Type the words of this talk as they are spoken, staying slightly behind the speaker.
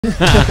I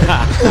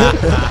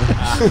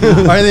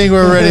think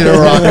we're ready to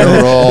rock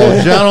and roll.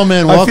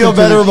 Gentlemen, welcome. I feel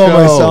better about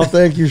myself.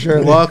 Thank you,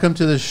 Shirley. Welcome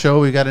to the show.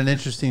 We got an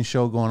interesting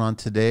show going on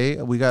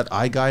today. We got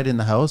iGUIDE in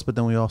the house, but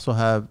then we also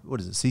have, what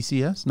is it,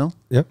 CCS? No?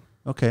 Yep.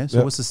 Okay,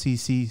 so what's the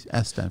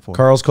CCS stand for?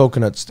 Carl's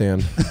Coconut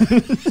Stand.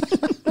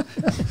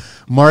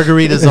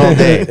 Margaritas all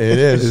day. It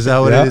is. Is that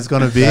what it is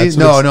going to be?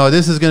 No,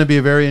 this is going to be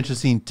a very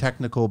interesting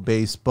technical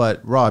base,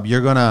 but Rob,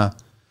 you're going to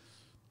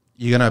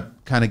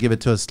kind of give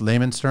it to us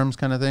layman's terms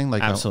kind of thing?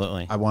 Like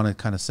absolutely. I want it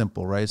kind of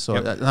simple, right? So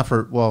not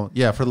for, well,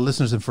 yeah, for the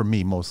listeners and for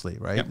me mostly,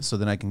 right? Yep. So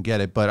then I can get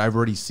it. But I've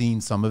already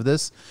seen some of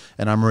this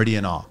and I'm already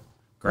in awe.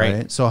 Great.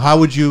 Right? So how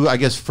would you, I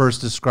guess,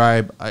 first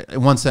describe,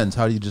 in one sentence,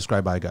 how do you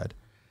describe iGUIDE?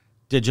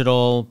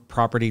 Digital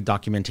property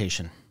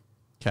documentation.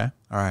 Okay.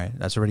 All right.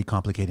 That's already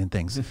complicating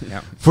things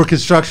Yep. for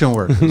construction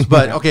workers.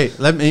 But okay,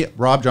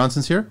 Rob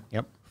Johnston's here.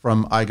 Yep.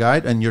 From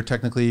iGUIDE, and you're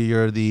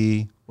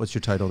the, what's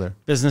your title there?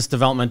 Business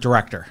Development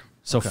Director.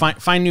 So Okay.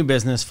 find new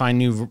business, find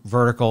new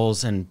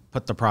verticals, and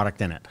put the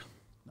product in it.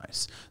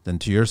 Nice. Then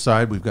to your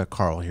side, we've got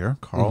Carl here.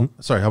 Carl,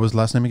 sorry, how was the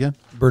last name again?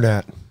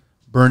 Burnett.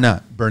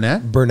 Burnett.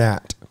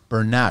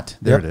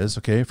 There it is.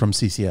 Okay, from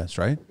CCS,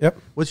 right? Yep.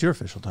 What's your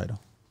official title?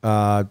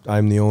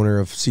 I'm the owner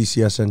of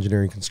CCS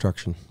Engineering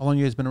Construction. How long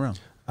you guys been around?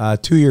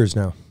 2 years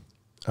now.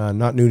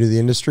 Not new to the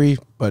industry,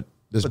 but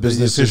this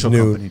business is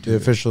new. The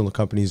official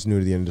company is new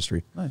to the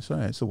industry. Nice. All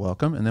right. So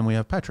welcome. And then we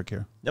have Patrick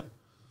here. Yep.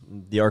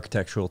 The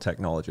architectural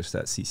technologist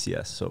at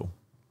CCS. So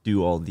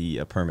do all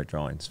the permit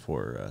drawings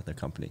for the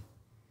company.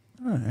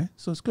 All right.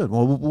 So it's good.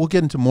 Well, we'll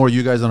get into more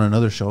you guys on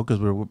another show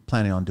because we're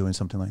planning on doing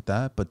something like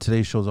that. But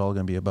today's show is all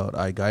going to be about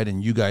iGUIDE.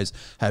 And you guys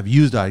have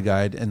used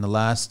iGUIDE in the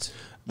last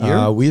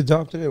year? We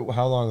adopted it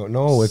how long ago?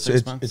 No, it's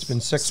been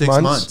six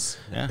months.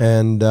 Yeah.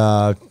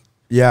 And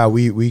yeah,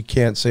 we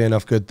can't say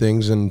enough good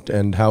things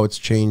and how it's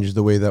changed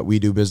the way that we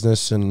do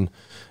business and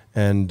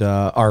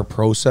our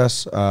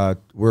process.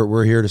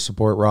 We're here to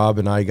support Rob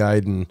and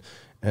iGUIDE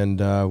and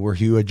we're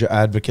huge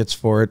advocates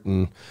for it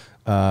and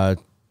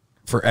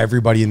for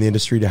everybody in the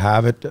industry to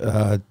have it,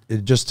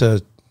 just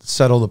to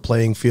settle the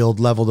playing field,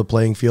 level the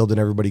playing field, and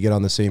everybody get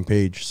on the same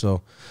page.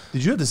 So,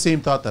 did you have the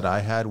same thought that I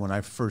had when I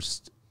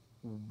first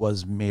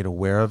was made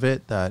aware of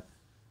it? That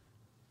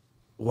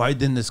why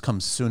didn't this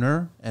come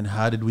sooner, and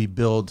how did we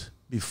build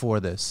before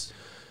this?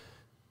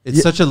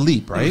 It's such a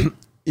leap, right?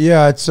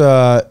 Yeah,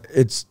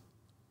 it's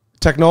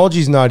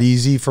technology's not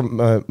easy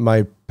from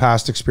my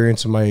past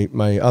experience in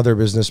my other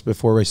business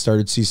before I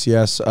started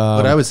CCS.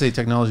 But I would say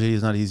technology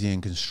is not easy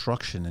in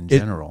construction in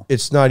general.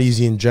 It's not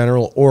easy in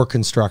general or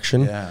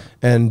construction. Yeah.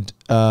 And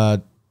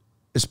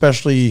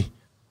especially,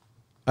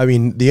 I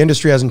mean, the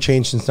industry hasn't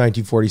changed since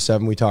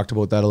 1947. We talked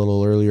about that a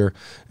little earlier.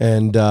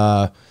 And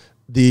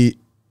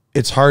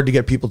it's hard to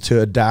get people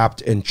to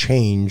adapt and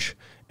change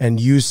and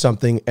use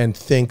something and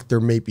think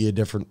there may be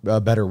a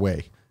better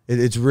way.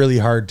 It's really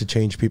hard to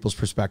change people's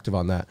perspective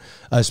on that,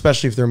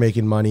 especially if they're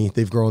making money,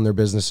 they've grown their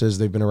businesses,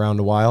 they've been around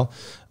a while.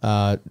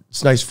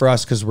 It's nice for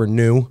us because we're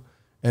new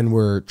and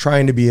we're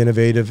trying to be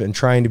innovative and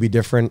trying to be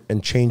different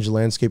and change the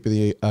landscape of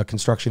the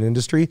construction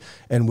industry.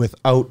 And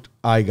without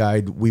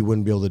iGUIDE, we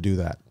wouldn't be able to do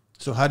that.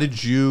 So how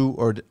did you,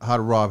 or how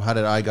did Rob, how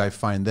did iGUIDE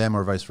find them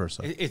or vice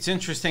versa? It's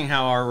interesting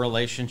how our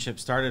relationship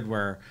started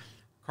where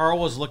Carl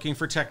was looking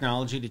for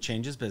technology to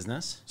change his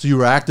business. So you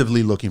were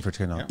actively looking for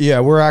technology?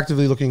 Yeah, we're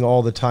actively looking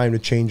all the time to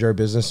change our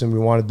business, and we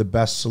wanted the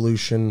best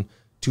solution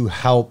to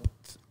help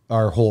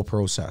our whole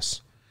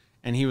process.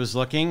 And he was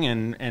looking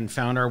and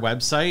found our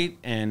website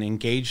and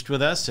engaged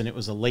with us. And it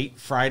was a late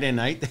Friday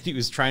night that he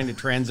was trying to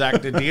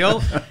transact a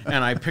deal.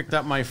 And I picked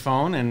up my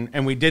phone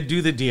and we did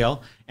do the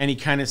deal. And he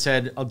kind of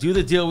said, I'll do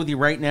the deal with you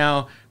right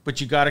now, but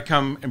you got to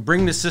come and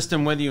bring the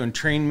system with you and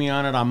train me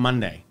on it on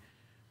Monday.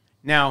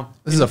 Now,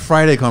 this is a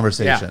Friday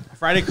conversation. Yeah,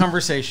 Friday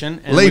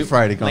conversation. And late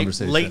Friday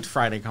conversation. Late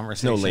Friday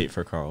conversation. No late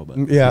for Carl,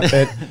 but yeah.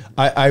 And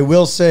I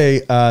will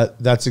say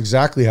that's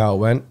exactly how it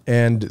went,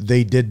 and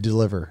they did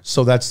deliver.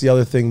 So that's the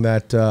other thing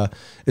that,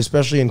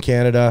 especially in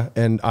Canada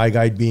and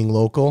iGUIDE being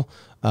local,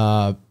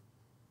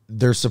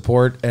 their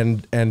support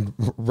and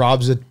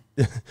Rob's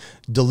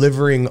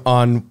delivering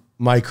on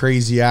my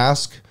crazy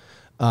ask.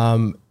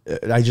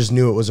 I just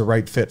knew it was a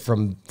right fit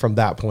from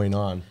that point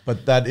on.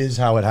 But that is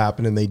how it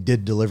happened, and they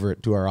did deliver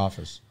it to our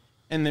office.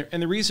 And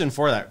the reason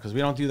for that, because we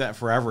don't do that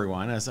for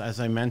everyone, as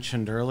I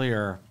mentioned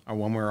earlier, or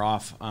when we were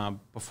off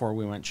before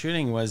we went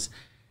shooting, was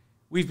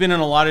we've been in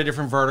a lot of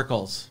different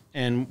verticals.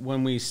 And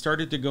when we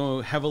started to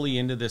go heavily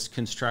into this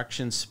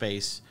construction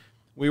space,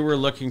 we were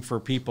looking for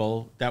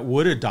people that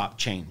would adopt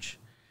change.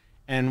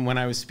 And when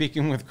I was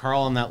speaking with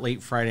Carl on that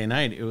late Friday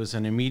night, it was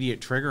an immediate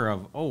trigger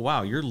of, oh,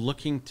 wow, you're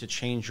looking to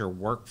change your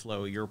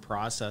workflow, your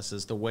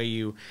processes, the way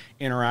you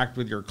interact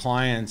with your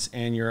clients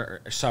and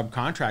your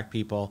subcontract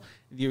people,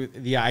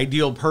 the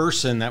ideal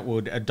person that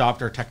would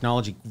adopt our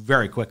technology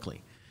very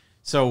quickly.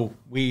 So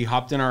we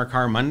hopped in our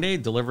car Monday,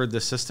 delivered the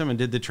system, and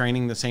did the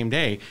training the same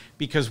day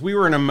because we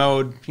were in a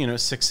mode,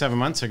 6-7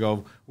 months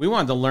ago. We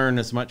wanted to learn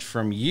as much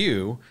from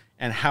you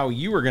and how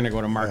you were going to go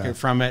to market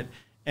from it.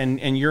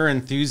 And your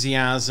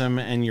enthusiasm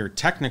and your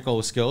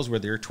technical skills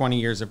with your 20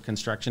 years of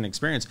construction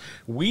experience,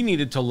 we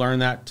needed to learn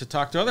that to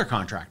talk to other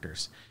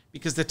contractors.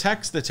 Because the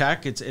tech's the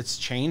tech, it's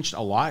changed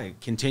a lot.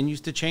 It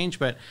continues to change,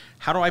 but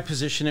how do I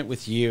position it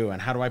with you?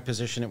 And how do I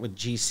position it with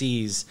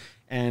GCs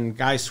and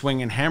guys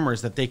swinging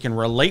hammers that they can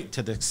relate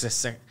to the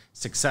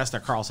success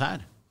that Carl's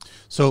had?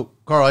 So,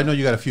 Carl, I know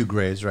you got a few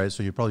grays, right?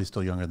 So you're probably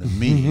still younger than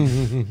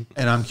me.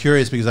 And I'm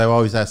curious because I've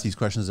always asked these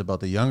questions about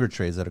the younger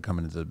trades that are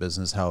coming into the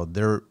business, how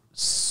they're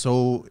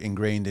so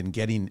ingrained in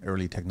getting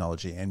early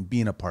technology and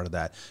being a part of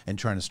that and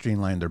trying to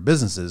streamline their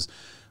businesses.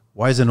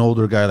 Why is an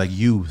older guy like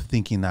you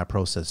thinking that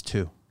process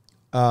too?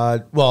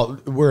 Well,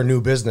 we're a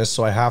new business,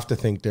 so I have to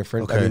think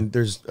different. Okay. I mean,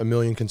 there's a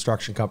million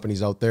construction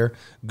companies out there,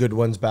 good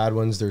ones, bad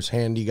ones. There's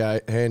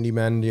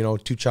handymen, you know,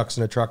 2 chucks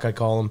in a truck, I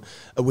call them,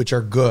 which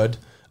are good.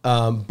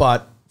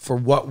 But for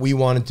what we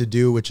wanted to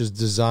do, which is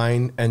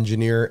design,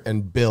 engineer,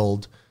 and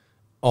build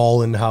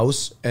all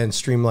in-house and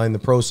streamline the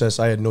process,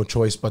 I had no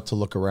choice but to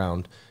look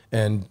around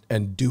and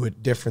do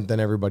it different than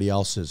everybody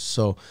else's.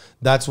 So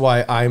that's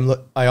why I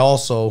want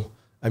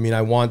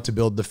to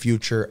build the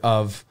future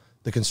of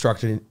the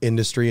construction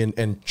industry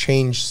and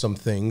change some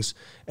things.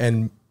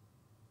 And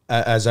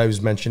as I was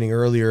mentioning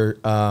earlier,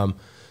 I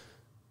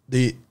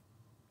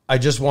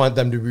just want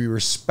them to be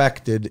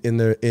respected in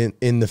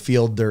the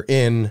field they're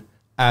in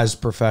as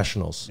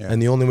professionals. Yeah.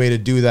 And the only way to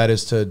do that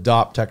is to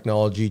adopt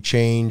technology,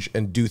 change,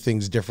 and do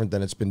things different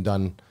than it's been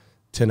done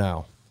to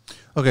now.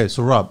 Okay,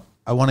 so Rob,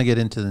 I want to get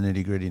into the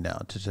nitty-gritty now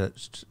to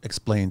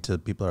explain to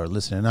people that are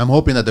listening. And I'm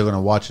hoping that they're going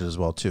to watch it as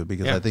well, too,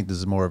 because I think this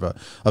is more of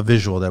a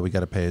visual that we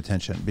got to pay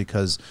attention,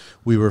 because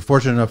we were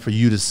fortunate enough for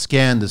you to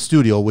scan the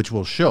studio, which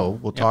we'll show.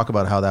 We'll talk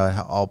about how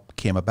that all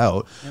came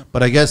about.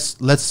 But I guess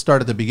let's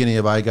start at the beginning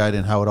of iGUIDE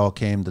and how it all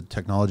came, the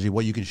technology,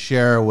 what you can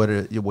share, what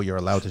you're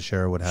allowed to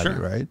share, what have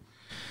you, right?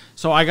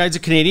 So iGUIDE's a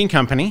Canadian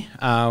company.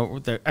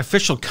 The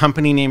official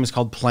company name is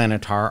called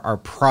Planitar. Our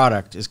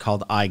product is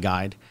called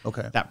iGUIDE.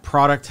 Okay. That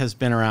product has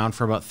been around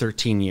for about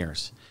 13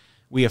 years.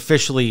 We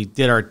officially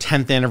did our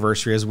 10th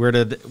anniversary.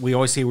 We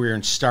always say we were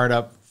in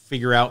startup,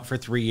 figure out for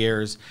 3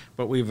 years,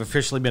 but we've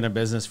officially been in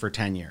business for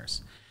 10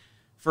 years.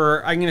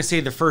 I'm going to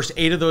say the first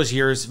 8 of those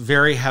years,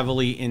 very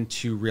heavily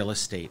into real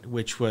estate,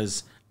 which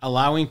was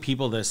allowing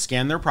people to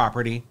scan their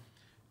property,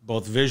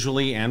 both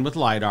visually and with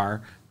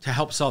LiDAR, to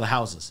help sell the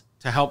houses,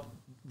 to help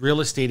real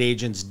estate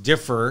agents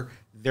differ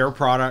the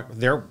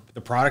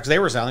products they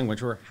were selling,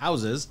 which were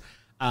houses,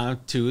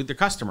 to the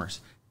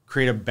customers,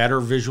 create a better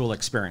visual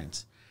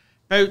experience.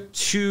 About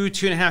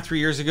 2.5, 3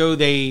 years ago,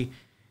 they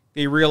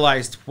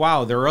realized,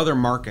 wow, there are other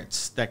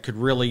markets that could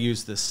really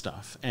use this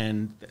stuff.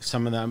 And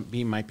some of them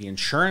might be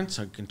insurance.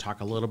 I can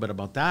talk a little bit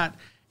about that.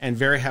 And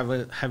very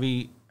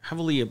heavily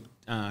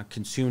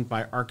consumed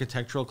by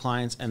architectural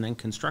clients and then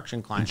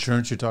construction clients.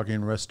 Insurance, you're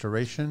talking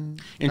restoration?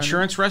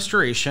 Insurance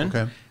restoration.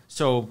 Okay.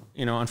 So,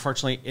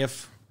 unfortunately,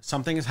 if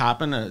something has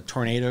happened, a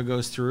tornado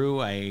goes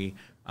through, a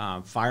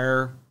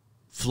fire,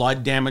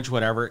 flood damage,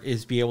 whatever,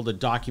 is be able to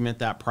document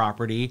that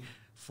property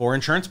for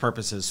insurance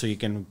purposes so you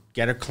can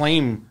get a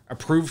claim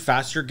approved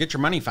faster, get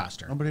your money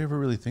faster. Nobody ever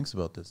really thinks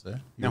about this, eh?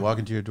 You walk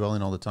into your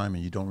dwelling all the time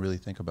and you don't really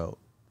think about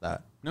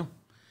that. No.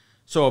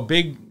 So a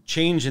big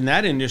change in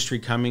that industry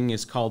coming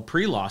is called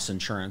pre-loss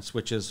insurance,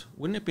 which is,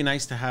 wouldn't it be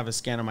nice to have a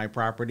scan of my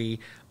property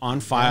on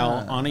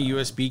file, on a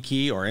USB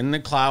key, or in the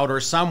cloud or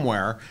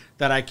somewhere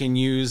that I can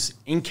use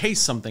in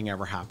case something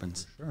ever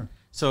happens? Sure.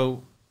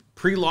 So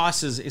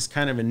pre-loss is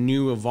kind of a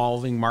new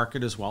evolving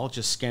market as well,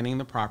 just scanning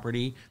the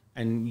property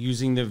and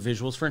using the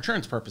visuals for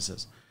insurance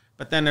purposes.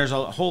 But then there's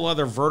a whole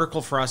other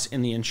vertical for us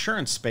in the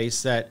insurance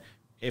space that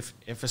if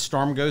a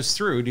storm goes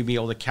through, to be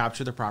able to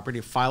capture the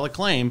property, file a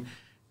claim,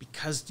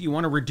 because you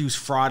want to reduce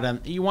fraud,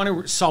 and you want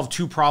to solve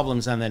 2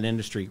 problems in that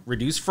industry: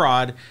 reduce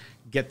fraud,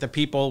 get the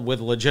people with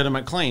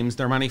legitimate claims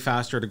their money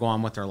faster to go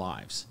on with their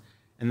lives.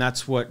 And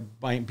that's what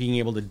being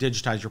able to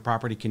digitize your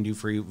property can do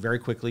for you very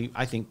quickly,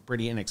 I think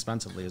pretty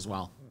inexpensively as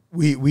well.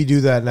 We do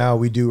that now.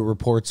 We do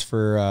reports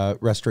for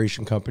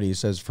restoration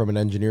companies as from an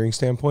engineering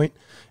standpoint,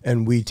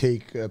 and we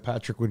take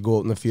Patrick would go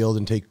out in the field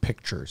and take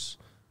pictures,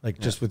 like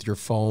just with your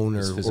phone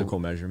or physical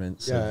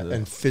measurements.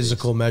 And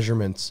physical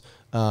measurements.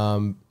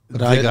 But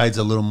iGUIDE's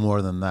a little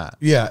more than that.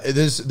 Yeah,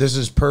 this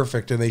is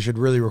perfect, and they should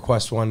really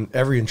request one.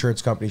 Every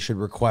insurance company should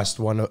request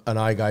an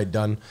iGUIDE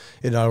done.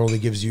 It not only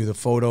gives you the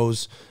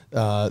photos,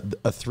 a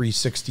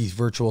 360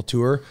 virtual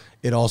tour,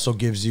 it also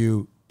gives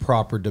you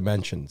proper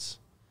dimensions.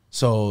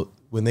 So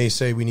when they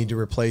say we need to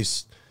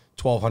replace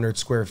 1,200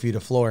 square feet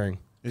of flooring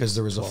because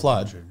there was a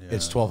flood,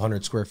 it's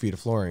 1,200 square feet of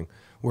flooring.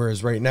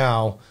 Whereas right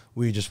now,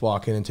 we just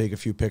walk in and take a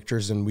few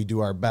pictures, and we do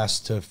our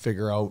best to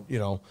figure out,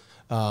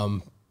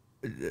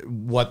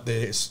 what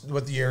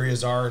the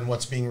areas are and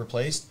what's being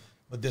replaced,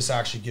 but this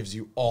actually gives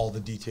you all the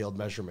detailed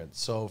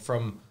measurements. So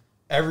from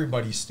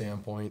everybody's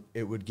standpoint,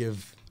 it would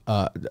give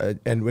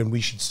and when we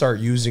should start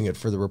using it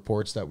for the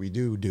reports that we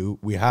do.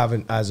 We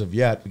haven't as of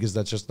yet, because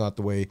that's just not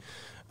the way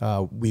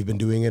we've been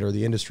doing it, or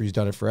the industry's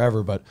done it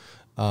forever, but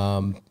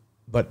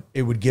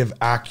it would give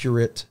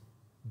accurate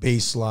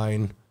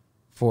baseline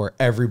for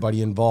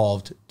everybody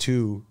involved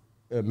to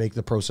make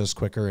the process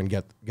quicker and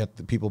get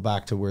the people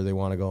back to where they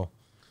want to go.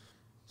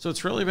 So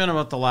it's really been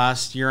about the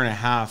last year and a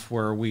half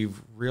where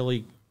we've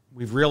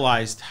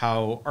realized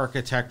how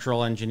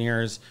architectural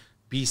engineers,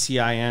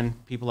 BCIN,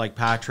 people like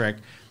Patrick,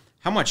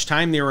 how much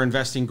time they were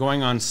investing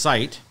going on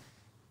site.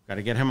 Got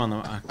to get him on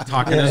the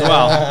talking as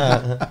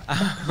well.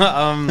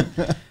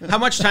 How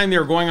much time they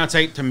were going on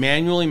site to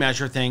manually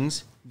measure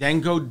things, then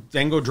go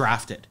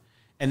draft it,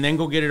 and then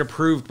go get it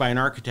approved by an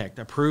architect,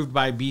 approved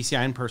by a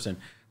BCIN person.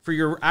 For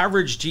your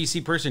average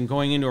GC person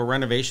going into a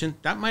renovation,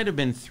 that might have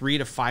been 3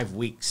 to 5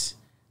 weeks.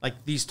 Like,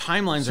 these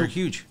timelines are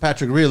huge.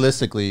 Patrick,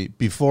 realistically,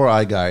 before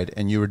iGUIDE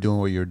and you were doing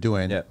what you were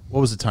doing, what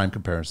was the time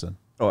comparison?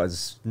 Oh,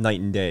 it's night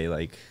and day.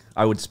 Like,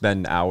 I would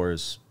spend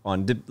hours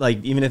on,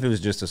 like, even if it was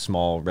just a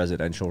small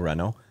residential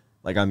reno,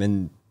 like, I'm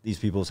in these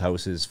people's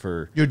houses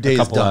for your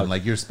day's done.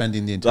 Like, you're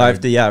spending the entire. I have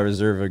to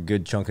reserve a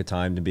good chunk of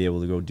time to be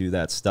able to go do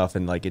that stuff,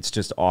 and like, it's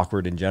just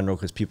awkward in general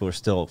because people are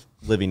still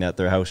living at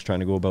their house trying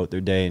to go about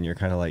their day, and you're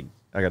kind of like,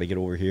 I got to get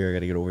over here, I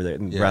got to get over there,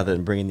 and rather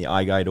than bringing the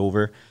iGUIDE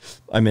over,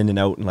 I'm in and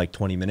out in like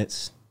 20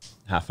 minutes,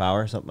 half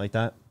hour, something like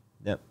that.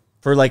 Yep,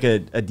 for like a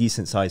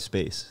decent sized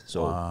space.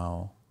 So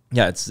wow.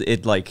 Yeah,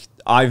 like,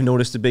 I've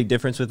noticed a big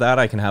difference with that.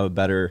 I can have a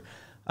better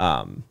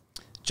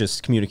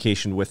just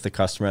communication with the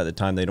customer at the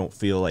time. They don't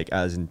feel like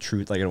I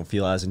don't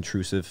feel as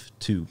intrusive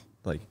to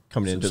like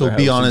coming into their house.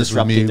 So be honest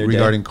with me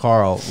regarding day.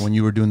 Carl, when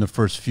you were doing the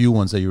first few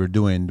ones that you were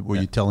doing, were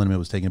you telling him it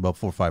was taking about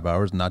 4 or 5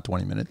 hours, not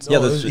 20 minutes?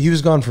 No, he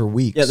was gone for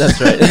weeks. Yeah, that's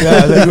right.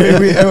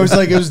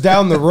 It was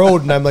down the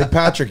road, and I'm like,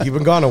 Patrick, you've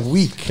been gone a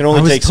week. Can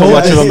only take so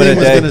much of them in a day. He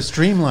was going to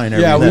streamline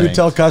everything. Yeah, we would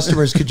tell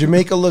customers, could you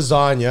make a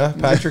lasagna?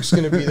 Patrick's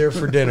going to be there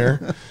for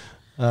dinner.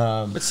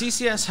 But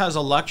CCS has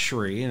a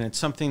luxury, and it's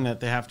something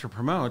that they have to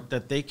promote,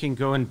 that they can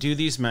go and do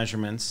these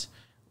measurements,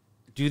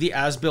 do the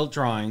as-built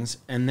drawings,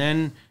 and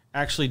then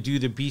actually do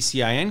the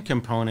BCIN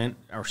component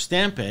or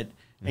stamp it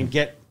and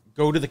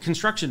go to the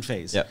construction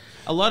phase. Yep.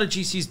 A lot of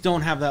GCs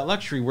don't have that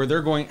luxury where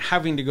they're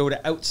having to go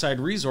to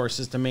outside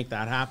resources to make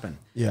that happen.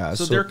 Yeah,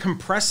 so they're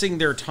compressing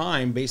their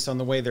time based on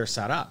the way they're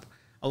set up.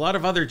 A lot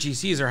of other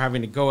GCs are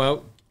having to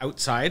go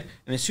outside,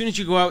 and as soon as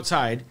you go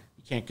outside,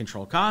 you can't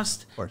control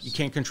cost, you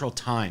can't control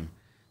time.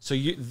 So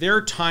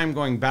their time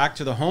going back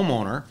to the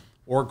homeowner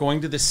or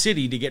going to the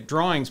city to get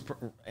drawings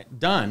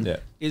done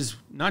is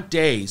not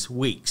days,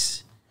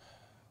 weeks.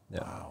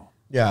 Wow.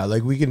 Yeah,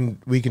 like we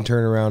can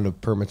turn around a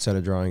permit set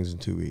of drawings in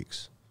 2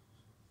 weeks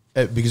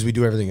because we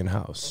do everything in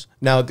house.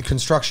 Now, the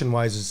construction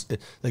wise is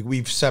like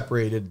we've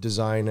separated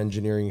design,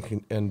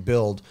 engineering, and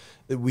build.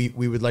 We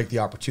would like the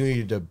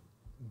opportunity to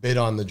bid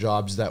on the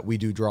jobs that we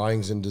do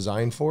drawings and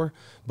design for,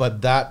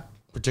 but that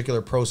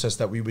particular process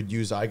that we would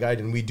use iGUIDE,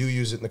 and we do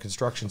use it in the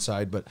construction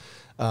side, but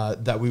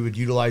that we would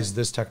utilize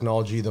this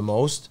technology the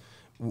most,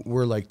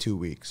 we're like 2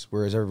 weeks,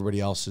 whereas everybody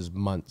else is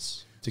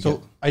months.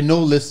 So I know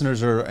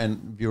listeners and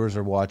viewers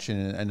are watching,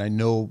 and I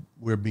know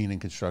we're being in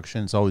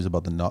construction. It's always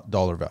about the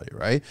dollar value,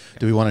 right? Yeah.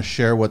 Do we want to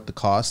share what the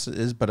cost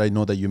is? But I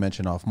know that you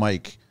mentioned off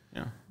mic.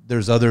 Yeah.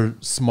 There's other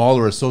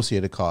smaller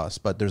associated costs,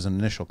 but there's an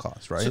initial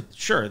cost, right? So,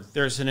 sure.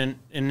 There's an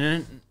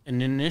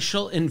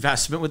initial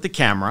investment with the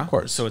camera. Of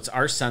course. So it's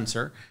our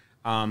sensor.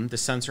 The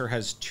sensor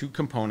has 2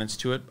 components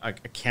to it, a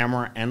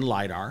camera and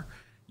LiDAR.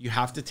 You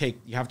have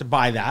to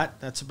buy that.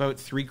 That's about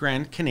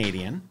 $3,000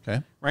 Canadian.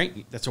 Okay.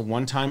 Right? That's a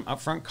one-time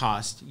upfront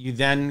cost. You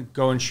then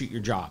go and shoot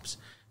your jobs.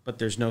 But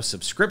there's no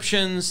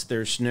subscriptions.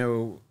 There's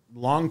no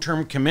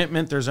long-term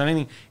commitment. There's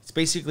anything. It's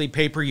basically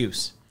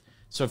pay-per-use.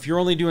 So if you're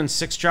only doing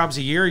 6 jobs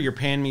a year, you're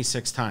paying me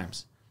 6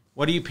 times.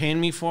 What are you paying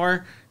me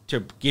for?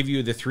 To give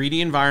you the 3D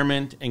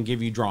environment and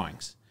give you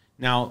drawings.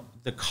 Now,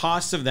 the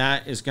cost of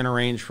that is going to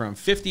range from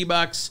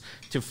 $50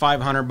 to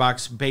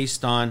 $500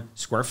 based on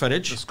square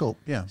footage. The scope,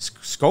 yeah.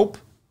 Scope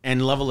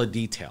and level of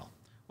detail.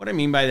 What I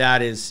mean by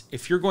that is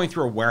if you're going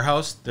through a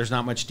warehouse, there's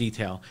not much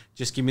detail.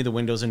 Just give me the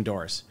windows and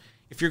doors.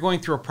 If you're going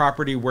through a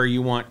property where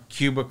you want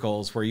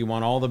cubicles, where you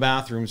want all the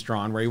bathrooms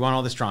drawn, where you want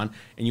all this drawn,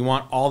 and you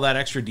want all that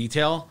extra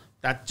detail,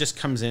 that just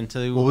comes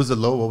into... What was the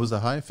low? What was the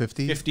high?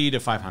 50? 50 to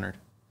 500.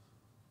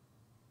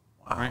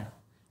 Wow. Right?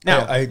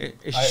 Now,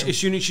 as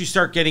soon as you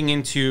start getting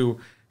into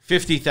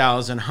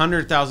 50,000,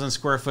 100,000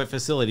 square foot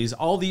facilities,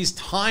 all these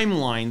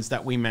timelines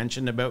that we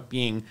mentioned about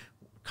being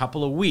a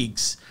couple of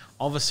weeks,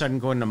 all of a sudden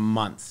go into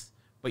months.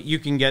 But you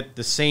can get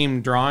the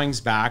same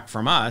drawings back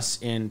from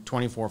us in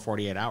 24,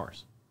 48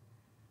 hours.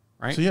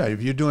 Right? So yeah,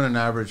 if you're doing an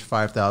average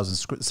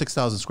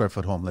 6,000 square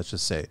foot home, let's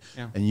just say,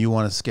 and you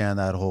want to scan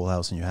that whole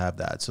house and you have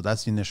that. So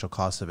that's the initial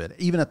cost of it.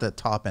 Even at the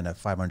top end at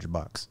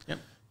 $500,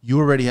 you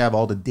already have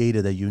all the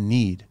data that you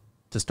need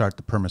to start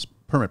the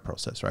permit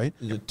process, right?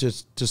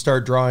 Just to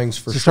start drawings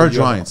for start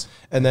drawings.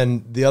 And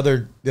then the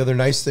other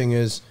nice thing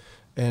is,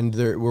 and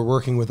we're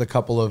working with a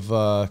couple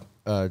of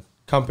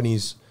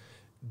companies,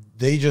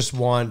 they just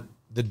want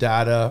the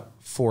data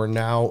for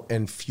now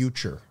and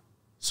future.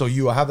 So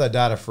you have that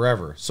data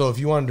forever. So if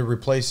you wanted to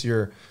replace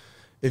if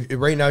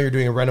right now you're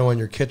doing a reno on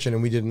your kitchen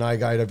and we did an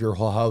iGUIDE of your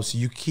whole house,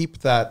 you keep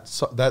that,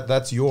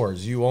 that's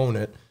yours, you own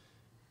it.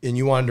 and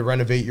you wanted to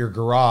renovate your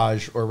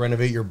garage or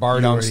renovate your bar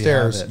You already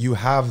downstairs, have it. you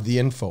have the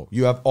info.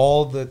 You have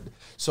all the,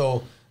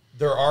 so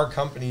there are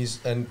companies,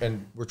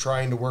 and we're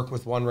trying to work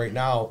with one right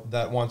now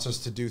that wants us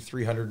to do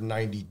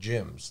 390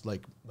 gyms,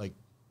 like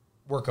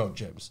workout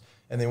gyms.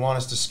 And they want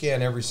us to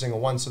scan every single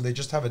one. So they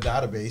just have a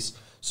database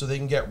so they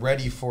can get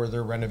ready for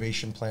their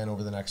renovation plan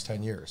over the next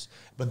 10 years.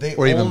 But they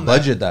Or even own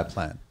budget that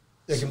plan.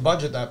 They can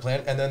budget that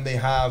plan, and then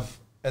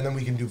then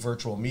we can do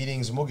virtual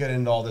meetings, and we'll get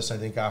into all this, I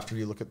think, after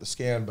you look at the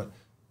scan, but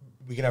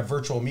we can have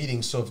virtual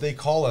meetings. So if they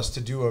call us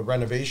to do a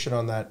renovation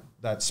on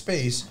that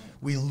space,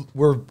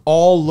 we're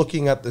all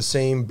looking at the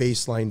same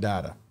baseline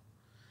data.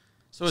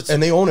 So it's,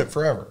 And they own it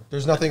forever.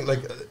 There's nothing like,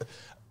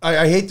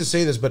 I hate to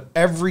say this, but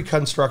every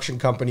construction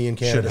company in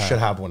Canada should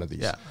have one of these.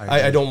 Yeah,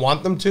 I don't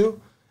want them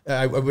to.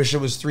 I wish it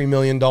was $3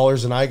 million in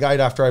iGUIDE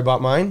after I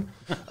bought mine.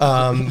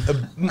 But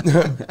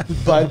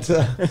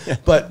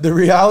the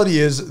reality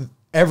is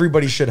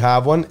everybody should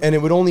have one, and it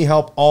would only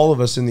help all of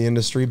us in the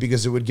industry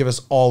because it would give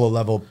us all a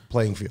level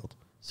playing field.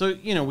 So,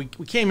 you know, we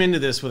came into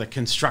this with a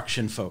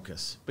construction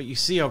focus, but you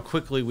see how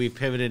quickly we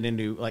pivoted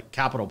into like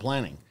capital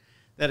planning.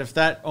 That if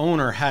that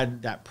owner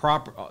had that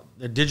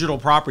the digital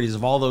properties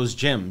of all those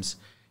gyms,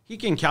 he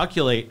can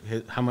calculate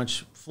how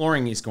much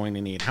flooring he's going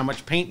to need, how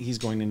much paint he's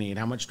going to need,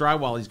 how much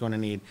drywall he's going to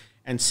need,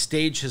 and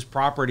stage his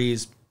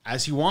properties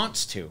as he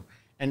wants to,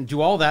 and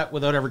do all that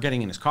without ever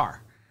getting in his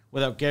car,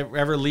 without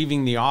ever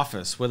leaving the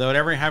office, without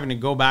ever having to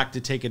go back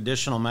to take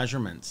additional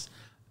measurements.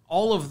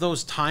 All of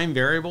those time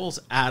variables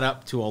add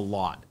up to a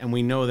lot. And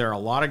we know there are a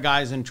lot of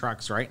guys in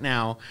trucks right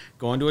now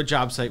going to a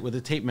job site with a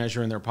tape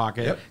measure in their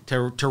pocket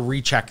to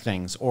recheck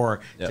things or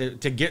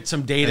to get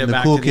some data And the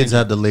back cool to kids the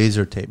have the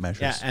laser tape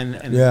measures. Yeah, and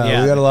We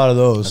got a lot of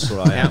those. That's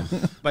what I am.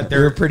 but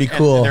They're pretty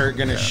cool. They're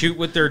going to shoot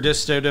with their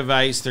disto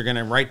device. They're going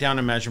to write down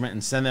a measurement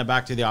and send that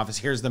back to the office.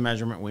 Here's the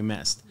measurement we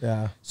missed.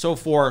 Yeah. So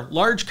for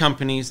large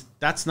companies,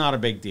 that's not a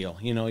big deal.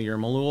 You know, your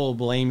Malul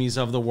Blamies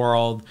of the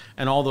world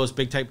and all those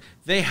big type,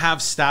 they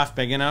have staff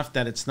big enough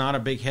that it's not a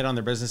big hit on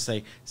their business.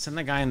 They send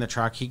the guy in the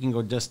truck. He can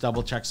go just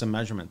double check some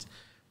measurements.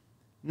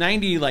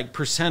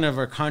 90% of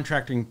our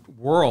contracting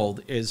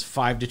world is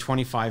 5 to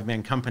 25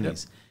 man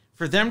companies. Yep.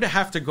 For them to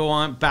have to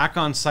go back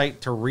on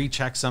site to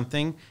recheck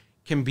something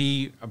can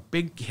be a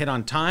big hit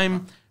on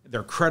time,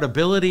 their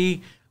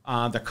credibility,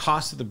 the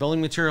cost of the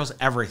building materials,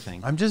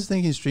 everything. I'm just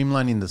thinking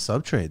streamlining the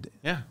subtrade.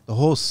 Yeah. The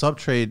whole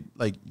subtrade,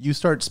 like you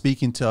start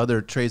speaking to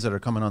other trades that are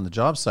coming on the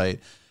job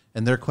site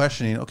and they're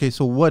questioning, okay,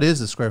 so what is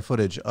the square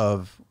footage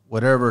of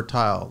whatever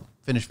tile,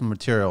 finished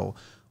material,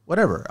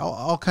 whatever,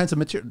 all kinds of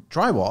material,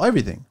 drywall,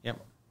 everything. Yep.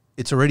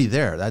 It's already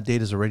there. That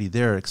data is already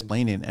there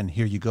explaining, and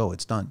here you go.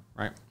 It's done.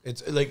 Right.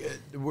 It's like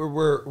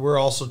we're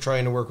also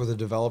trying to work with a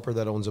developer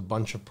that owns a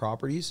bunch of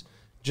properties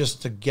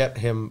just to get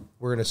him.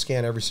 We're going to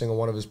scan every single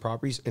one of his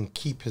properties and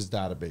keep his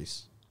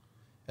database.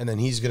 And then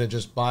he's going to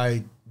just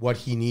buy what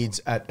he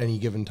needs at any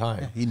given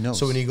time. Yeah, he knows.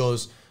 So when he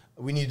goes,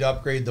 we need to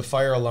upgrade the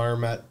fire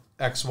alarm at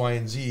X, Y,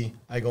 and Z,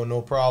 I go,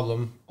 no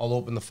problem. I'll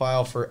open the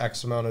file for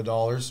X amount of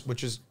dollars,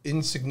 which is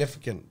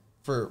insignificant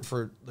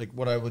for like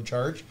what I would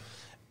charge.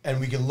 And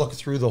we can look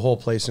through the whole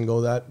place and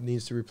go, that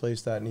needs to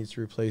replace, that needs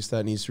to replace,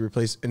 that needs to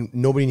replace, and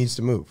nobody needs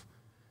to move.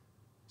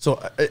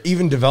 So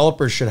even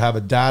developers should have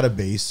a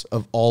database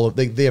of all of,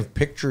 they have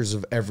pictures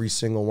of every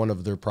single one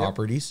of their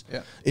properties.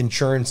 Yep.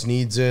 Insurance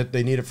needs it.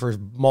 They need it for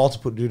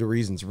multitude of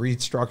reasons,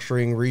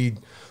 restructuring,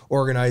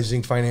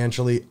 reorganizing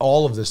financially,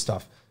 all of this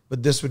stuff.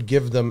 But this would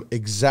give them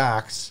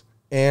exacts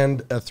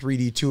and a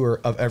 3D tour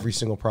of every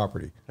single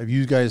property. Have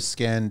you guys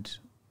scanned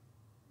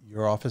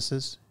your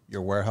offices,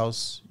 your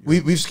warehouse?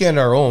 We've scanned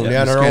our own,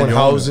 Yeah, and you our scanned own your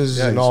own. houses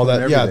Yeah, and you all that.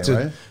 scanned Yeah,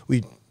 everything,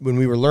 right? when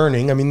we were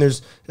learning, I mean,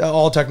 there's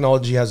all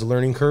technology has a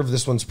learning curve.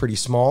 This one's pretty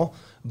small,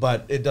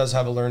 but it does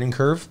have a learning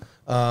curve.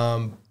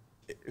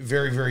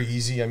 Very, very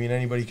easy. I mean,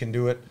 anybody can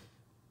do it.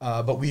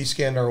 But we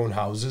scanned our own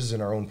houses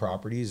and our own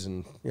properties,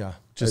 and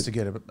Just to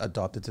get it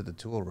adopted to the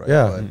tool, right?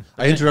 Yeah.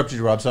 But I interrupted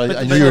you, Rob, so I knew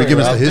But you were going to give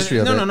us the but- history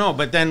of it. No.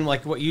 But then,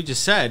 like what you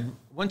just said,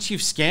 once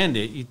you've scanned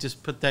it, you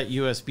just put that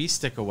USB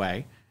stick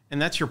away,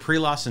 and that's your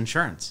pre-loss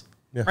insurance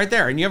right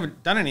there. And you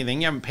haven't done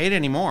anything. You haven't paid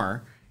any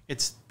more.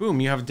 It's boom.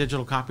 You have a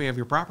digital copy of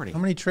your property. How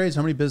many trades,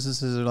 how many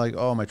businesses are like,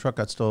 oh, my truck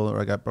got stolen, or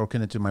I got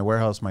broken into, my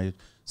warehouse, my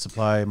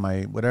supply,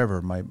 my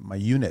whatever, my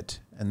unit,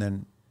 and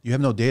then you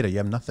have no data, you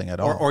have nothing at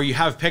all. Or you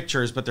have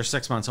pictures, but they're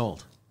 6 months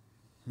old.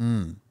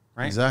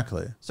 Right.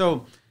 Exactly.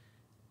 So,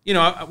 you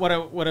know, what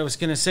I was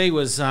going to say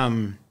was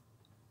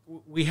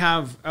we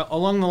have,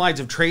 along the lines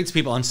of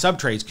tradespeople and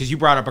subtrades, because you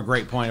brought up a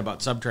great point about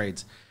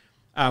subtrades.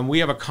 We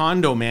have a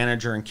condo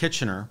manager in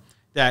Kitchener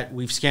that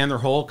we've scanned their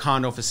whole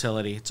condo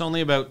facility. It's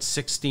only about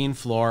 16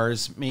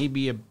 floors,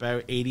 maybe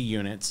about 80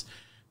 units.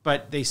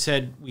 But they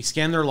said we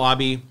scanned their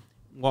lobby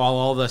while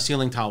all the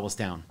ceiling tile was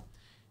down.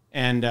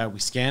 And we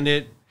scanned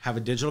it, have a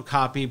digital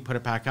copy, put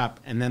it back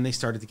up, and then they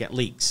started to get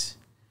leaks.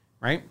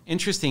 Right?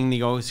 Interesting. They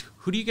go,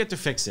 who do you get to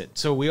fix it?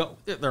 So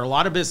there are a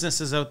lot of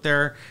businesses out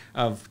there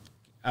of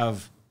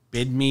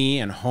BidMe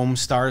and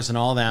HomeStars and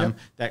all them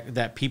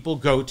that people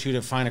go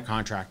to find a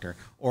contractor.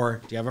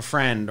 Or do you have a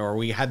friend? Or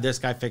we had this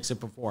guy fix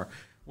it before.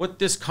 What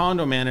this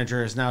condo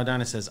manager has now done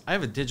is says, I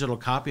have a digital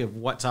copy of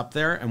what's up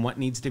there and what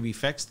needs to be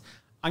fixed.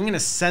 I'm going to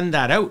send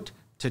that out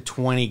to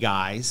 20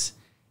 guys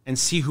and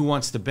see who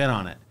wants to bid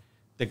on it.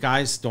 The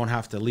guys don't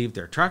have to leave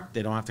their truck.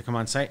 They don't have to come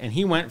on site. And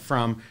he went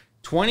from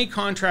 20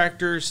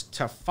 contractors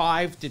to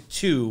 5 to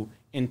 2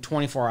 in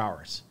 24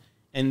 hours.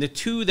 And the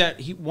 2 that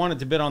he wanted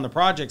to bid on the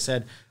project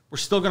said, we're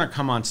still going to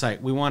come on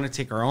site. We want to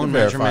take our own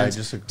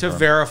measurements to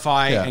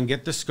verify and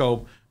get the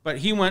scope. But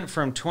he went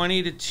from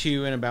 20 to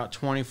 2 in about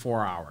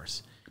 24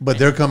 hours. But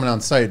they're coming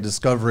on site,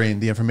 discovering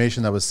the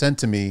information that was sent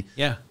to me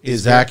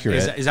is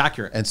accurate. Is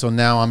accurate. And so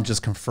now I'm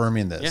just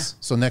confirming this.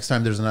 So next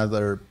time there's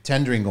another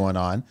tendering going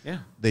on,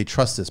 they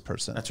trust this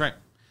person. That's right.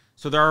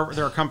 So there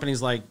are companies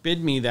like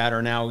BidMe that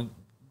are now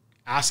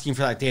asking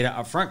for that data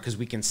up front because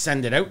we can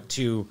send it out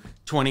to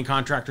 20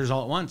 contractors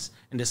all at once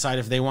and decide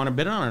if they want to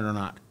bid on it or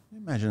not.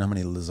 Imagine how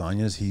many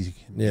lasagnas he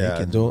can make.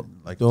 And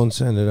don't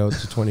send it out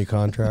to 20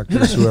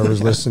 contractors.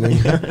 Whoever's listening,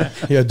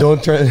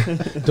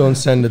 don't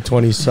send it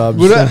 20 subs.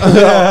 But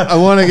I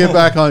want to get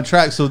back on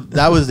track. So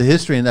that was the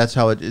history, and that's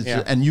how it is.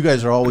 And you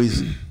guys are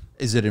always.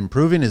 Is it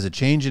improving? Is it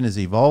changing? Is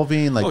it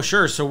evolving? Like, oh,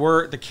 sure.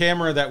 So the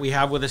camera that we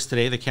have with us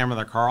today, the camera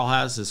that Carl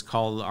has, is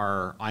called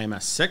our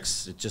IMS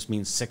 6. It just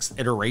means 6th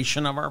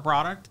iteration of our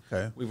product.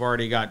 Okay. We've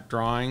already got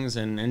drawings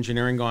and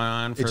engineering going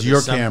on. It's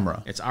your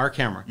camera. It's our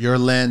camera. Your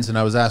lens, and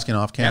I was asking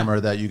off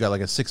camera that you got like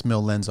a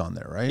 6mm lens on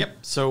there, right? Yep.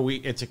 So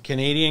it's a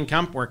Canadian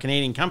we're a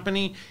Canadian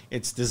company.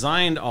 It's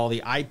designed. All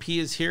the IP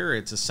is here.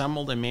 It's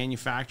assembled and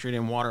manufactured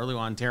in Waterloo,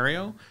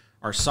 Ontario.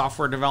 Our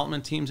software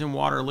development team's in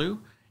Waterloo.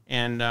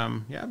 And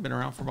I've been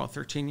around for about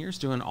 13 years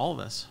doing all of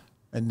this.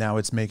 And now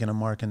it's making a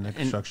mark in the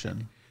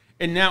construction.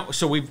 And now,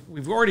 so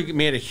we've already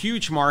made a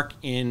huge mark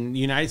in the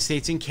United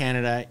States and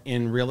Canada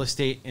in real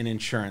estate and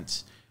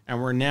insurance.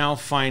 And we're now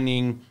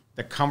finding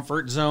the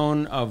comfort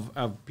zone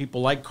of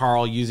people like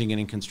Carl using it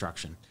in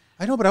construction.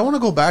 I know, but I want to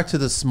go back to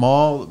the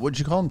small, what'd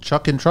you call them,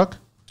 chuck and truck?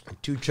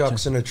 2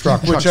 chucks in a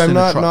truck, which I'm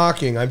not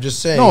knocking. I'm just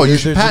saying. No, you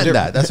should patent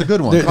that. That's a good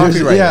one.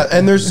 Copyright. Yeah,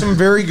 and there's some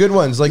very good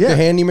ones, like the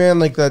handyman,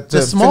 like that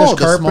the small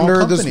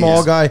carpenter, the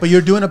small guy. But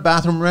you're doing a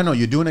bathroom rental.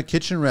 You're doing a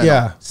kitchen rental.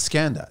 Yeah.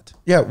 Scan that.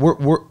 Yeah,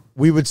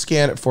 we would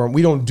scan it for them.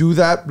 We don't do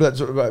that.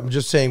 But I'm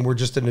just saying we're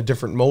just in a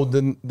different mode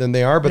than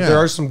they are. But there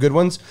are some good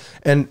ones.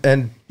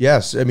 And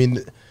yes, I mean,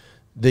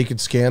 they could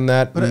scan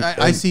that. But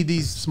I see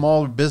these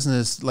small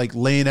business like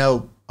laying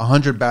out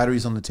 100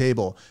 batteries on the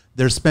table.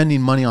 They're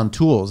spending money on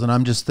tools, and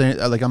I'm just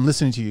like, I'm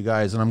listening to you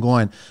guys, and I'm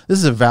going, this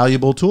is a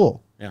valuable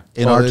tool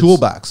in our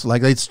toolbox.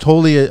 Like, it's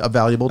totally a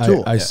valuable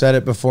tool. I said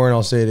it before, and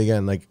I'll say it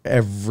again. Like,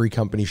 every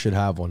company should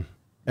have one.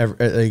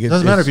 It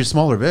doesn't matter if you're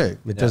small or big.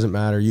 It doesn't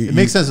matter. It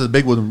makes sense that the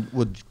big one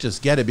would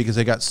just get it because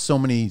they got so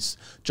many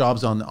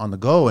jobs on the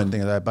go and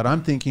things like that. But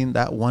I'm thinking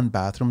that one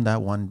bathroom,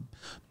 that one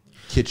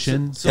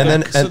kitchen. So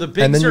the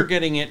bigs are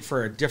getting it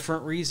for a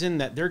different reason,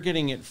 that they're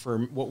getting it for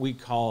what we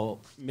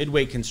call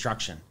midway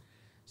construction.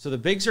 So the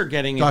bigs are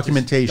getting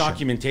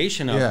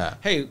documentation of,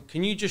 hey,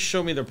 can you just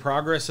show me the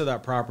progress of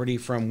that property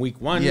from week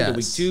 1 to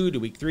week 2 to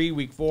week 3,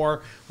 week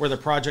 4, where the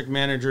project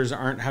managers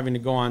aren't having to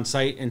go on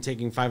site and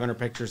taking 500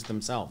 pictures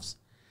themselves.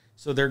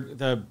 So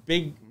the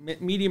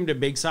medium to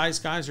big size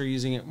guys are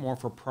using it more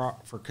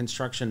for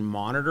construction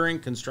monitoring,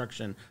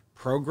 construction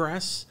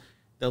progress.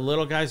 The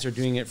little guys are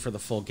doing it for the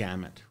full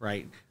gamut,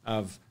 right?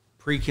 Of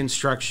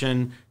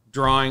pre-construction,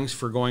 drawings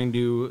for going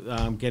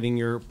to getting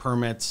your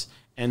permits,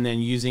 and then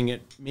using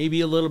it maybe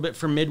a little bit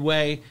for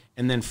midway,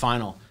 and then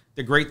final.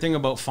 The great thing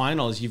about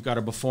final is you've got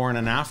a before and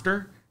an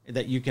after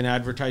that you can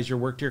advertise your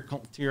work to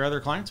your other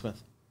clients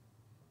with.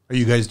 Are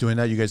you guys doing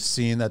that? You guys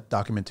seeing that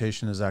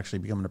documentation is actually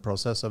becoming a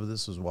process of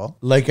this as well?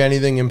 Like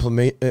anything,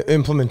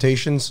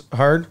 implementation's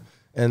hard,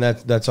 and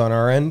that's on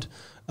our end.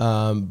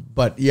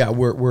 But yeah,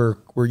 we're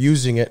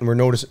using it, and we're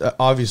noticing.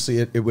 Obviously,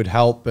 it would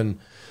help, and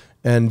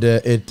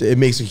it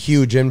makes a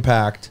huge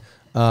impact.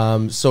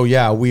 So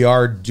yeah, we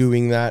are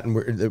doing that, and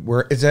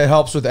it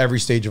helps with every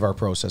stage of our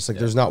process. Like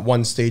there's not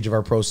one stage of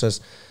our process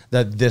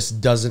that this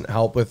doesn't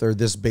help with, or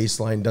this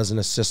baseline doesn't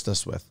assist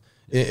us with,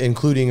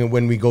 including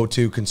when we go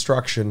to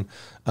construction.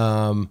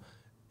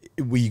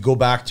 We go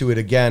back to it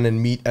again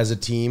and meet as a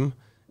team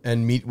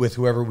and meet with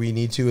whoever we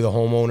need to, the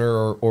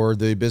homeowner or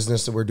the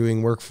business that we're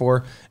doing work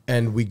for.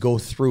 And we go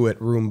through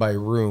it room by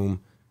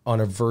room on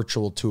a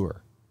virtual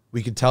tour.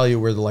 We could tell you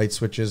where the light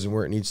switch is and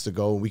where it needs to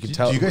go. We could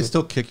tell. Do you guys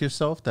still kick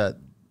yourself that,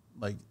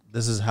 like,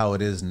 this is how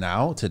it is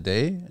now,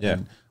 today? Yeah.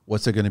 And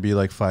what's it going to be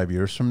like 5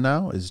 years from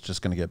now is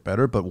just going to get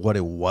better. But what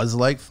it was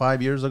like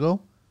 5 years ago?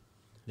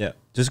 Yeah.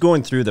 Just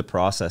going through the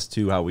process,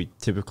 too, how we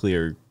typically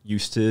are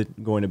used to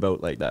going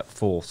about, like, that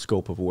full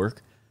scope of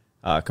work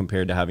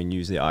compared to having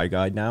used the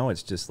iGUIDE now.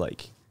 It's just,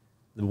 like,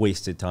 the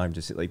wasted time.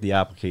 Just, like, the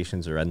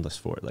applications are endless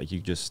for it. Like,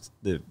 you just,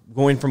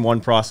 going from one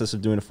process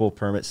of doing a full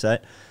permit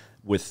set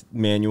with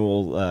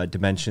manual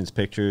dimensions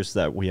pictures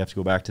that we have to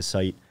go back to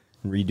site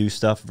and redo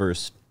stuff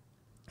versus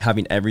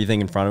having everything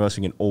in front of us.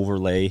 We can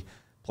overlay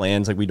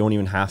plans. Like, we don't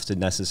even have to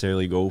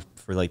necessarily go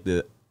for like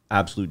the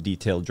absolute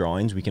detailed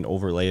drawings. We can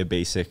overlay a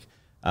basic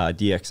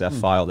DXF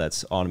file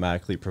that's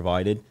automatically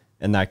provided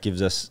And that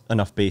gives us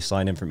enough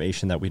baseline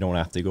information that we don't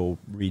have to go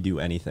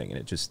redo anything. And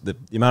it just, the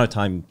amount of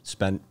time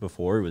spent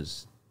before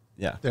was,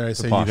 yeah. Dare I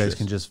say you guys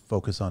can just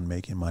focus on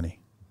making money?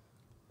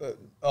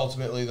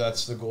 Ultimately,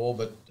 that's the goal.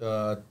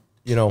 But,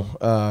 you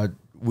know,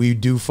 we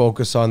do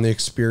focus on the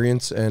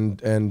experience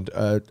and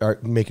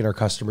making our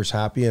customers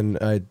happy,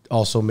 and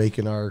also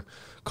making our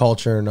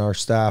culture and our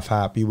staff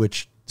happy,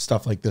 which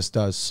stuff like this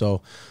does.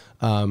 So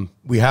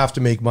we have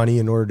to make money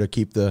in order to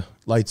keep the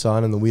lights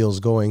on and the wheels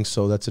going.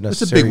 So that's a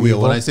necessary. It's a big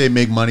wheel. When I say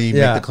make money,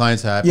 make the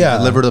clients happy,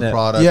 deliver the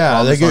product.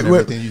 Yeah, like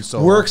everything you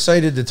sold. We're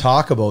excited to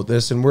talk about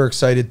this, and we're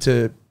excited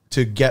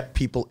to get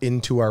people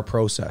into our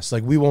process.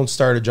 Like, we won't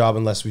start a job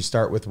unless we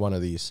start with one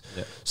of these.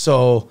 Yeah.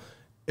 So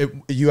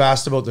you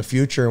asked about the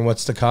future and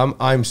what's to come.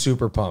 I'm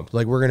super pumped.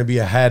 Like, we're going to be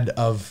ahead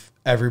of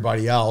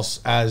everybody else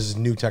as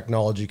new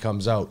technology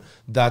comes out.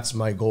 That's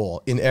my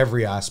goal in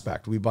every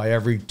aspect. We buy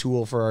every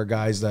tool for our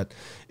guys that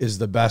is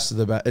the best of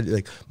the best.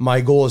 Like,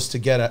 my goal is to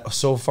get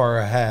so far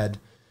ahead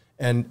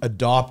and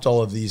adopt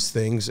all of these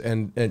things,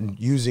 and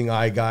using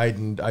iGUIDE.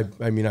 And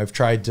I mean, I've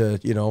tried to,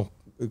 you know,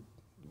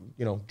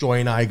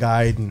 join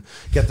iGUIDE and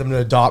get them to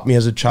adopt me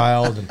as a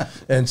child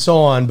and so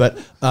on. But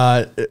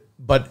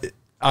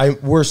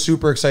we're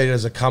super excited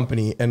as a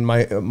company, and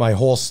my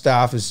whole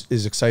staff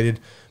is excited,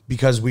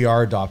 because we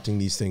are adopting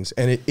these things,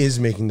 and it is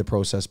making the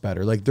process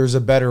better. Like, there's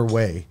a better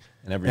way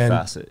in every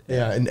facet.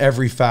 Yeah, in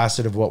every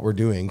facet of what we're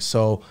doing.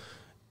 So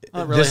it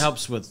really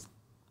helps with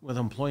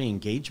employee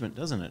engagement,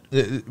 doesn't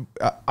it?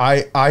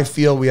 I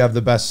feel we have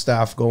the best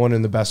staff going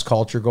and the best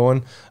culture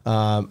going.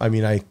 I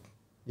mean,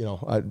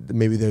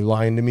 maybe they're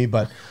lying to me,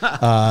 but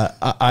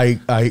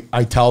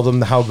I tell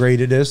them how great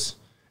it is,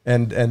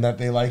 and that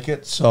they like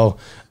it. So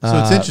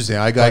it's interesting.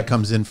 iGUIDE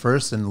comes in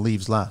first and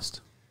leaves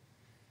last.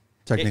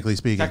 Technically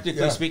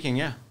speaking,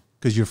 yeah.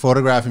 Because you're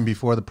photographing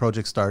before the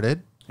project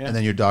started, and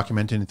then you're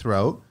documenting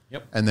throughout,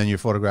 and then you're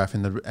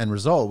photographing the end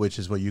result, which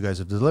is what you guys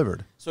have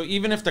delivered. So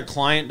even if the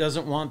client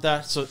doesn't want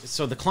that,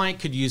 so the client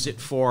could use it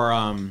for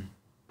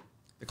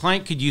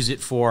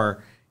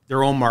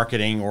their own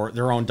marketing or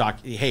their own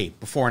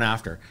before and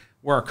after.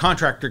 Where a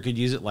contractor could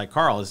use it, like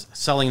Carl is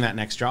selling that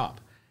next job.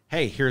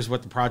 Hey, here's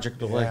what the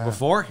project was like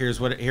before. Here's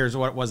what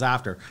it was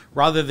after.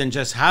 Rather than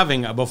just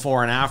having a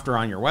before and after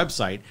on your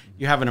website,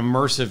 you have an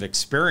immersive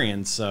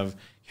experience of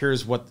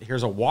here's a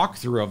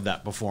walkthrough of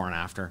that before and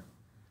after,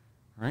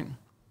 right?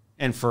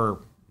 And for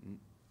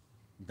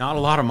not a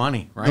lot of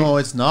money, right? No,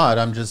 it's not.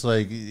 I'm just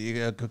like,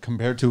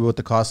 compared to what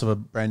the cost of a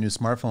brand new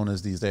smartphone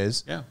is these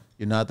days. Yeah.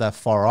 You're not that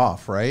far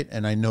off, right?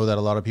 And I know that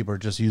a lot of people are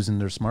just using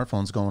their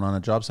smartphones going on a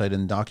job site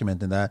and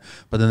documenting that,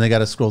 but then they got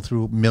to scroll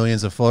through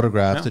millions of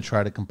photographs to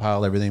try to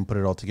compile everything and put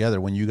it all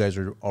together, when you guys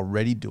are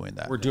already doing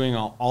that. We're doing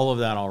all of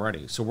that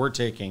already. So we're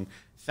taking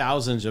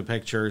thousands of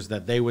pictures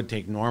that they would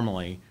take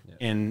normally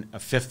in a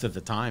fifth of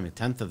the time, a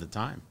tenth of the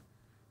time,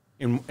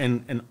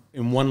 in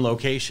one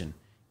location.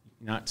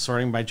 You're not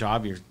sorting by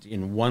job, you're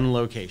in one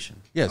location.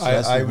 Yes,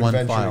 I would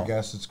venture to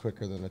guess it's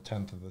quicker than a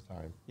tenth of the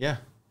time. Yeah.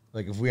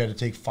 Like, if we had to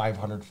take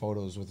 500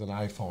 photos with an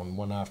iPhone,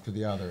 one after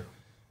the other,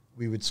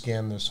 we would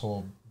scan this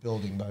whole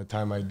building by the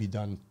time I'd be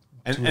done.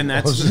 And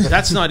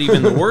that's not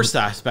even the worst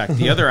aspect.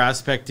 The other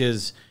aspect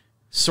is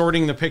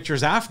sorting the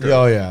pictures after.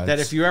 Oh, yeah. That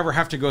if you ever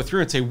have to go through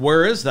and say,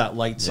 where is that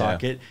light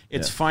socket?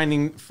 It's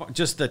finding,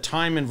 just the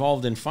time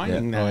involved in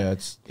finding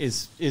that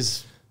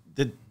is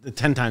the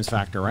 10 times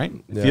factor, right?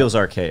 It feels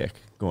archaic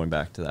going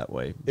back to that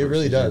way. It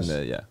really does.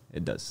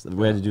 It does.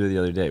 We had to do it the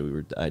other day.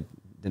 I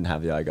didn't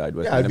have the iGUIDE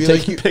with me. It'd be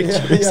like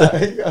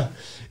pictures.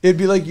 It'd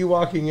be like you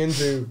walking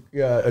into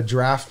a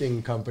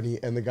drafting company,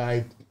 and the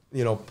guy,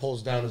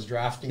 pulls down his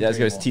drafting table. It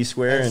goes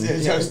T-square. Right?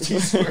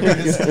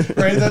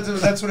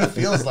 That's what it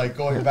feels like,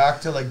 going back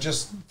to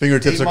just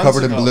fingertips are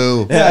covered in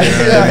blue.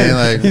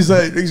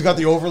 He's got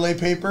the overlay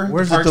paper.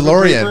 Where's the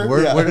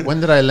DeLorean?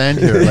 When did I land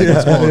here? Like,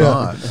 what's going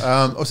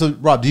on? So,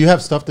 Rob, do you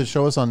have stuff to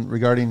show us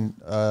regarding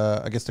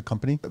I guess the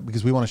company?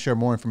 Because we want to share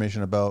more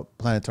information about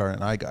Planitar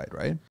and iGUIDE,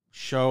 right?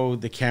 Show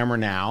the camera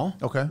now.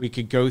 Okay. We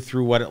could go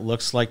through what it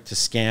looks like to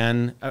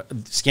scan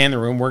the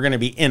room. We're going to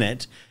be in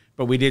it,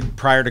 but we did,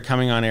 prior to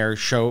coming on air,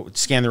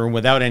 scan the room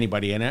without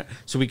anybody in it,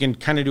 so we can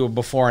kind of do a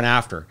before and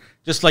after.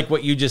 Just like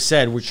what you just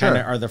said, we kind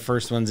of are the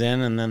first ones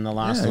in and then the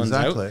last ones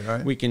out.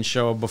 Right. We can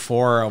show a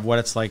before of what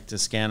it's like to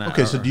scan.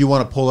 Okay, so do you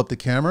want to pull up the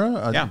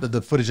camera?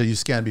 The footage that you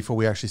scanned before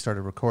we actually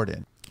started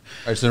recording.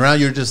 All right, so now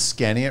you're just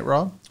scanning it,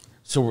 Rob?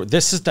 So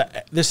this is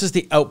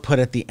the output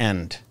at the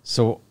end.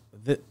 So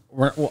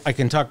I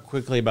can talk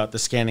quickly about the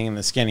scanning and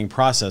the scanning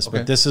process,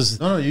 but this is...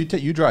 No, you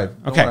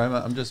drive. Don't worry,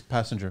 I'm just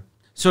passenger.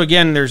 So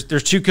again, there's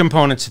two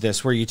components to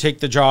this, where you take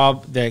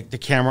the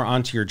camera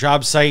onto your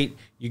job site,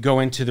 you go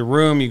into the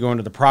room, you go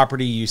into the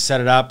property, you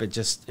set it up, it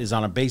just is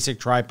on a basic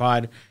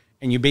tripod,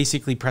 and you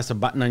basically press a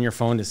button on your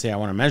phone to say, I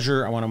want to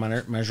measure, I want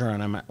to measure,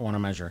 and I want to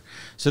measure.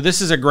 So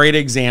this is a great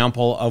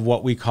example of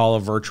what we call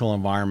a virtual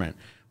environment,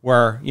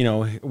 where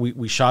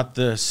we shot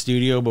the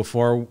studio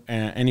before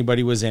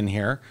anybody was in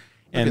here.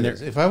 And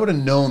if I would have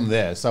known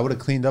this, I would have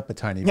cleaned up a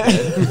tiny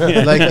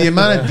bit. Like the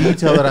amount of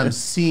detail that I'm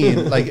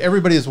seeing, like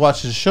everybody who's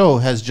watched the show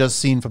has just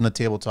seen from the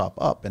tabletop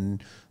up,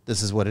 and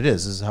this is what it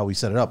is. This is how we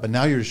set it up. And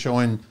now you're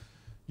showing,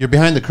 you're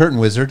behind the curtain,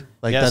 wizard.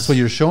 Like that's what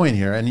you're showing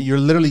here, and you're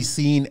literally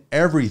seeing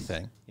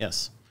everything.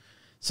 Yes.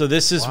 So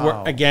this is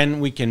where, again,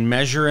 we can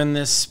measure in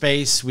this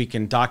space, we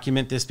can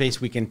document this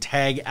space, we can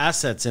tag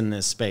assets in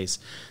this space.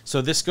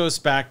 So this goes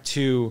back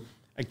to,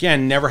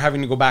 again, never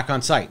having to go back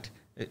on site.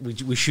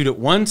 We shoot it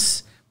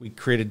once. We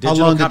create a digital.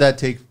 How long did that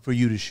take for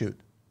you to shoot?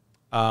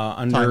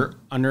 Under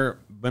a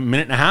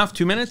minute and a half,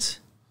 2 minutes.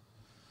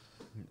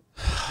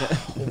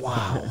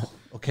 Wow.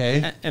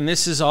 Okay. And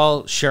this is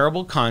all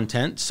shareable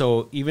content.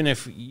 So even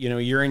if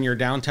you're in your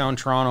downtown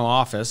Toronto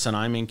office and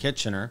I'm in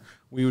Kitchener,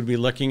 we would be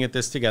looking at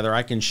this together.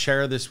 I can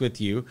share this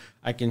with you.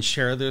 I can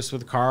share this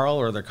with Carl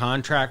or the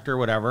contractor,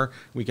 whatever.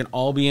 We can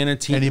all be in a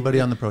team. Anybody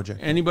on the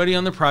project. Anybody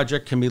on the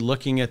project can be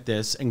looking at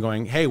this and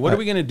going, hey, what are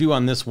we going to do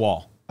on this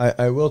wall?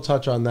 I will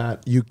touch on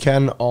that. You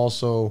can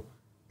also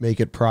make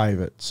it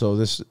private. So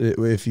this,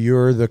 if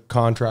you're the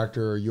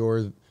contractor or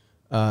you're,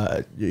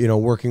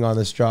 working on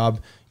this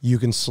job, you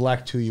can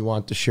select who you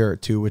want to share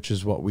it to, which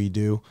is what we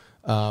do.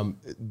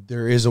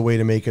 There is a way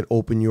to make it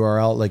open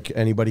URL, like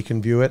anybody can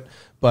view it,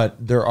 but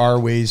there are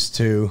ways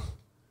to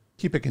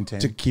keep it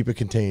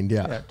contained.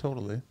 Yeah,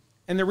 totally.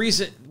 And the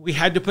reason we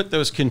had to put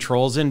those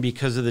controls in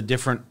because of the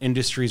different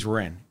industries we're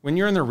in. When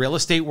you're in the real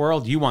estate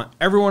world, you want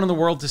everyone in the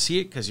world to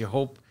see it because you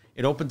hope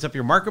it opens up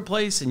your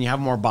marketplace and you have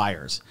more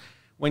buyers.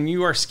 When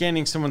you are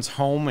scanning someone's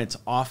home, it's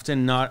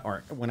often not,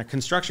 or when a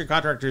construction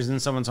contractor is in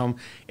someone's home,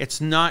 it's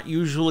not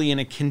usually in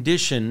a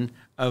condition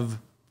of,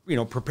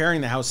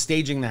 preparing the house,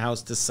 staging the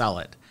house to sell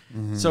it.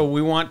 Mm-hmm. So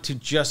we want to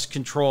just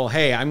control,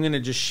 hey, I'm going to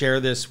just share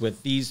this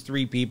with these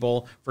 3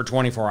 people for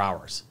 24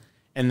 hours.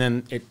 And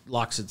then it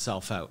locks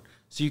itself out.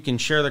 So you can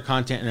share the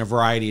content in a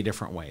variety of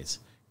different ways,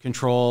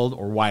 controlled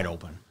or wide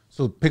open.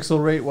 So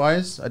pixel rate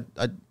wise,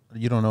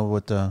 you don't know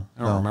what the...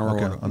 I don't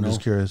remember. Okay, I'm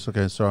just curious.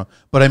 Okay, so...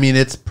 But I mean,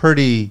 it's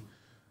pretty...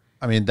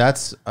 I mean,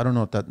 that's... I don't know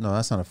what that... No,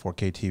 that's not a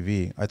 4K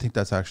TV. I think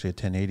that's actually a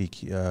 1080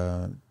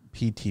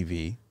 p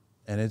TV.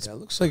 And it's... It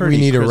looks like we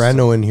need a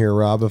reno in here,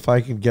 Rob. If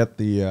I could get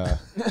the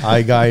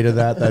iGUIDE of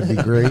that, that'd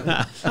be great.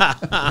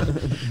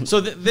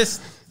 So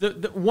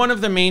one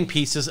of the main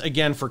pieces,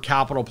 again, for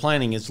capital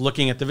planning is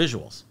looking at the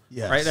visuals.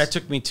 Yes. Right? That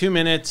took me 2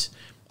 minutes.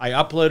 I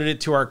uploaded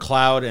it to our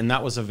cloud, and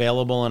that was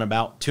available in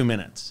about 2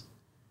 minutes.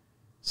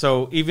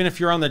 So even if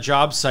you're on the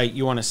job site,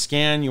 you want to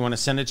scan, you want to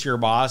send it to your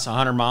boss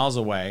 100 miles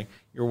away,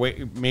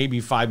 you're maybe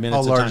 5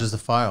 minutes. How large is the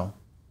file?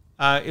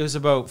 It was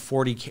about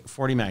 40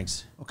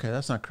 megs. Okay,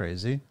 that's not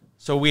crazy.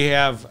 So we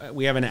have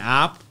an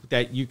app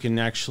that you can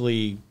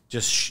actually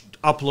just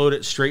upload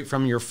it straight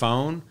from your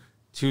phone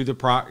to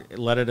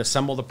let it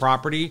assemble the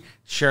property,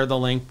 share the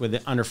link with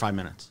it under 5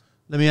 minutes.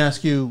 Let me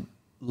ask you,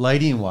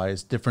 lighting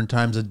wise, different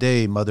times of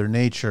day, Mother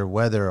Nature,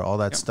 weather, all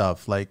that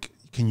stuff. Like,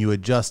 can you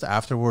adjust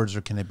afterwards,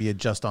 or can it be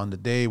adjust on the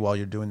day while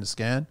you're doing the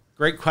scan?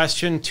 Great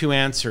question. 2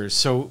 answers.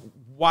 So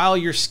while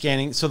you're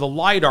scanning, so the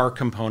LiDAR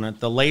component,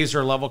 the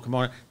laser level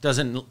component,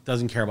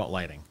 doesn't care about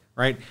lighting,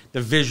 right?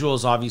 The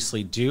visuals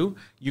obviously do.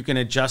 You can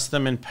adjust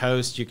them in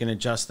post. You can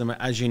adjust them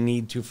as you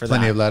need to for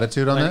Plenty of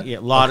latitude on that? Yeah,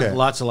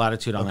 lots of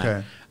latitude on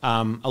that.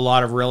 A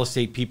lot of real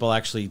estate people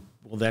actually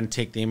will then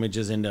take the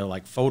images into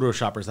like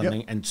Photoshop or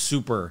something and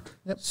super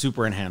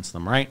enhance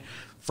them, right?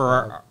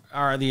 For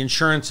the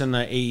insurance and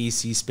the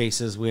AEC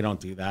spaces, we don't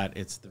do that.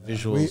 It's the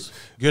visuals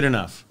good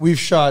enough. We've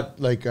shot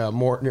like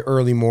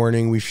early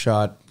morning. We've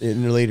shot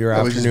in the later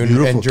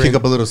afternoon. And kick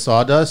up a little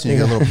sawdust and you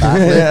get a little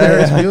backlit there.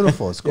 It's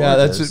beautiful. It's gorgeous. Yeah,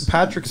 that's it.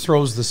 Patrick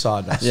throws the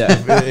sawdust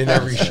in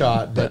every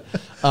shot.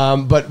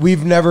 But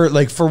we've never,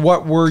 like, for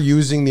what we're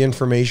using the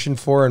information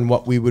for and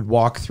what we would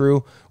walk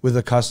through with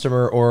a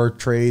customer or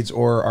trades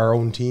or our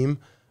own team,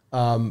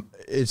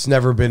 it's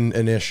never been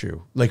an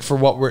issue. Like for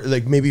what we're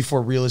like, maybe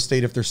for real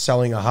estate, if they're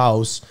selling a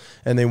house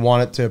and they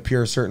want it to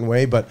appear a certain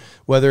way, but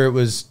whether it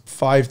was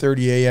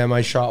 5:30 a.m.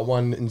 I shot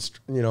one in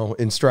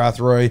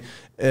Strathroy,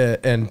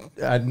 and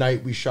at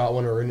night we shot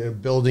one, or in a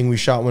building we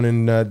shot one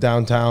in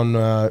downtown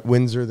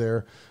Windsor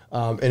there,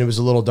 and it was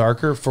a little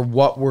darker. For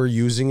what we're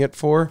using it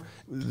for,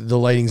 the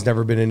lighting's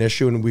never been an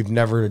issue, and we've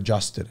never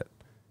adjusted it.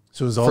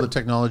 So is all the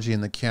technology in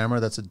the camera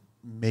that's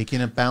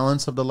making a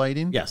balance of the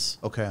lighting? Yes.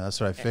 Okay, that's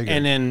what I figured.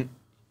 And then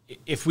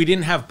if we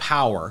didn't have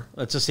power,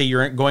 let's just say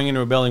you're going into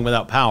a building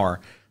without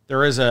power,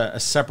 there is a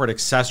separate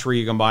accessory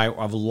you can buy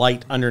of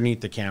light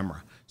underneath the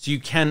camera. So you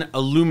can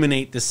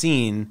illuminate the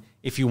scene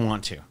if you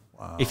want to,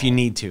 if you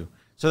need to.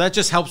 So that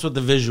just helps with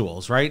the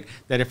visuals, right?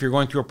 That if you're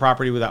going through a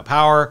property without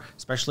power,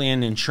 especially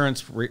in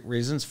insurance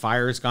reasons,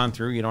 fire has gone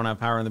through, you don't have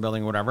power in the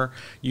building, whatever,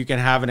 you can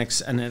have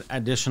an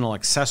additional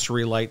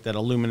accessory light that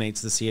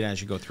illuminates the scene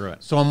as you go through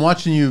it. So I'm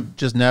watching you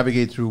just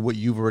navigate through what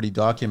you've already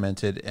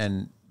documented,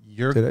 and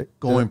you're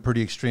going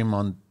pretty extreme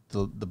on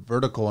the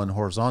vertical and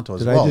horizontal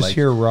as Did well. I just Like,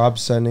 hear Rob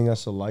sending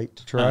us a light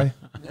to try?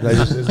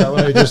 Is that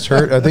what I just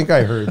heard? I think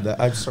I heard that.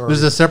 I'm sorry.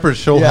 there's a separate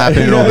show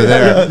happening over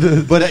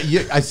there. But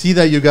I see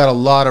that you got a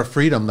lot of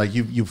freedom. Like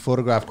you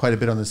photograph quite a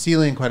bit on the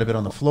ceiling, quite a bit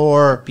on the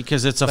floor.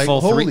 Because it's a Like,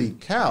 full holy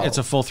cow. It's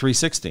a full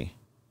 360.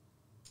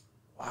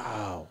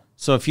 Wow.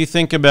 So if you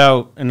think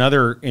about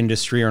another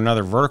industry or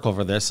another vertical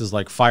for this is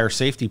like fire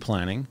safety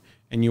planning,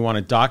 and you want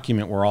to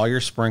document where all your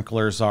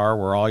sprinklers are,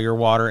 where all your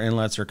water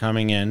inlets are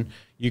coming in,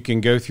 you can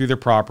go through the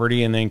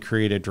property and then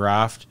create a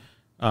draft.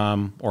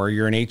 Or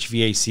you're an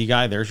HVAC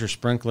guy, there's your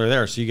sprinkler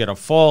there. So you get a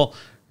full,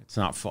 it's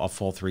not a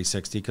full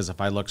 360, because if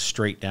I look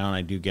straight down,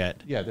 I do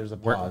get, There's a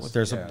pause.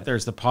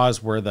 there's the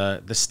pause where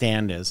the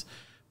stand is.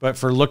 But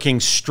for looking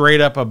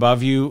straight up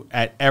above you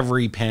at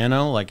every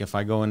panel, like if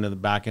I go into the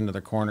back into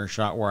the corner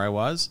shot where I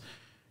was,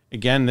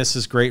 again, this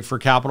is great for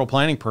capital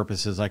planning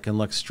purposes. I can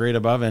look straight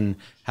above and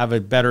have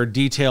a better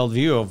detailed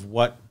view of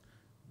what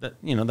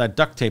that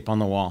duct tape on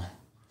the wall.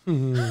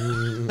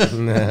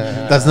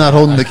 That's not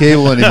holding the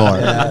cable anymore.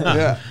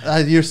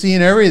 You're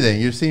seeing everything.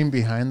 You're seeing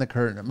behind the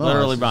curtain.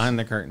 Literally behind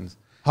the curtains.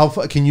 How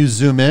can you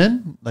zoom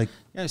in? Like,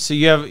 Yeah, so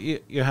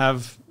you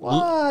have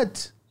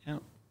what? Yeah.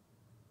 Holy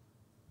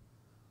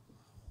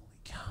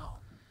cow.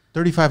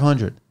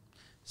 3,500.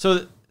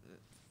 So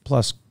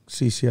Plus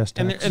CCS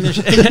tax.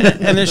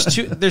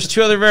 and there's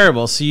two other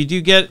variables. So you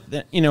do get,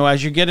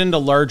 as you get into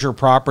larger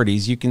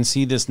properties, you can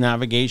see this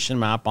navigation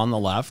map on the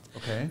left.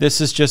 Okay.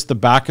 This is just the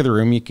back of the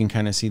room. You can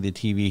kind of see the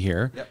TV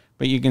here,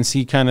 but you can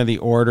see kind of the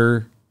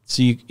order.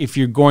 So if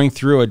you're going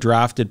through a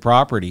drafted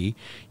property,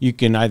 you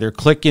can either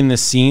click in the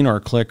scene or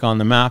click on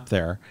the map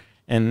there.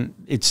 And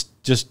it's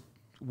just,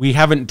 we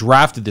haven't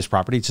drafted this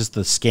property. It's just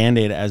the scan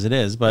data as it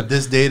is. But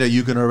this data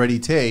you can already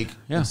take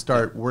Yeah. and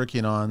start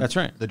working on That's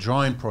right. the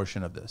drawing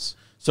portion of this.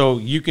 So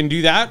you can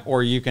do that,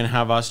 or you can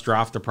have us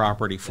draft the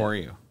property for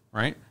you,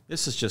 right?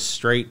 This is just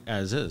straight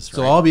as is.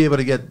 So right? I'll be able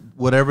to get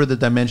whatever the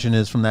dimension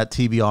is from that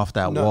TV off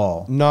that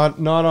wall. Not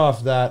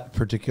off that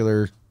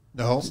particular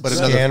No, but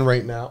scan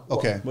right now.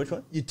 Okay. Which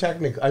one? You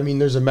technically, I mean,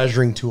 there's a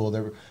measuring tool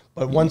there,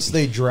 but once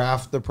they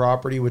draft the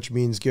property, which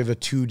means give a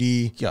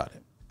 2D Got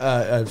it.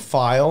 a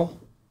file,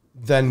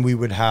 then we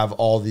would have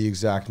all the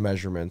exact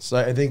measurements.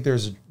 I think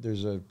there's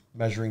a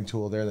measuring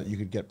tool there that you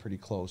could get pretty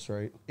close,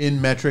 right? In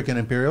metric and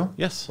imperial?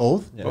 Yes.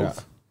 Both? Yeah.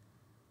 Both.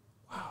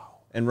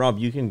 And Rob,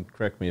 you can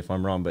correct me if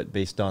I'm wrong, but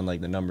based on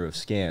like the number of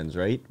scans,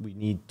 right? We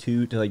need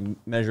two to like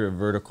measure a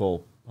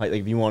vertical height.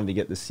 Like if you wanted to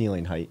get the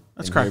ceiling height,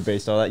 That's and correct. here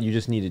based on that, you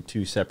just needed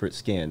two separate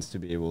scans to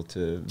be able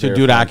to do it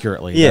verify.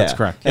 accurately. Yeah, That's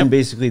correct. And Yep.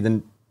 basically,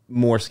 the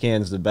more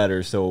scans, the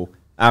better. So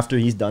after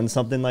he's done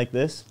something like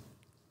this,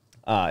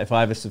 if I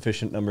have a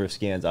sufficient number of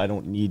scans, I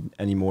don't need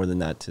any more than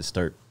that to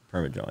start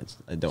permit drawings.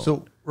 I don't.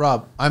 So,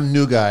 Rob, I'm a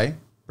new guy,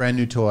 brand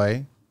new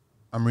toy.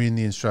 I'm reading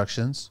the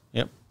instructions.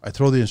 Yep. I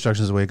throw the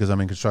instructions away because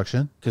I'm in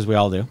construction, Because we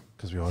all do.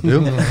 because we all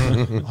do.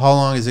 How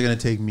long is it going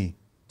to take me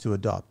to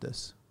adopt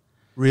this?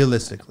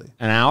 Realistically?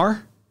 An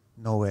hour?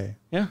 No way.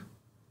 Yeah.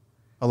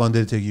 How long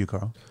did it take you,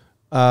 Carl?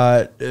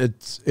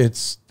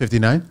 It's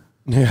 59?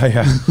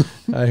 yeah.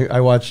 I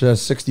watched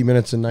 60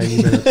 minutes and 90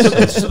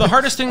 minutes. So the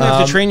hardest thing we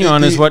have to train you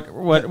on is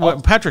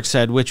what Patrick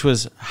said, which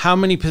was how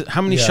many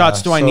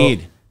shots do I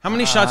need? How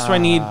many shots do I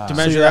need to So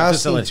measure you're that asking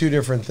facility? two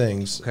different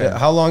things.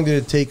 How long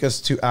did it take us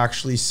to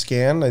actually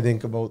scan? I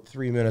think about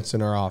 3 minutes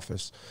in our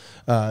office.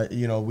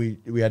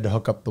 We had to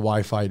hook up the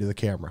Wi-Fi to the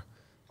camera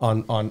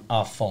on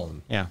a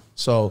phone. Yeah.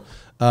 So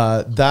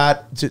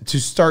that to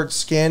start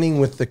scanning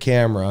with the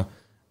camera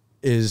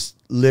is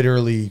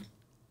literally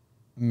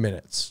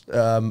minutes.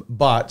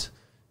 But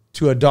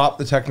to adopt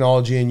the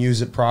technology and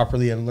use it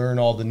properly and learn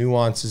all the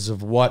nuances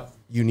of what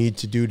you need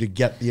to do to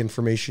get the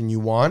information you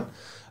want,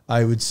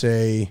 I would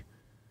say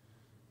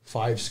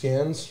 5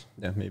 scans.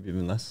 yeah, maybe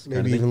even less. kind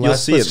of Maybe thing. even You'll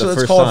less. see it the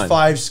Let's first call time. it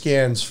 5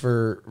 scans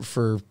for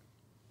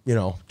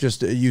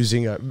just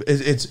using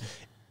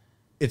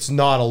it's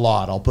not a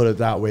lot. I'll put it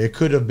that way. It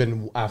could have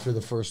been after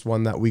the first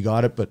one that we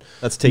got it, but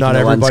That's taking not the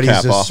lens everybody's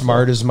cap as off,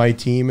 smart as my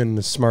team and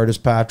as smart as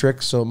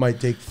Patrick, so it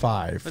might take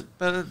 5.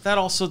 But that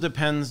also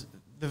depends.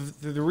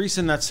 The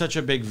reason that's such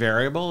a big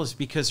variable is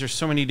because there's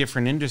so many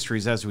different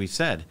industries, as we've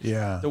said.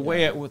 Yeah. The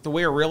way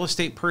a real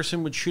estate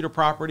person would shoot a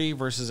property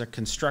versus a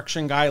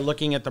construction guy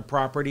looking at the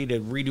property to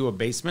redo a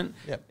basement,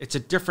 it's a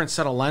different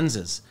set of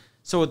lenses.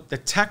 So the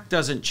tech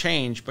doesn't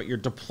change, but your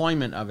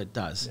deployment of it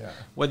does. Yeah.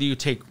 Whether you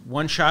take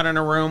 1 shot in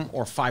a room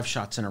or 5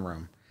 shots in a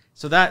room.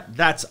 So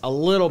that's a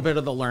little bit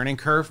of the learning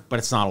curve, but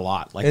it's not a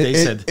lot. Like they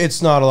said,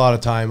 it's not a lot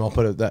of time. I'll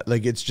put it that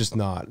it's just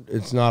not.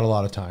 It's not a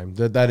lot of time.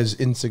 That is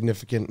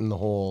insignificant in the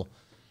whole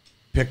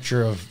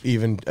picture of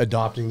even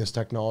adopting this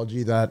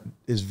technology. That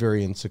is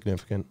very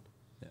insignificant.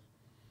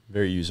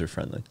 Very user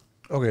friendly.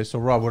 Okay, so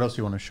Rob, what else do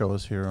you want to show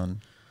us here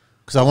on?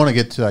 Because I want to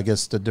get to, I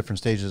guess, the different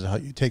stages of how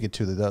you take it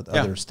to the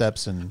other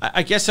steps. And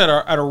I guess at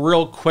a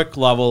real quick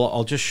level,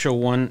 I'll just show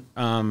one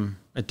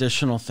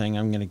additional thing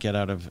I'm going to get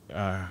out of.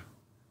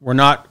 We're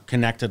not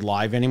connected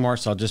live anymore,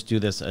 so I'll just do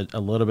this a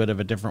little bit of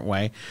a different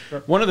way. Sure.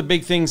 One of the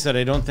big things that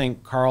I don't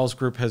think Carl's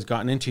group has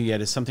gotten into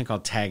yet is something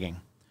called tagging,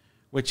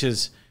 which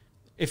is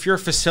if you're a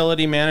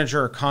facility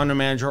manager or condo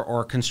manager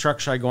or a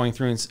construction guy going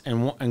through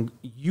and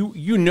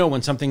you know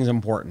when something is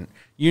important,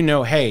 you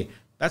know, hey,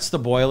 that's the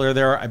boiler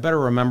there. I better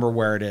remember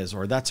where it is,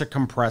 or that's a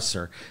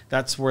compressor.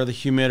 That's where the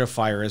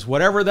humidifier is.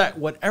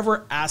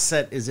 Whatever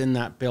asset is in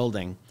that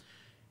building,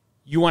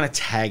 you want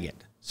to tag it.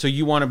 So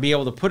you want to be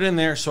able to put it in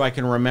there so I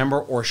can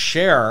remember or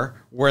share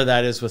where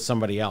that is with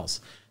somebody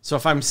else. So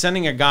if I'm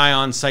sending a guy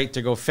on site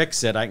to go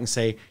fix it, I can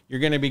say,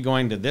 you're going to be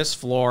going to this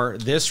floor,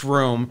 this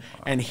room,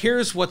 and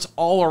here's what's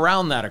all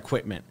around that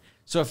equipment.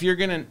 So if you're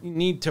going to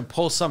need to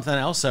pull something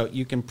else out,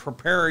 you can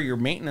prepare your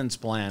maintenance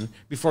plan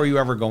before you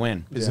ever go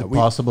in. Is it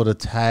possible to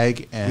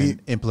tag and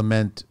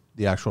implement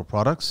the actual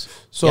products?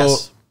 So,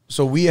 Yes.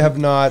 so we have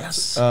not.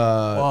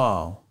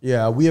 Wow.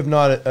 Yeah, we have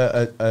not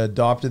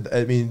adopted.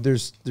 I mean,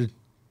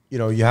 you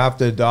know, you have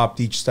to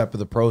adopt each step of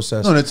the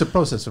process. No, it's a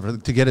process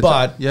to get it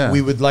But done.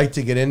 we would like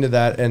to get into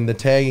that and the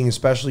tagging,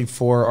 especially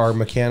for our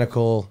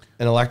mechanical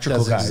and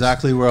electrical That's guys.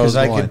 exactly where I was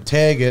Because I going. could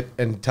tag it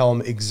and tell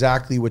them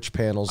exactly which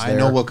panels. I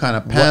know what kind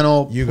of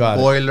panel, you got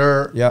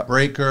boiler, Yeah.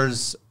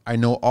 breakers. I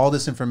know all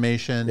this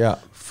information Yeah.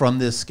 from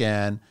this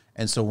scan.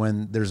 And so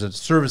when there's a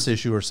service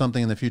issue or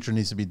something in the future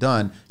needs to be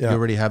done, you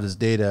already have this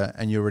data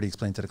and you already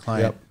explained to the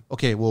client,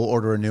 okay, we'll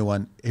order a new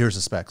one. Here's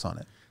the specs on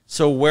it.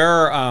 So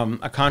where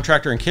a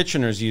contractor in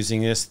Kitchener is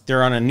using this,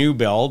 they're on a new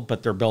build,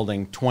 but they're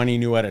building 20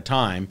 new at a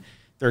time.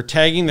 They're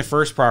tagging the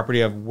first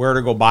property of where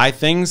to go buy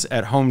things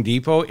at Home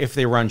Depot if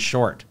they run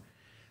short.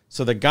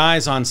 So the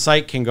guys on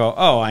site can go,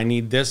 oh, I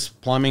need this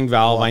plumbing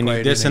valve, Walk I need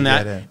right this in and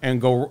and that, get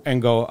it.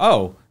 and go,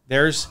 oh,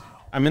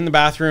 I'm in the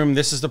bathroom,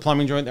 this is the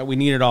plumbing joint that we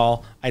need it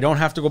all. I don't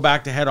have to go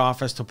back to head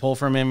office to pull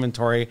from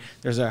inventory.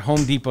 There's a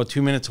Home Depot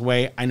 2 minutes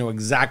away. I know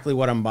exactly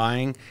what I'm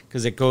buying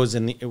because it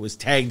was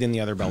tagged in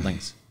the other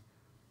buildings.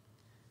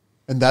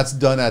 And that's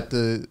done at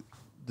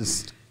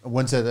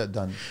when's that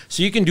done?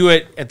 So you can do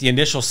it at the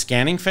initial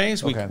scanning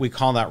phase. Okay. We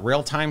call that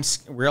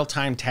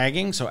real-time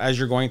tagging. So as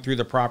you're going through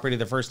the property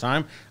the first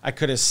time, I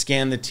could have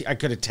tagged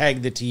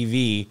the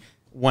TV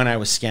when I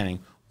was scanning,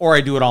 or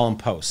I do it all in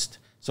post.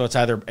 So it's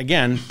either,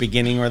 again,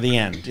 beginning or the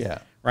end. Yeah.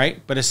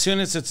 Right? But as soon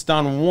as it's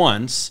done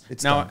once,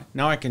 done.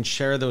 now I can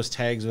share those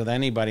tags with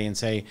anybody and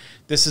say,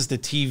 this is the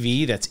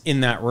TV that's in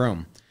that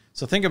room.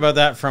 So think about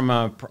that from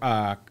a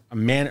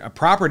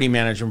property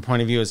management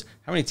point of view is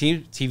how many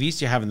TVs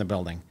do you have in the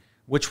building?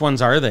 Which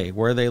ones are they?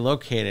 Where are they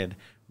located?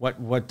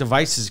 What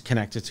devices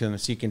connected to them?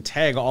 So you can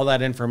tag all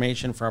that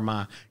information from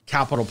a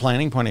capital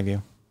planning point of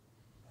view.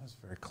 That's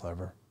very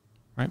clever.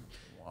 Right?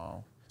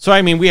 Wow. So,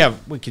 I mean,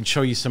 we can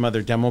show you some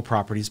other demo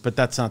properties, but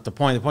that's not the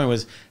point. The point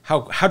was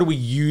how do we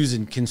use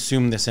and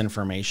consume this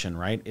information,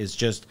 right? Is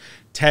just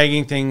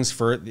tagging things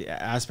for the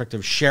aspect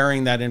of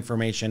sharing that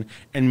information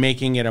and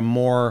making it a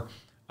more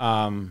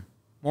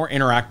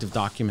interactive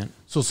document.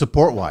 So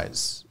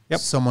support-wise, Yep.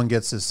 someone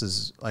gets this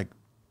as like,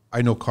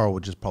 I know Carl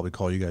would just probably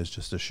call you guys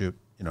just to shoot,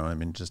 you know, I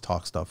mean, just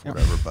talk stuff,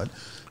 whatever. But,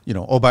 you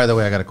know, oh, by the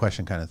way, I got a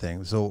question kind of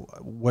thing. So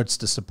what's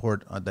the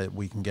support that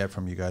we can get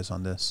from you guys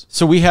on this?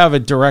 So we have a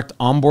direct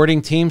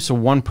onboarding team. So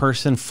one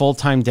person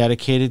full-time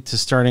dedicated to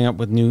starting up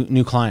with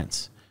new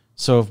clients.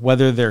 So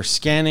whether they're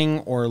scanning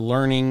or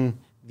learning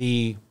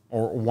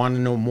or want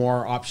to know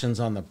more options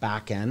on the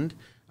back end,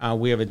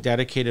 we have a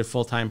dedicated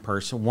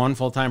one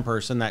full-time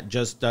person that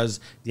just does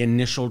the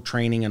initial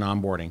training and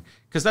onboarding,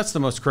 because that's the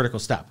most critical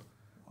step,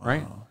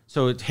 right?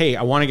 So, hey,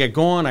 I want to get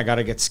going. I got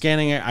to get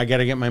scanning it. I got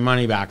to get my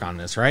money back on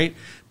this, right?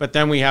 But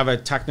then we have a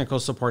technical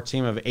support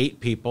team of 8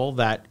 people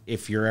that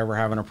if you're ever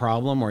having a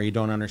problem or you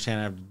don't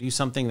understand how to do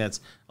something that's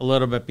a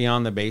little bit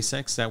beyond the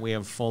basics, that we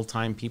have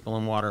full-time people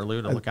in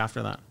Waterloo to look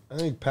after that. I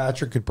think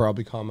Patrick could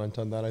probably comment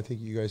on that. I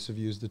think you guys have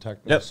used the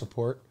technical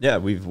support. Yeah,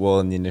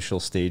 in the initial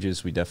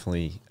stages, we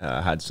definitely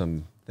had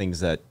some things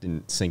that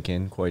didn't sink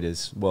in quite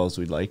as well as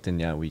we'd liked.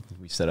 And yeah, we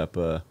set up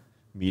a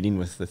meeting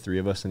with the 3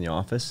 of us in the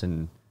office,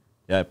 and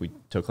yeah, we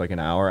took like an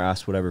hour,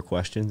 asked whatever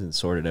questions, and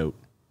sorted out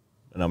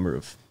a number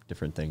of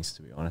different things,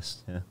 to be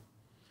honest. Yeah.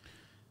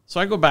 So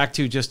I go back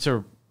to, just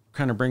to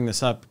kind of bring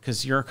this up,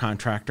 because you're a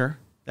contractor,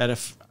 that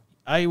if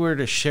I were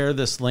to share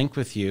this link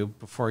with you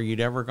before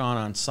you'd ever gone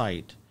on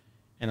site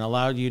and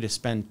allowed you to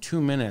spend 2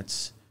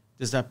 minutes,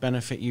 does that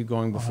benefit you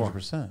going before?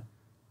 100%.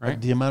 Right?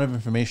 Like the amount of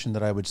information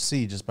that I would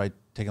see just by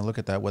taking a look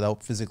at that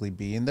without physically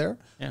being there,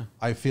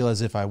 I feel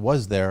as if I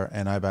was there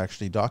and I've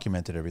actually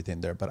documented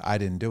everything there, but I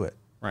didn't do it.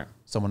 Right.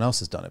 Someone else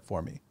has done it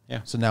for me.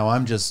 Yeah. So now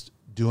I'm just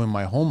doing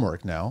my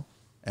homework now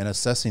and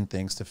assessing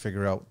things to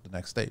figure out the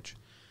next stage.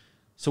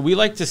 So we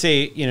like to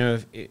say, you know,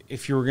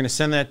 if you were going to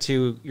send that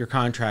to your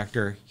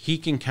contractor, he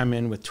can come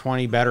in with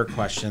 20 better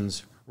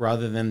questions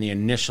rather than the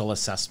initial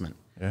assessment.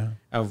 Yeah.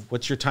 Of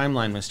what's your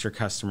timeline, Mr.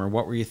 Customer?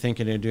 What were you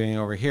thinking of doing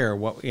over here?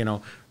 What, you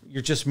know,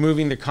 you're just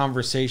moving the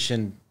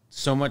conversation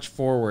so much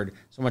forward,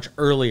 so much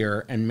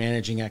earlier, and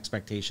managing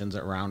expectations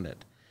around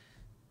it.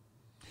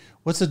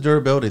 What's the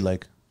durability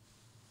like?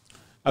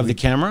 Of the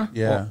camera?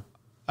 Yeah.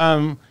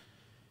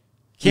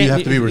 You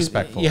have to be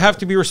respectful. You have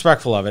to be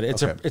respectful of it.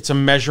 It's a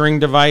measuring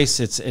device.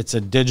 It's a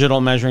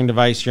digital measuring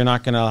device. You're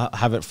not going to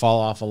have it fall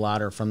off a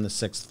ladder from the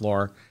 6th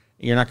floor.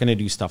 You're not going to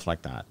do stuff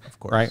like that. Of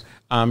course.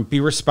 Right? Be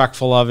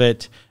respectful of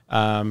it.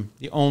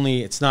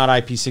 It's not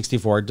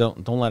IP64.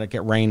 Don't let it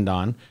get rained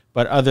on.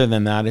 But other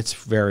than that, it's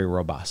very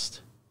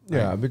robust.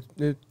 Yeah, but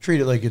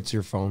treat it like it's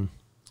your phone.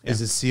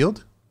 Is it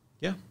sealed?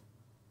 Yeah.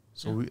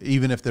 So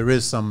even if there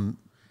is some,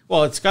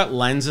 well, it's got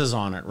lenses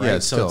on it, right? Yeah,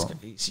 so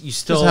you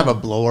still just have a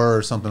blower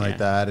or something like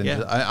that. And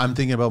Yeah. I'm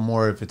thinking about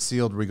more if it's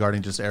sealed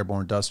regarding just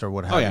airborne dust or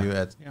what have you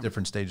at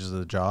different stages of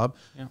the job,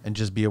 and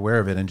just be aware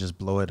of it and just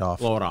blow it off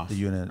the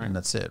unit, and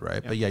that's it,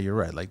 right? But yeah, you're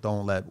right. Like,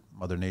 don't let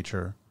Mother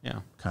Nature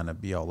kind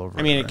of be all over.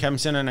 I mean, it it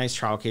comes in a nice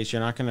trial case.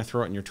 You're not going to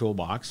throw it in your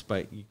toolbox,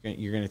 but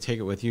you're going to take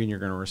it with you and you're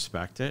going to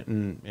respect it,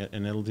 and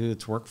it'll do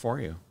its work for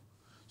you.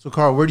 So,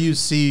 Carl, where do you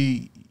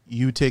see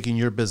you taking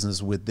your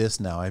business with this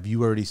now? Have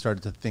you already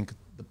started to think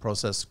the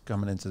process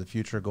coming into the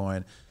future,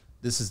 going,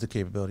 this is the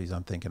capabilities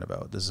I'm thinking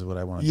about, this is what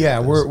I want to do? Yeah,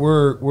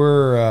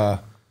 we're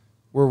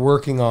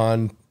working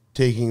on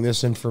taking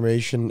this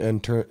information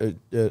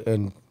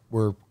and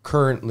we're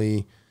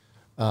currently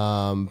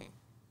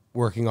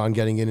working on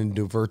getting it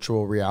into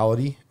virtual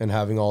reality and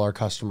having all our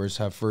customers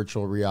have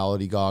virtual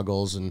reality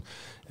goggles and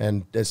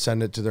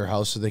send it to their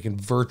house so they can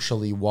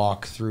virtually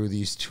walk through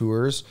these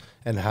tours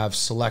and have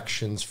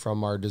selections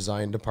from our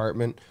design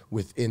department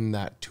within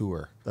that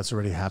tour. That's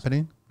already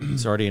happening?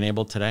 It's already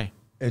enabled today.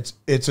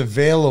 It's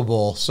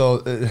available.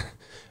 So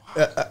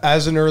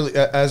as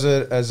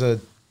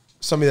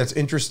somebody that's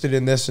interested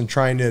in this and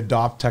trying to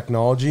adopt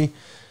technology,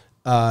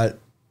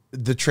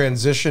 the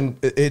transition,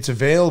 it's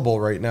available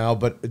right now,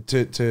 but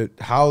to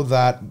how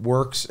that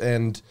works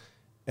and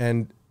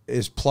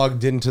is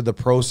plugged into the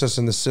process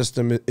and the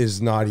system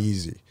is not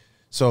easy.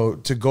 So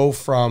to go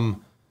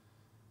from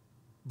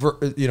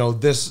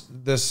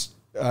this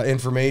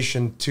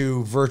information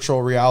to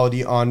virtual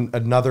reality on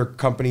another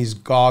company's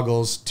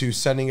goggles to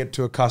sending it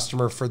to a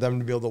customer for them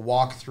to be able to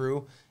walk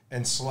through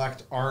and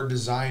select our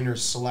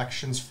designer's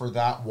selections for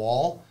that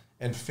wall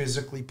and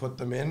physically put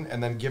them in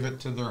and then give it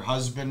to their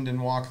husband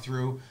and walk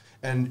through.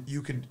 And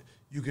you could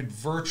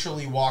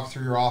virtually walk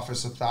through your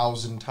office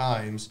 1,000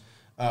 times.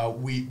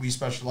 We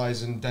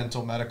specialize in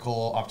dental,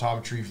 medical,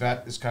 optometry,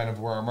 vet is kind of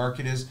where our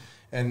market is.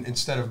 And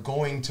instead of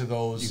going to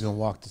those, you can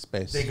walk the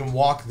space. They can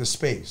walk the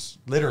space,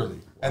 literally.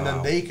 Wow. And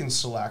then they can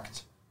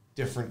select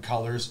different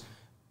colors.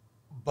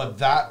 But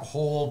that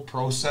whole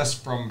process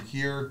from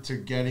here to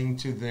getting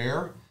to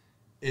there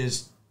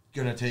is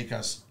going to take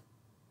us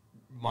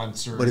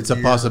months or But it's a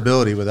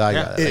possibility with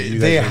iGUIDE.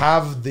 They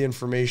have the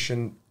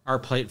information. Our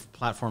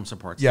platform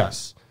supports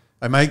Yes.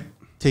 that. Am I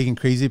taking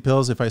crazy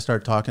pills if I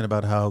start talking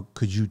about how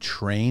could you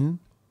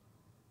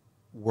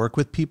work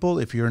with people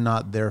if you're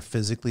not there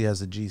physically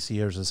as a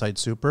GC or as a site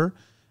super,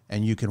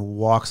 and you can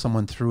walk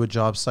someone through a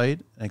job site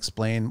and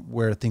explain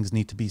where things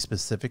need to be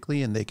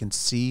specifically and they can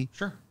see?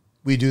 Sure.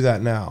 We do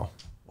that now.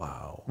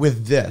 Wow.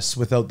 With this,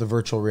 without the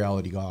virtual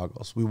reality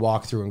goggles. We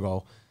walk through and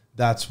go,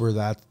 that's where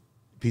that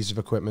piece of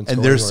equipment is.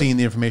 And they're seeing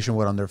the information,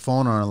 what, on their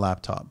phone or on a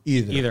laptop?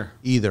 Either.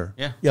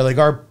 Yeah. Yeah, like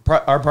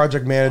our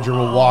project manager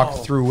will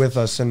walk through with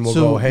us and we'll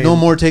go, hey. No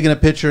more taking a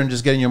picture and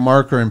just getting your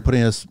marker and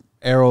putting a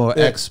arrow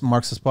X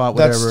marks the spot,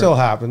 whatever. That still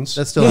happens.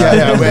 That still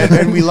happens.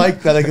 Yeah, and we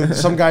like that. Like,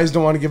 some guys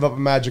don't want to give up a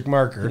magic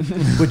marker,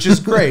 which is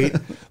great,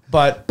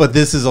 but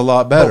this is a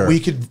lot better.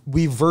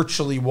 We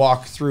virtually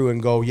walk through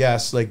and go,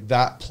 yes, like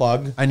that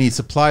plug. I need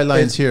supply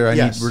lines here. I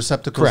need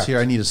receptacles here.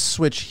 I need a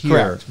switch here.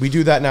 Correct. We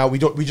do that now.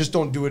 We just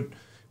don't do it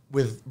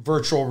with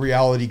virtual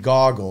reality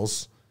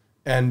goggles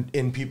and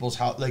in people's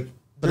house. Like,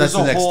 but that's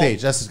the next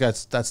stage.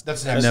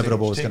 That's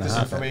inevitable. What's going to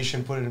happen.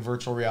 Information, put it in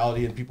virtual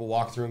reality, and people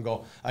walk through and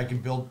go,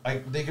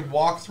 they could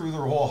walk through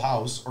their whole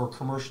house or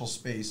commercial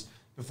space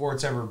before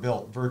it's ever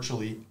built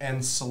virtually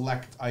and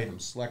select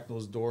items, select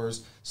those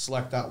doors,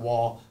 select that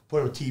wall,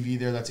 put a TV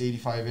there that's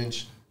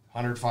 85-inch,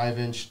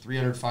 105-inch,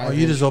 305-inch. Oh,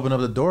 you just open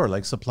up the door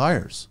like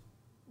suppliers.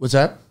 What's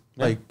that?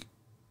 Like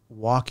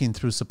walking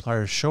through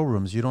suppliers'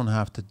 showrooms, you don't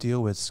have to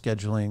deal with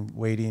scheduling,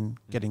 waiting,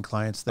 getting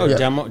clients there.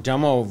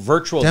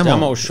 Virtual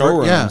demo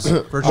showrooms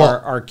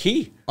are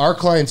key. Our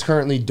clients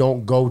currently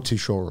don't go to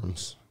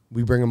showrooms.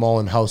 We bring them all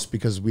in-house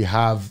because we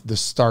have the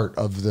start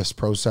of this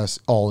process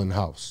all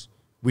in-house.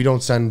 We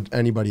don't send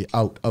anybody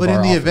out of our But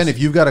in the office. event, if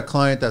you've got a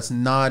client that's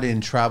not in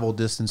travel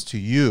distance to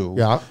you,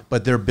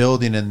 but they're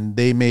building and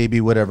they may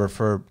be whatever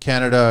for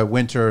Canada,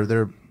 winter,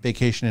 they're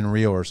vacation in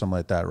Rio or something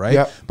like that, right?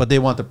 Yep. But they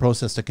want the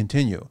process to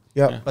continue.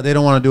 Yep. But they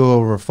don't want to do it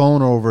over a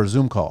phone or over a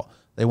Zoom call.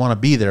 They want to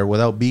be there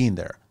without being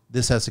there.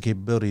 This has the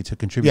capability to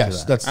contribute to that.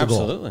 Yes, that's the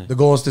goal. The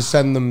goal is to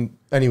send them,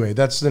 anyway,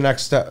 that's the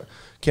next step.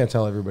 Can't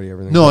tell everybody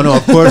everything. No,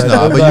 of course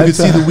not. But you can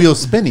see the wheel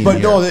spinning.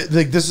 But no,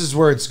 like, this is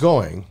where it's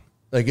going.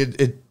 Like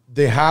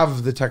they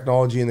have the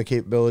technology and the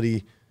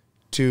capability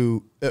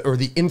to, or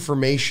the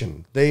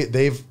information. They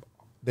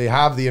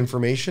have the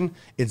information.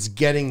 It's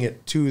getting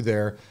it to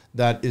there.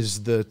 That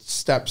is the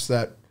steps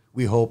that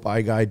we hope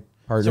iGUIDE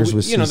partners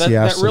with CCS.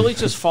 That really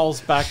just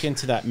falls back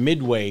into that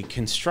midway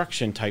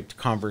construction type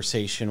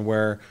conversation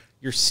where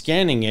you're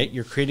scanning it,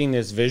 you're creating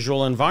this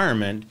visual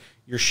environment,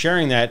 you're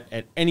sharing that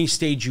at any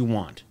stage you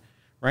want,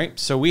 right?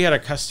 So we had a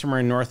customer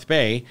in North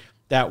Bay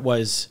that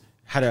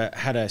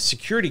had a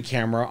security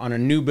camera on a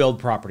new build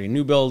property,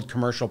 new build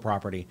commercial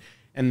property,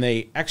 and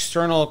the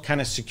external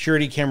kind of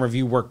security camera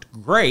view worked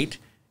great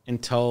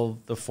until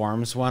the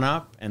forms went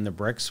up and the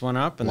bricks went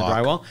up and the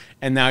drywall,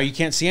 and now you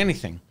can't see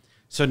anything.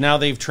 So now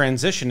they've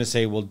transitioned to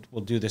say we'll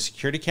do the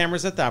security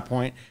cameras at that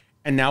point,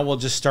 and now we'll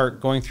just start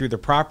going through the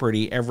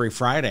property every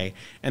Friday.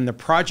 And the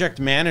project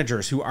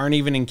managers who aren't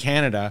even in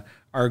Canada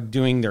are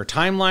doing their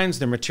timelines,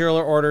 their material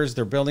orders,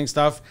 their building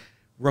stuff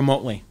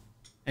remotely,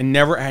 and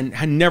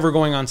never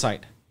going on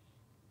site.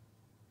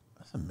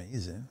 That's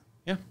amazing.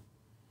 Yeah.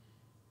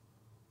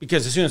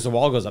 Because as soon as the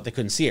wall goes up, they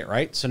couldn't see it,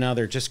 right? So now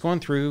they're just going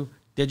through,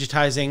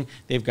 digitizing.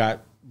 They've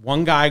got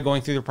one guy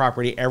going through the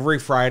property every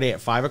Friday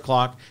at 5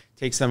 o'clock.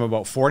 Takes them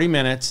about 40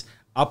 minutes,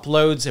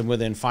 uploads, and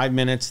within 5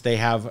 minutes, they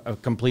have a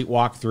complete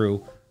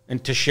walkthrough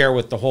and to share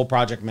with the whole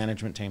project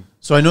management team.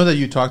 So I know that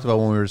you talked about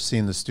when we were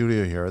seeing the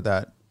studio here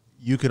that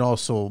you can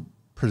also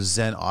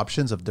present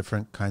options of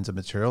different kinds of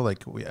material.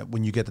 Like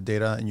when you get the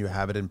data and you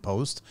have it in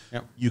post,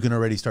 you can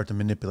already start to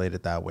manipulate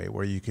it that way,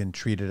 where you can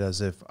treat it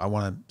as if I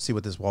want to see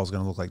what this wall is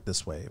going to look like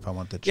this way. If I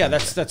want to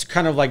change that's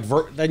kind of like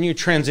then you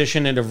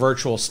transition into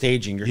virtual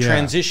staging. You're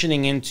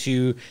transitioning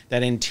into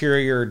that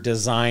interior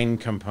design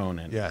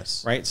component.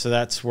 Yes. Right. So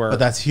that's where. But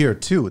that's here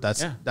too.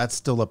 That's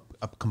still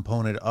a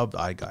component of the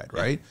iGUIDE,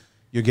 right?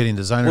 You're getting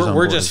designers.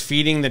 We're just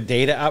feeding the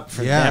data up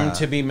for them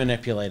to be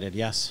manipulated.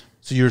 Yes.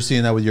 So you're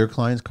seeing that with your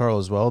clients, Carl,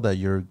 as well, that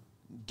you're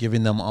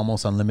giving them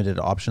almost unlimited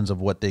options of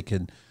what they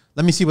can.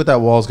 Let me see what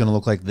that wall is going to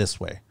look like this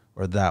way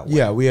or that way.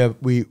 Yeah,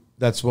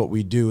 that's what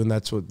we do, and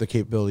that's what the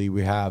capability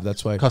we have.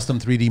 That's why custom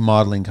 3D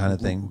modeling kind of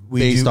thing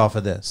based off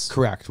of this.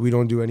 Correct. We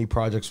don't do any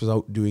projects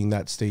without doing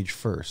that stage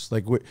first.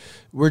 Like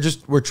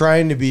we're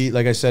trying to be,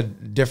 like I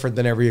said, different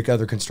than every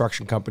other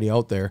construction company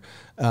out there,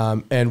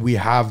 and we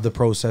have the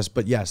process.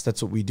 But yes,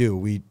 that's what we do.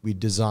 We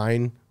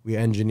design, we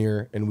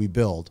engineer, and we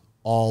build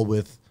all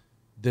with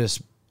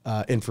this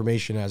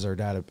information as our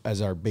data,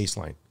 as our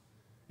baseline,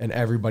 and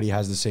everybody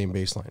has the same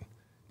baseline.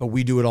 But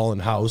we do it all in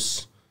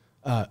house.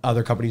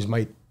 Other companies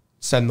might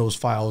send those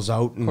files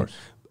out, and,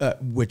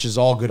 which is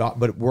all good,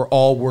 but we're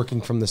all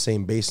working from the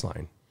same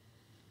baseline.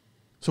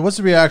 So what's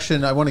the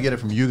reaction? I want to get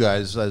it from you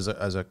guys as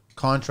a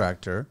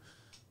contractor,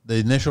 the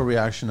initial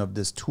reaction of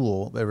this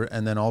tool,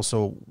 and then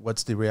also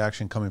what's the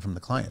reaction coming from the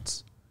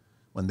clients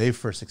when they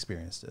first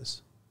experienced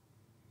this?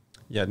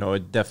 Yeah, no,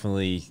 it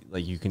definitely,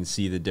 like, you can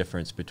see the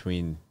difference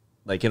between,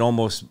 like, it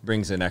almost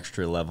brings an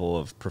extra level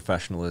of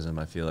professionalism,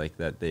 I feel like,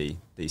 that they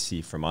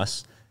see from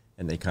us,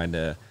 and they kind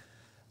of,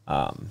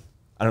 I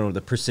don't know, the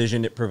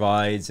precision it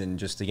provides, and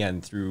just,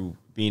 again, through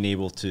being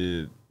able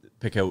to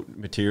pick out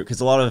material,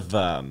 because a lot of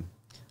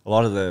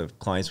the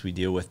clients we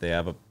deal with, they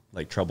have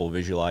trouble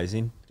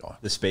visualizing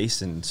the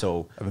space, and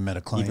so I haven't met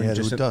a client yet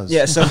who does.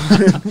 Yeah, so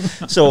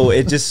so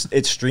it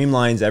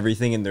streamlines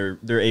everything, and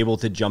they're able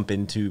to jump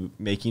into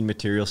making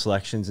material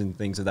selections and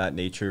things of that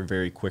nature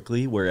very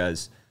quickly,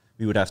 whereas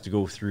we would have to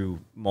go through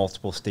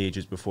multiple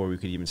stages before we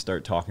could even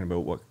start talking about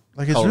what.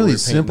 Like, it's really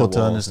simple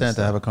to understand,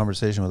 to have a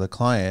conversation with a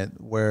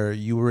client where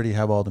you already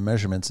have all the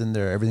measurements in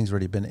there. Everything's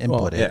already been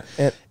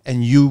inputted.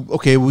 And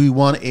we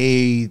want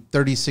a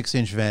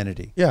 36-inch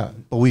vanity. Yeah.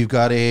 But we've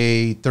got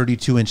a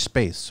 32-inch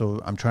space.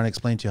 So I'm trying to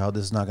explain to you how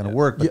this is not going to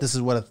work, but this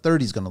is what a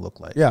 30 is going to look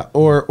like. Yeah.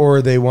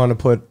 Or they want to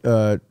put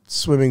a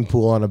swimming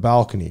pool on a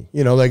balcony.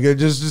 You know, like,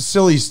 just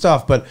silly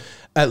stuff. But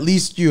at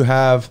least you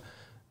have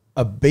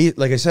a base,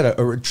 like I said,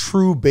 a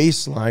true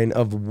baseline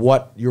of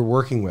what you're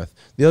working with.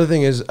 The other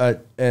thing is,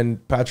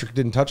 and Patrick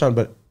didn't touch on,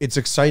 but it's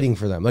exciting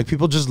for them. Like,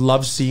 people just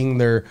love seeing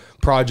their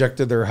project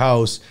of their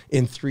house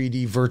in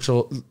 3D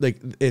virtual. Like,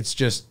 it's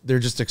just, they're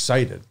just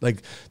excited.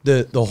 Like,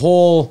 the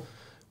whole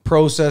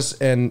process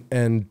and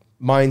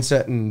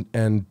mindset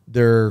and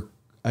their,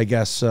 I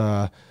guess,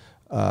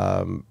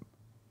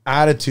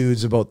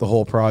 attitudes about the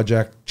whole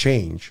project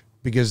change,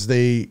 because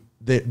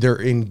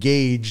they're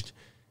engaged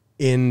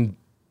in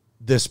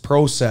this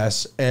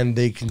process and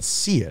they can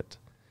see it.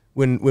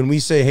 When we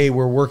say, hey,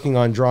 we're working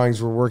on drawings,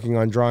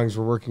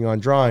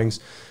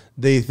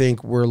 they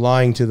think we're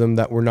lying to them,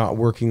 that we're not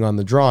working on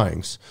the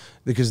drawings,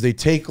 because they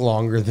take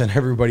longer than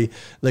everybody.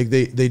 Like,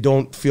 they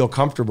don't feel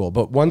comfortable.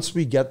 But once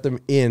we get them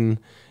in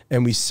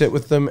and we sit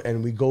with them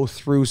and we go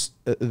through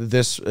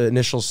this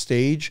initial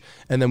stage,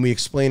 and then we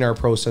explain our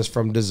process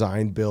from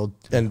design, build,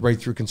 and right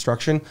through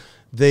construction,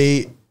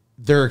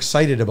 they're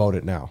excited about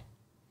it now.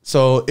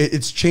 So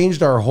it's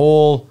changed our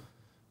whole,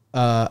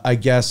 I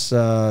guess,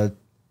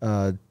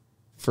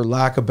 for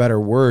lack of better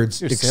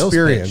words,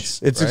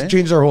 experience. Pitch, it's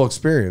changed our whole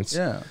experience.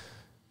 Yeah.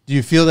 Do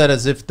you feel that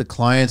as if the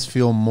clients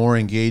feel more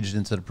engaged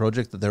into the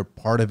project, that they're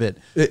part of it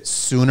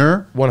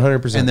sooner?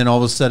 100%. And then all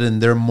of a sudden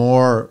they're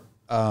more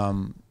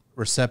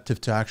receptive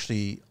to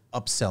actually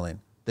upselling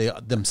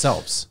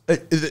themselves?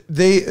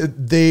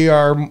 They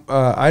are,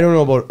 I don't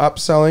know about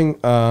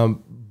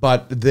upselling,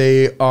 but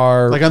they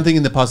are, like, I'm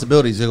thinking the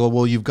possibilities. They go,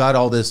 well, you've got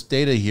all this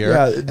data here,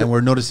 and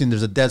we're noticing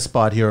there's a dead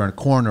spot here in a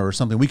corner or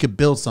something. We could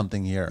build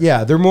something here.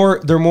 Yeah, they're more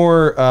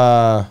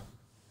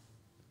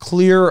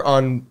clear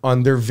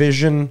on their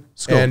vision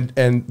and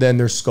then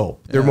their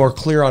scope. They're more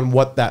clear on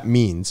what that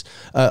means.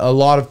 A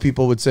lot of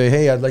people would say,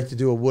 hey, I'd like to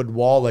do a wood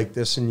wall like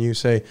this. And you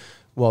say,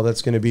 well,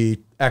 that's going to be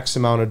X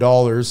amount of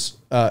dollars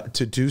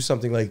to do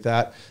something like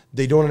that.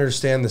 They don't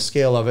understand the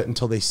scale of it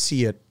until they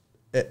see it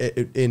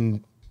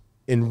in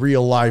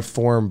real life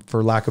form,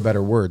 for lack of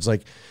better words.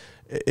 Like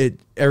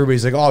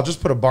everybody's like, oh, I'll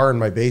just put a bar in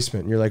my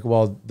basement. And you're like,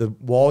 well, the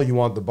wall you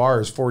want the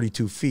bar is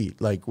 42 feet.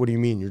 Like, what do you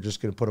mean you're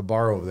just going to put a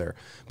bar over there?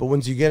 But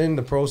once you get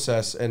into the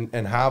process and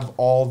have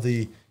all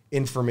the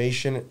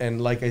information,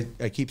 and like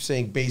I keep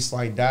saying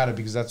baseline data,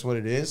 because that's what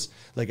it is.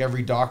 Like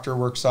every doctor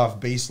works off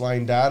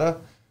baseline data.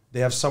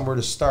 They have somewhere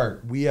to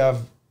start. We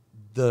have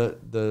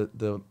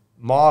the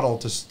model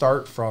to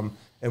start from,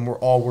 and we're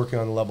all working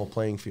on a level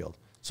playing field.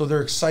 So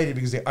they're excited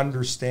because they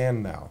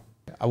understand now.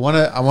 I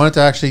wanted to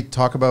actually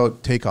talk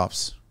about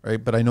takeoffs,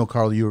 right? But I know,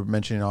 Carl, you were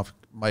mentioning off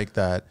mic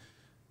that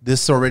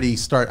this already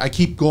I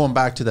keep going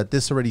back to that.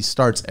 This already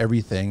starts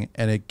everything,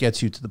 and it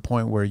gets you to the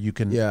point where you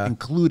can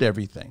include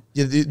everything,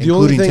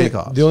 including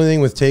takeoffs. The only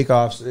thing with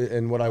takeoffs,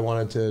 and what I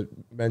wanted to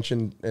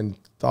mention and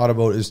thought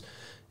about, is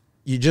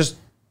you just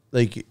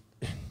like,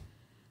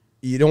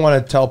 you don't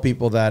want to tell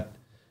people that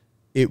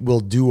it will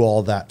do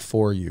all that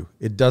for you.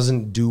 It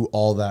doesn't do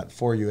all that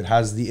for you. It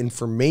has the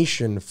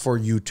information for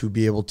you to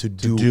be able to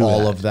do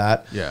all of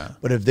that. Yeah.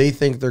 But if they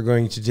think they're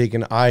going to take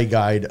an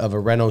iGUIDE of a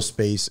reno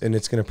space and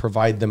it's going to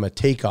provide them a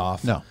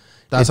takeoff. No,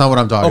 that's not what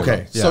I'm talking about.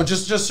 Okay. Yeah. So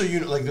just so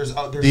you know, like there's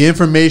the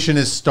information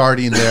is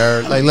starting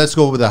there. Like, let's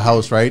go with the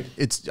house, right?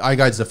 It's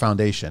iGUIDE's the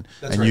foundation,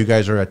 and right. You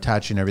guys are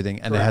attaching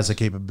everything, and Correct. It has the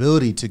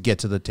capability to get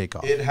to the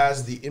takeoff. It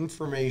has the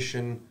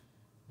information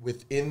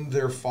within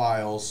their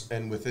files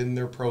and within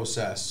their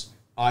process,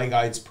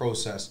 iGUIDE's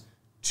process,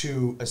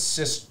 to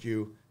assist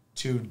you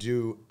to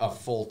do a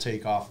full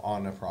takeoff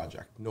on a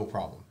project. No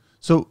problem.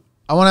 So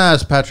I want to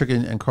ask Patrick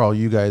and Carl,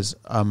 you guys,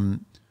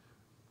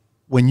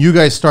 when you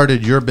guys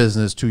started your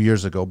business 2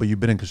 years ago, but you've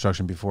been in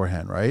construction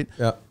beforehand, right?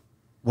 Yeah.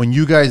 When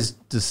you guys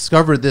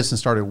discovered this and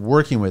started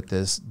working with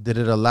this, did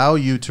it allow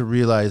you to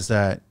realize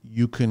that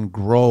you can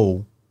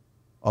grow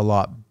a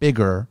lot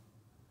bigger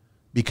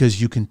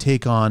because you can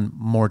take on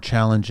more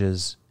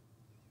challenges?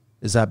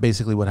 Is that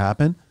basically what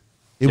happened?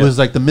 It was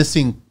like the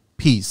missing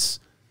piece,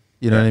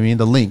 you know what I mean?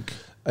 The link.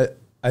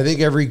 I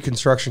think every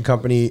construction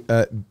company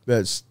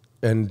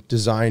and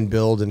design,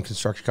 build, and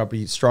construction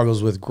company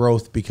struggles with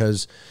growth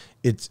because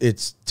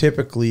it's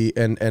typically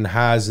and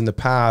has in the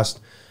past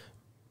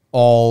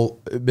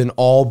been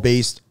all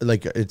based,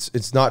 like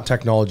it's not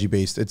technology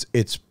based.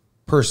 It's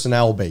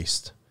personnel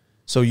based.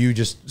 So you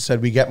just said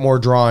we get more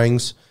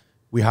drawings,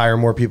 we hire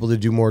more people to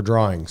do more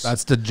drawings.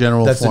 That's the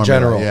general. That's formula, the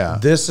general. Yeah.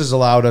 This has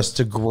allowed us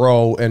to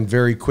grow and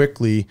very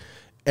quickly,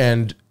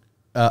 and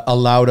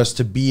allowed us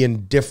to be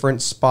in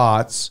different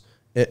spots,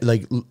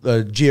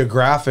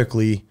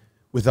 geographically,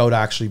 without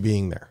actually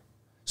being there.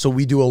 So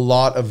we do a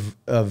lot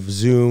of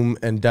Zoom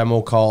and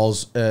demo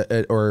calls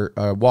or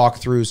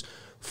walkthroughs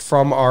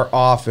from our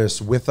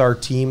office with our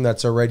team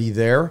that's already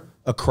there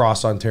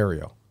across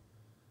Ontario,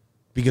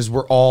 because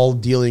we're all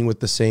dealing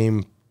with the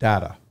same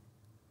data.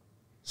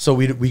 So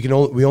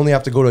we only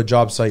have to go to a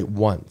job site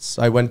once.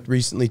 I went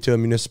recently to a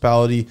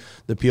municipality,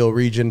 the Peel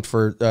region,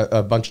 for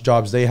a bunch of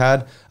jobs they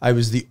had. I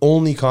was the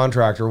only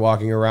contractor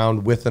walking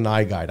around with an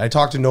iGUIDE. I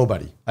talked to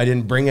nobody. I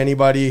didn't bring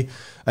anybody.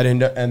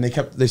 And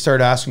they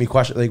started asking me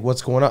questions like,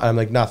 "What's going on?" I'm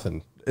like,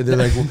 "Nothing." They're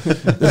like,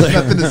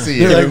 nothing to see.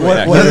 They're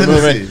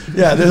like,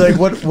 yeah, they're like,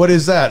 what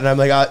is that? And I'm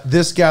like,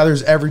 this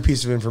gathers every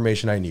piece of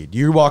information I need.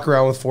 You walk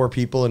around with 4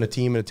 people and a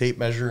team and a tape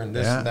measure and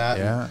this and that.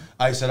 Yeah. And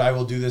I said, I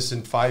will do this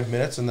in 5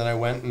 minutes. And then I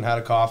went and had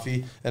a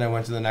coffee and I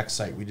went to the next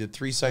site. We did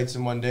 3 sites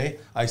in one day.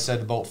 I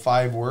said about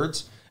 5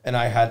 words and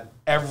I had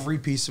every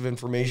piece of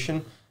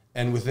information.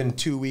 And within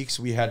 2 weeks,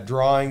 we had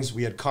drawings,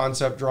 we had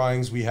concept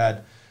drawings, we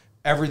had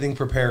everything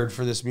prepared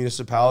for this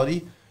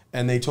municipality.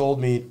 And they told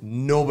me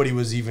nobody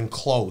was even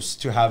close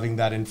to having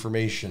that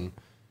information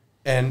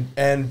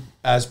and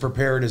as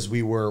prepared as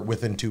we were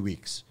within 2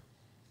 weeks.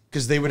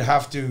 Because they would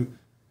have to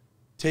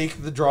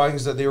take the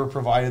drawings that they were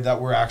provided that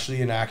were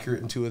actually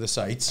inaccurate in 2 of the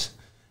sites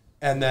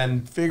and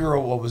then figure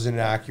out what was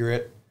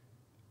inaccurate,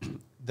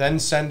 then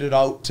send it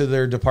out to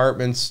their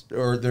departments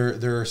or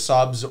their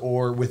subs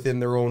or within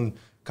their own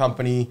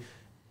company.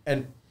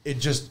 And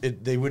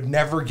they would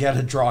never get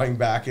a drawing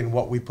back in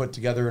what we put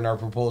together in our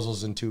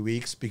proposals in 2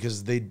 weeks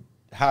because they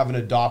haven't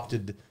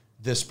adopted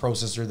this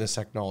process or this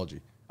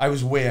technology. I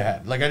was way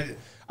ahead. Like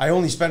I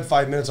only spent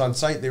 5 minutes on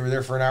site. They were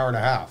there for an hour and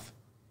a half.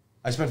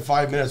 I spent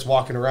 5 minutes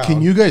walking around.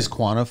 Can you guys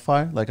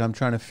quantify? Like, I'm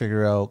trying to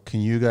figure out, can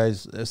you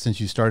guys,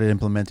 since you started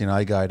implementing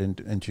iGUIDE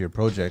into your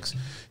projects,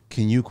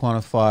 can you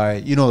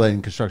quantify, you know that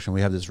in construction we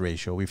have this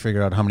ratio. We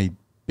figure out how many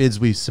bids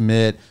we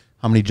submit,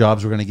 how many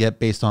jobs we're going to get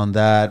based on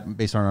that,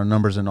 based on our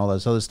numbers and all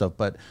this other stuff.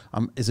 But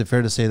is it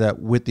fair to say that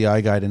with the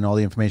iGUIDE and all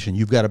the information,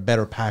 you've got a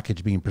better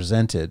package being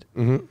presented?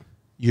 Mm-hmm.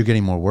 You're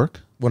getting more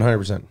work?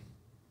 100%.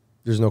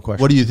 There's no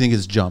question. What do you think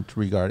has jumped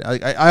regarding?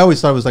 I always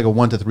thought it was like a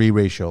 1-to-3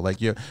 ratio. Like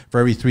for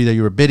every 3 that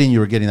you were bidding, you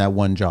were getting that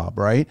one job,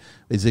 right?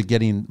 Is it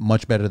getting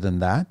much better than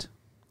that?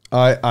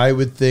 I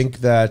would think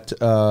that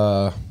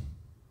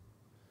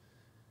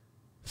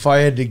if I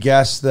had to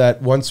guess,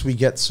 that once we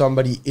get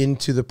somebody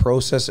into the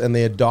process and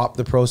they adopt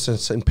the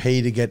process and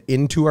pay to get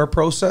into our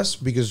process,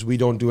 because we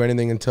don't do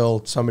anything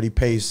until somebody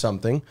pays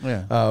something.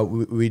 Yeah.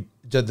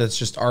 That's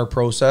just our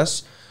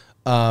process.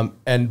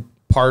 And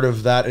part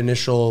of that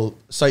initial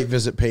site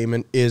visit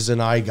payment is an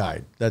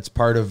iGUIDE. That's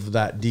part of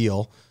that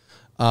deal.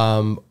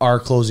 Our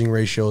closing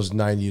ratio is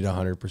 90 to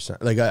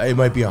 100%. Like it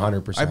might be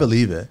 100%. I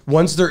believe it.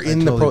 Once they're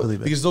in the process,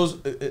 because those,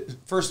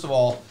 first of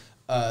all,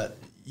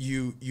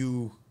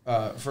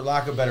 for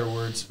lack of better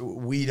words,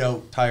 weed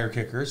out tire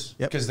kickers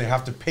because they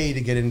have to pay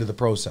to get into the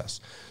process.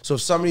 So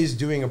if somebody's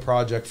doing a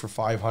project for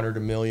 500,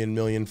 $1 million, $1.5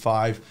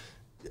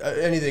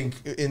 million, anything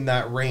in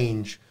that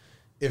range,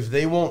 if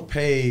they won't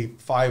pay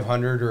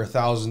 $500 or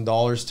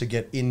 $1,000 to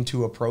get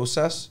into a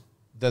process,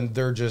 then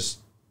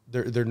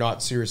they're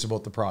not serious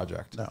about the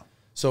project. No.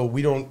 So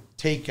we don't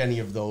take any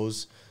of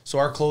those. So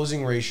our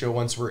closing ratio,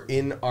 once we're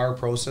in our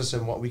process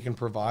and what we can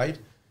provide,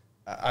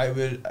 I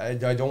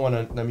don't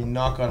want to,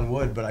 knock on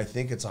wood, but I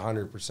think it's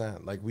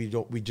 100%. Like we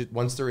just,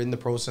 once they're in the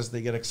process,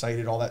 they get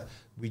excited, all that.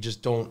 We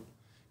just don't,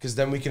 because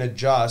then we can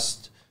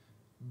adjust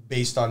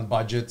based on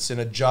budgets and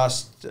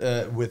adjust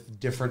with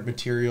different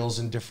materials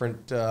and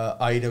different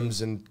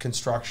items and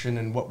construction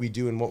and what we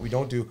do and what we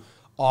don't do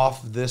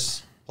off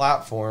this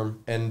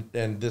platform and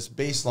this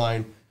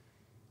baseline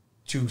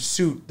to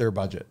suit their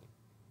budget.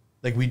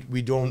 Like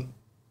we don't,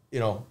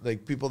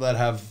 like people that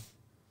have,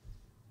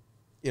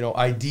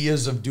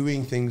 ideas of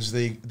doing things,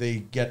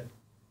 they get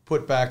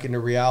put back into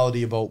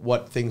reality about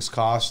what things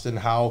cost and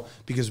how,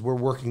 because we're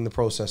working the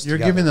process You're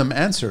together. giving them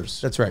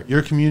answers. That's right.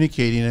 You're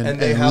communicating and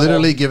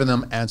literally giving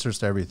them answers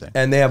to everything.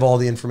 And they have all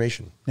the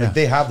information. Yeah. Like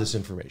they have this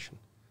information.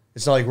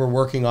 It's not like we're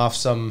working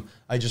off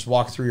I just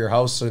walked through your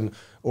house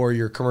or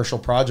your commercial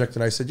project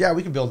and I said, yeah,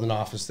 we can build an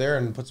office there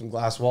and put some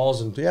glass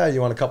walls and yeah,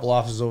 you want a couple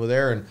offices over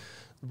there, and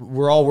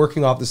we're all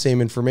working off the same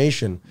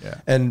information.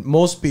 Yeah. And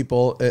most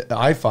people,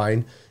 I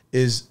find,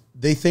 is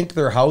they think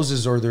their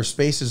houses or their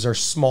spaces are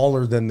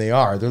smaller than they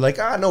are. They're like,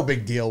 no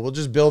big deal. We'll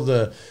just build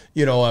a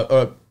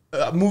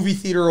movie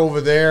theater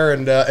over there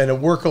and a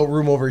workout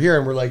room over here.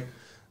 And we're like,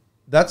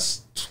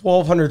 that's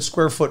 1,200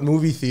 square foot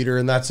movie theater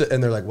and that's it.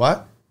 And they're like,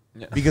 what?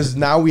 Yeah. Because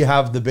now we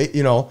have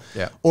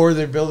or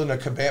they're building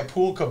a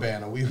pool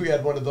cabana. We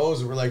had one of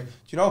those and we're like, do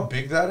you know how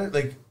big that is?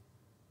 Like,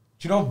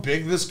 do you know how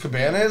big this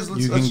cabana is?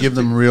 You can give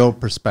them real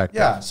perspective.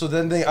 Yeah. So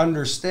then they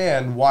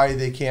understand why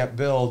they can't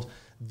build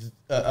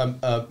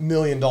a $1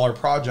 million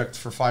project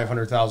for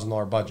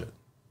 $500,000 budget.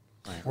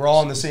 Right. We're all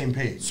on the same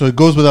page. So it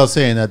goes without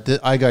saying that the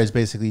iGUIDE is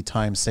basically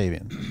time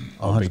saving,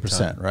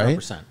 100%, right?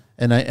 100%.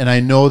 And I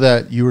know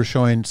that you were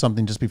showing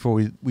something just before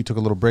we took a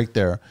little break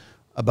there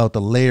about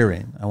the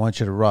layering. I want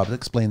you to, Rob,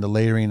 explain the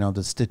layering of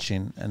the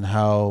stitching and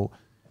how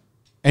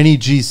any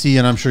GC,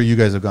 and I'm sure you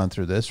guys have gone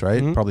through this, right?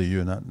 Mm-hmm. Probably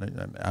you, not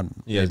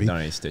yeah, maybe.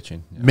 Not any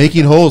stitching. Yeah.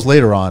 Making holes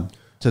later on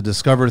to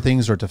discover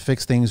things or to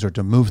fix things or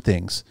to move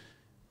things.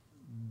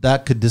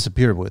 That could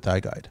disappear with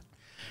iGUIDE.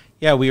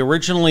 Yeah, we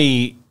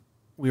originally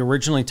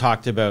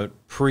talked about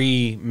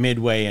pre,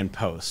 midway, and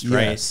post,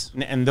 right? Yes.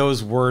 And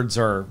those words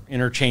are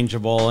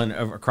interchangeable and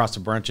across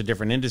a bunch of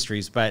different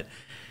industries. But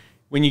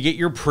when you get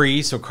your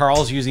pre, so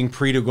Carl's using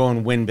pre to go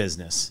and win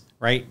business,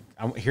 right?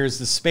 Here's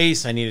the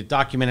space. I need it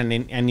documented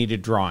and I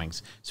needed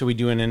drawings. So we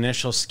do an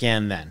initial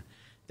scan then.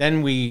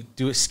 Then we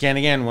do a scan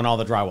again when all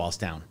the drywall's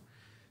down.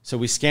 So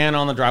we scan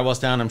on the drywall's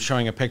down. I'm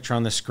showing a picture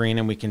on the screen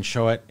and we can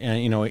show it.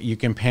 And, you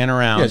can pan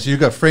around. Yeah, so you've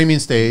got framing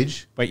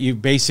stage. But you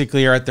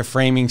basically are at the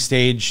framing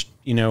stage,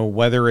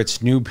 whether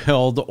it's new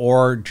build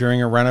or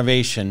during a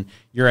renovation,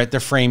 you're at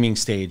the framing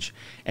stage.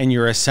 And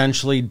you're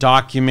essentially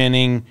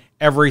documenting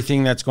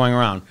everything that's going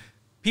around.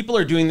 People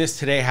are doing this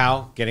today,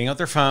 how? Getting out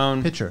their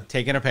phone,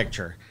 taking a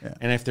picture. Yeah.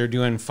 And if they're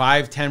doing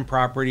 5, 10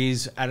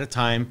 properties at a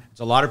time,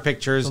 it's a lot of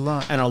pictures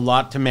and a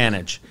lot to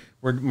manage.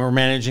 We're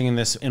managing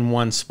this in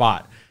one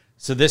spot.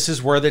 So this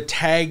is where the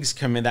tags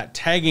come in. That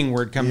tagging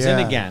word comes in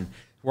again,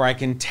 where I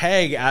can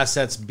tag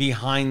assets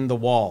behind the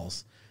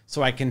walls.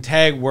 So I can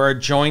tag where a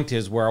joint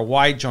is, where a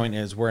wide joint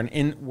is, where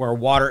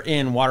water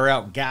in, water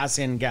out, gas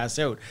in, gas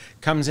out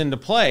comes into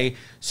play,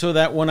 so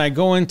that when I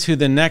go into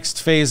the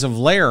next phase of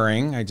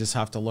layering, I just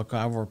have to look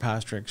over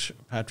Patrick's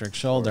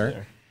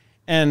shoulder,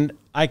 and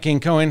I can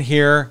go in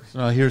here.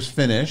 So here's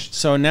finished.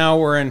 So now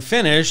we're in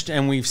finished,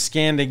 and we've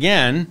scanned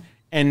again.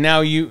 And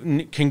now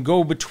you can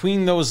go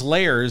between those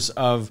layers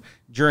of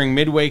during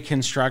midway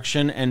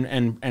construction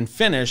and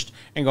finished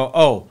and go,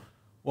 oh,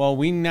 well,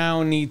 we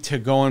now need to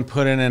go and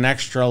put in an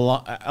extra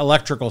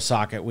electrical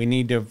socket. We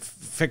need to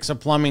fix a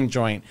plumbing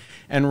joint.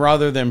 And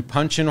rather than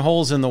punching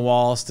holes in the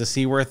walls to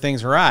see where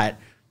things are at,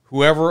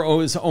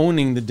 whoever is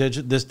owning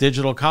this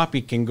digital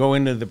copy can go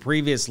into the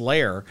previous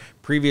layer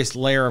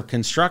of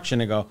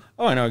construction and go,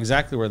 oh, I know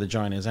exactly where the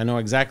joint is. I know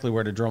exactly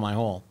where to drill my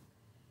hole.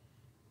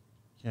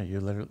 Yeah,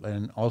 you're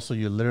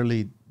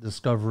literally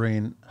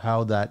discovering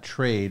how that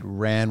trade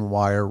ran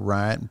wire,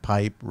 ran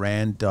pipe,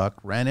 ran duct,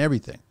 ran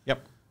everything.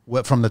 Yep.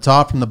 What, from the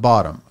top, from the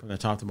bottom? From the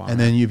top to bottom. And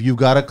then you've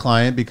got a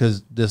client,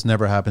 because this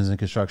never happens in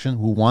construction,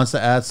 who wants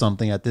to add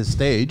something at this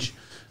stage.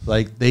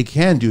 Like, they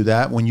can do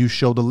that when you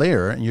show the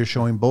layer and you're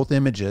showing both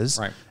images,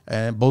 right,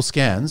 and both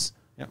scans.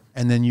 Yep.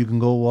 And then you can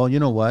go, well, you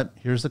know what?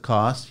 Here's the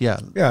cost. Yeah.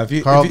 Yeah. If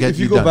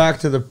you go back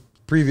to the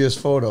previous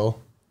photo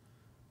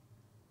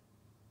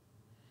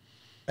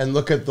and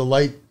look at the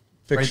light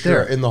fixture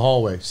right in the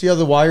hallway, see how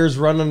the wires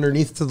run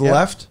underneath to the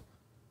left?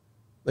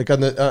 Like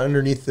on the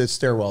underneath the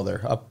stairwell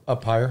there,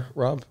 up higher,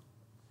 Rob?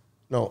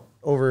 No,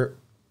 over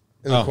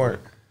in the corner.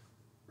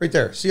 Right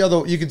there. See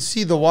how you can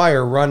see the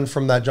wire run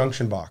from that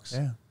junction box.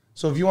 Yeah.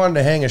 So if you wanted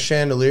to hang a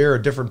chandelier,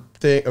 a different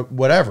thing,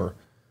 whatever,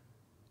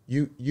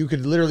 you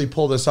could literally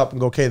pull this up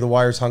and go, okay, the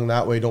wire's hung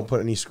that way. Don't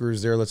put any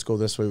screws there. Let's go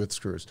this way with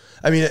screws.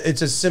 I mean,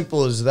 it's as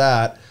simple as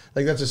that.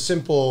 Like, that's a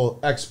simple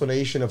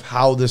explanation of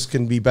how this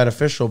can be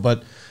beneficial,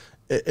 but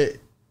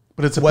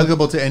but it's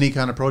applicable to any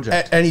kind of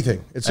project.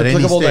 Anything. It's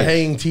applicable to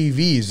hanging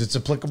TVs. It's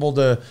applicable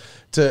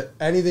to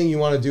anything you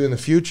want to do in the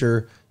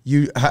future.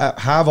 You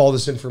have all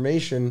this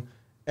information,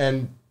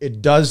 and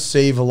it does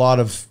save a lot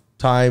of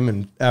time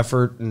and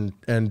effort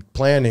and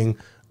planning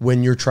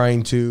when you're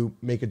trying to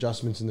make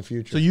adjustments in the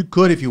future. So you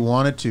could, if you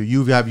wanted to,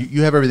 you have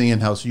everything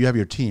in-house, so you have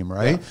your team,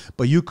 right? Yeah.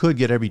 But you could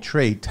get every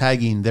trade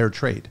tagging their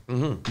trade,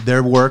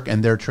 their work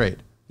and their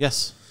trade.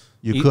 Yes.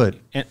 You could.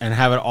 And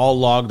have it all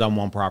logged on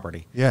one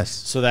property. Yes.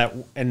 So that,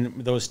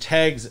 and those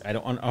tags, I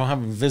don't have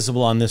them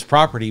visible on this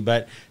property,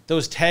 but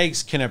those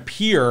tags can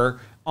appear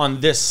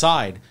on this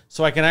side.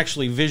 So I can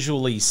actually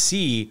visually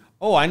see,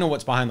 oh, I know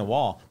what's behind the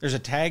wall. There's a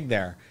tag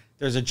there.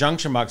 There's a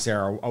junction box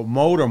there, a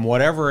modem,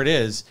 whatever it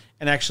is,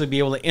 and actually be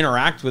able to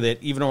interact with it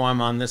even though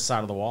I'm on this side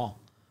of the wall.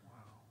 Wow.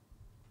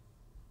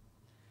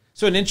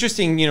 So an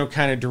interesting,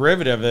 kind of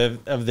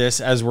derivative of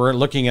this as we're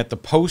looking at the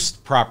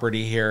post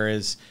property here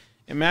is,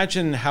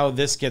 imagine how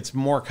this gets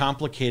more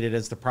complicated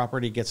as the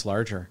property gets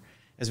larger.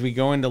 As we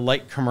go into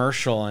light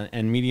commercial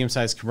and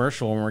medium-sized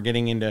commercial, when we're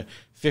getting into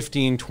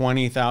 15,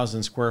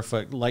 20,000 square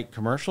foot light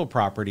commercial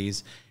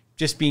properties,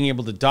 just being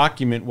able to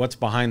document what's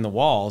behind the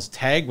walls,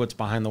 tag what's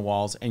behind the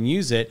walls, and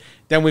use it,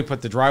 then we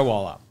put the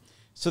drywall up.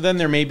 So then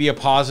there may be a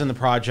pause in the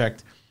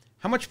project.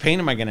 How much paint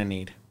am I going to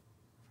need?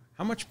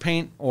 How much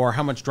paint or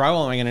how much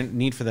drywall am I going to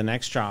need for the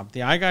next job?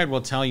 The iGUIDE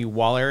will tell you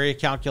wall area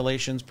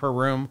calculations per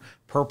room,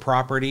 per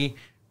property,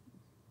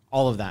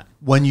 all of that.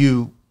 When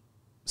you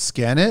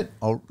scan it,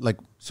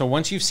 so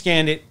once you've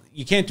scanned it,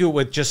 you can't do it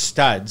with just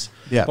studs.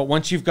 Yeah. But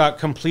once you've got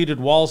completed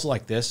walls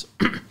like this,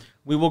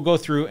 we will go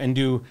through and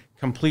do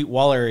complete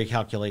wall area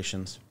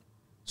calculations.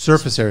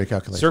 Surface area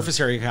calculations. Surface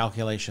area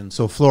calculations.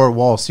 So floor,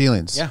 wall,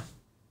 ceilings. Yeah.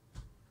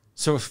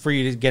 So for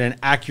you to get an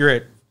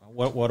accurate,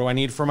 what do I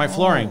need for my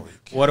flooring?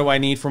 Okay. What do I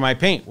need for my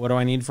paint? What do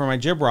I need for my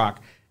gyprock?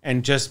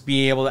 And just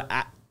be able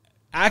to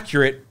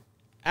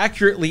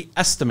accurately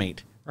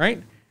estimate,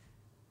 right?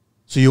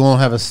 So you won't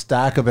have a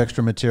stack of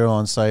extra material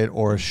on site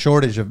or a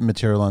shortage of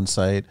material on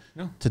site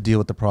to deal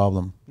with the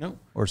problem. No.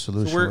 Or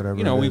solution, so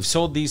whatever. We've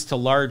sold these to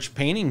large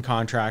painting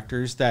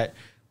contractors that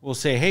will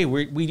say, hey,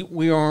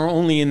 we are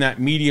only in that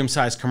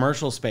medium-sized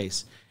commercial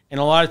space. And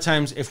a lot of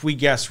times if we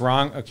guess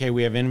wrong, okay,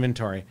 we have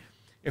inventory.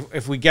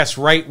 If we guess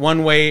right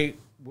one way,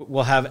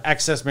 we'll have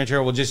excess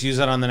material. We'll just use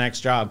it on the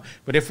next job.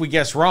 But if we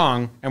guess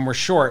wrong and we're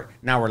short,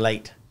 now we're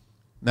late.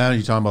 Now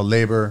you're talking about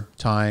labor,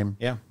 time,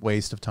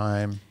 waste of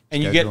time.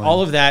 And you get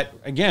all of that,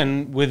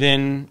 again,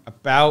 within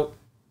about,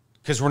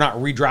 because we're not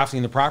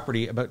redrafting the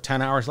property, about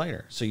 10 hours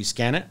later. So you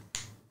scan it,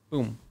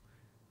 boom.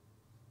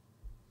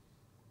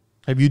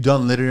 Have you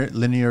done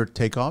linear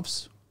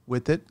takeoffs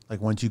with it?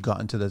 Like once you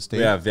got into that stage?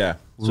 Yeah.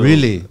 So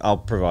really? I'll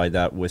provide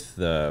that with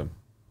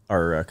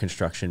our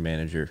construction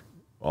manager.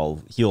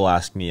 He'll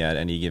ask me at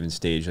any given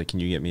stage, like,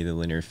 can you get me the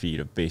linear feet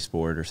of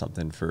baseboard or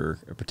something for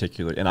a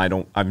particular? And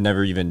I've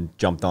never even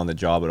jumped on the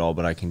job at all,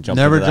 but I can jump.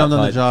 Never jumped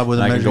on the job with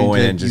a measuring tape. I can go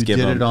in and just give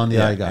them. It on the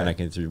iGUIDE, and I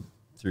can through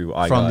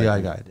iGUIDE. From the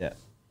iGUIDE.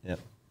 Yeah.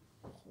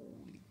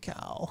 Holy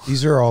cow!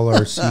 These are all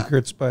our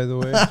secrets, by the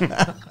way.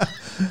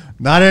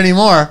 Not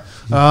anymore.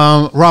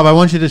 Rob, I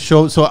want you to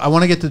show. So I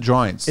want to get the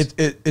drawings.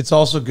 It's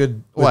also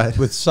good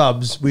with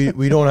subs.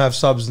 We don't have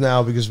subs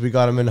now because we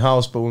got them in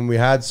house. But when we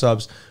had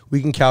subs,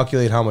 we can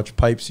calculate how much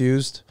pipes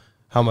used,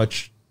 how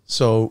much,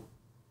 so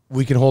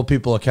we can hold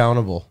people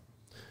accountable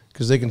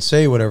because they can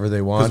say whatever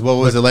they want. What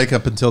was it like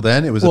up until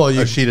then? It was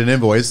a sheet and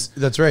invoice.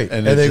 That's right.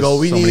 And they go,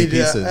 we need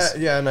pieces.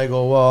 And I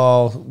go,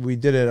 well, we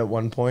did it at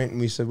one point, and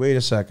we said, wait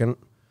a second,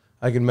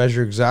 I can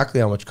measure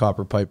exactly how much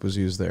copper pipe was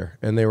used there,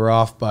 and they were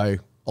off by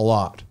a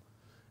lot.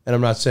 And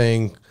I'm not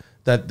saying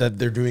that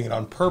they're doing it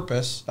on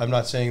purpose. I'm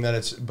not saying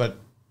that but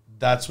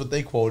that's what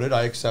they quoted.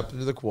 I accepted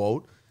the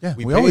quote. Yeah,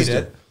 we always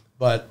did.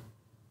 But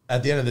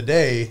at the end of the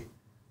day,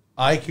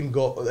 I can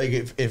go,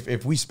 like,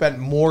 if we spent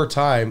more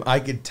time, I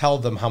could tell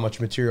them how much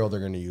material they're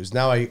going to use.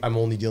 Now I'm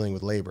only dealing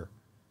with labor.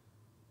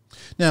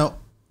 Now,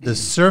 the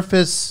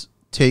surface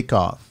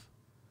takeoff,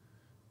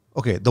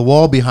 okay, the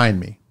wall behind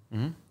me,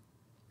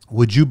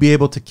 would you be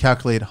able to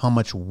calculate how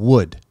much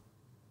wood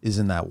is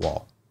in that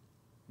wall?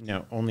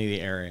 No, only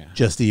the area.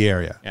 Just the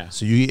area. Yeah.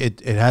 So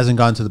it hasn't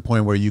gone to the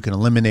point where you can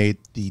eliminate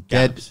the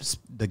Gaps.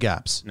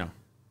 gaps. No,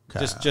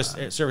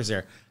 just surface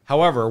area.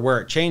 However,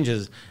 where it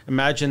changes,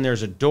 imagine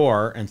there's a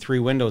door and 3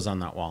 windows on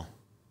that wall.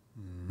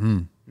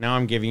 Now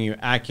I'm giving you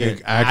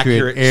accurate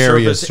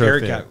area surface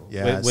area surface.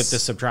 Yes. with the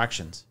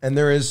subtractions. And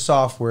there is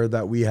software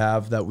that we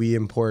have that we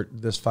import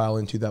this file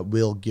into that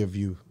will give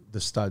you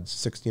the studs,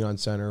 16 on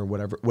center,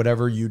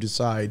 whatever you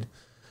decide,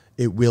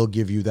 it will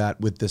give you that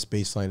with this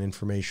baseline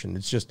information.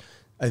 It's just,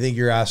 I think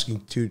you're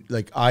asking to,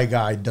 like,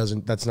 iGUIDE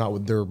doesn't, that's not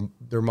what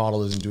their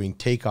model isn't doing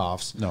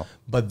takeoffs. No.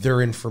 But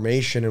their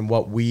information and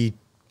what we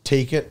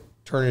take it,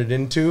 turn it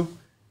into,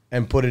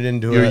 and put it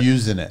into You're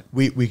using it.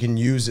 We can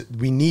use it.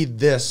 We need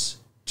this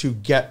to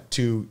get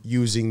to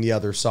using the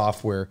other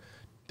software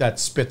that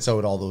spits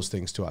out all those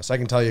things to us. I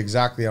can tell you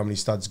exactly how many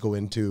studs go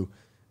into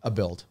a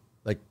build.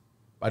 Like,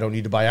 I don't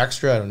need to buy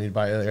extra. I don't need to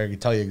buy, I can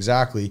tell you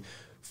exactly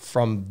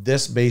from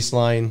this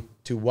baseline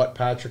to what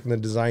Patrick and the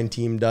design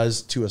team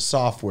does to a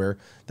software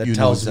that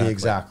tells me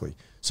exactly.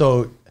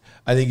 So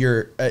I think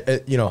you're,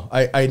 you know,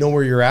 I know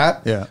where you're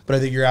at, but I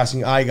think you're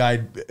asking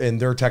iGUIDE and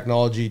their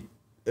technology,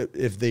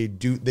 if they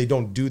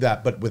don't do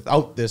that, but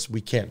without this,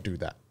 we can't do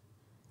that.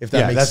 If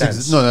that makes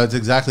sense. No, that's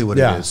exactly what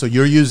it is. So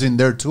you're using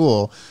their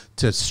tool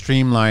to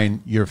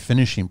streamline your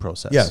finishing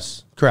process.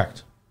 Yes,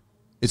 correct.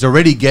 It's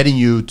already getting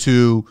you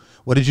to,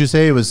 what did you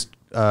say? It was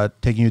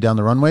taking you down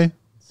the runway?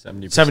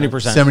 70%.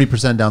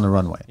 70% down the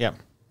runway. Yeah.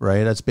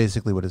 Right? That's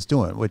basically what it's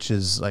doing, which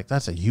is like,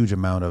 that's a huge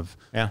amount of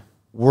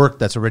work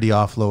that's already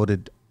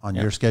offloaded on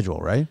your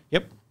schedule, right?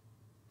 Yep.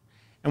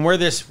 And where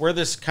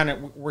this kind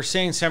of, we're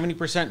saying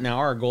 70% now,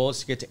 our goal is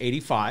to get to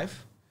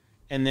 85.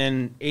 And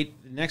then the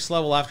next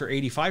level after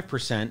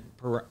 85%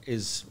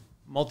 is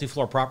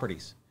multi-floor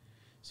properties.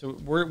 So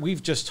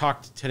we've just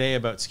talked today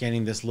about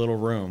scanning this little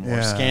room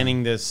or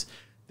scanning this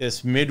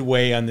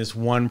midway on this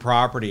one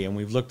property, and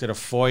we've looked at a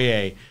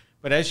foyer.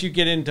 But as you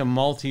get into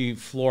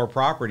multi-floor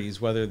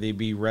properties, whether they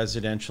be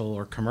residential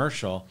or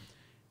commercial,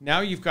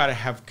 now you've got to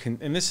have,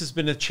 and this has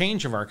been a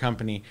change of our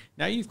company,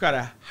 now you've got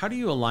to, how do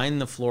you align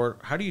the floor?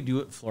 How do you do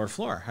it floor to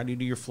floor? How do you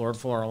do your floor to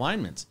floor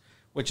alignments?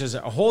 Which is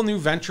a whole new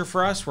venture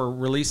for us. We're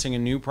releasing a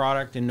new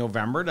product in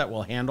November that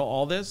will handle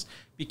all this,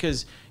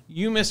 because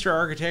you, Mr.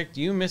 Architect,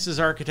 you, Mrs.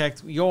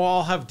 Architect, you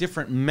all have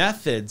different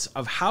methods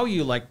of how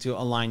you like to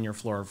align your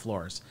floor to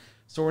floors.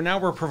 So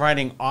we're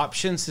providing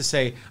options to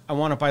say, I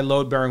want it by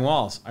load-bearing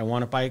walls. I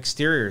want it by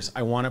exteriors.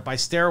 I want it by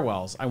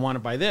stairwells. I want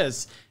it by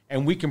this.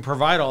 And we can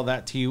provide all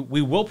that to you.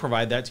 We will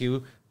provide that to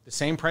you the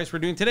same price we're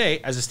doing today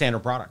as a standard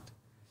product.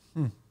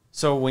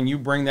 So when you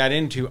bring that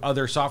into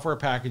other software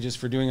packages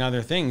for doing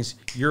other things,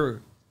 you're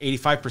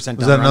 85% down.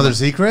 Was that another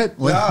secret?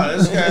 Yeah,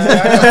 this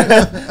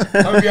guy,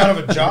 I'm going to be out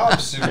of a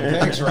job soon.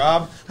 Thanks,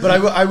 Rob. But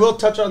I will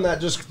touch on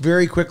that just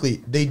very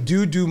quickly. They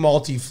do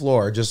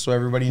multi-floor, just so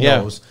everybody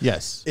knows.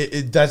 Yes.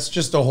 That's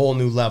just a whole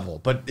new level.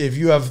 But if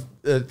you have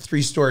a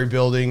 3-story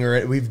building,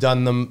 or we've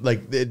done them,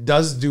 like, it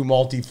does do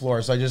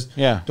multi-floor. So I just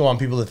don't want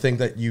people to think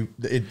that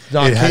it's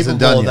not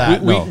capable of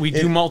that. We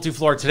do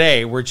multi-floor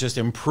today. We're just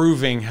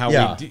improving how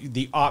we do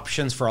the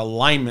options for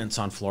alignments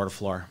on floor to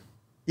floor.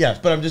 Yes,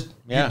 but I'm just,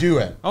 you do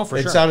it. Oh, for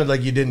sure. It sounded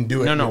like you didn't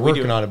do it. No, You're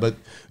working on it. But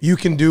you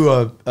can do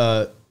a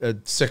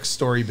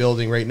 6-story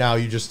building right now.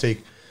 You just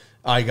take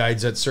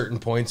iGUIDEs at certain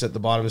points at the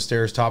bottom of the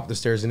stairs, top of the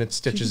stairs, and it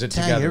stitches it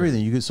together.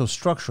 Everything. You get so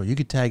structural. You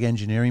could tag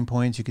engineering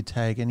points. You could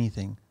tag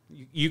anything.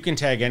 You can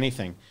tag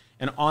anything.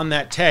 And on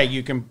that tag,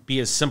 you can be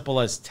as simple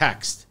as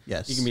text.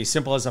 Yes. You can be as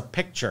simple as a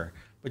picture.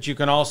 But you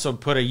can also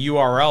put a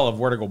URL of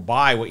where to go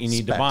buy what you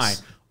need to buy.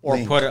 Or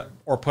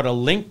put a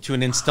link to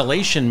an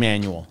installation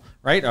manual.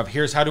 Right, of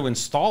here's how to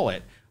install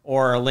it,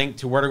 or a link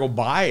to where to go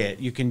buy it.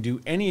 You can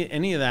do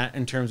any of that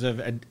in terms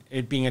of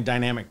it being a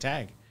dynamic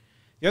tag.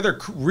 The other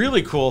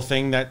really cool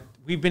thing that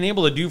we've been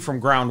able to do from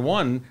ground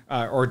one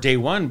or day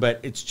one, but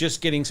it's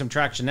just getting some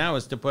traction now,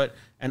 is to put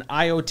an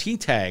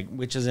IoT tag,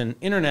 which is an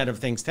Internet of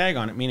Things tag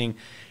on it. Meaning,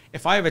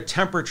 if I have a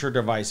temperature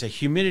device, a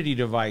humidity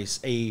device,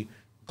 a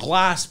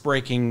glass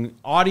breaking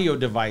audio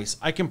device,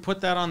 I can put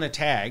that on the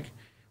tag.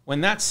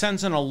 When that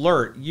sends an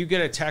alert, you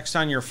get a text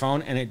on your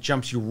phone, and it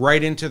jumps you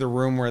right into the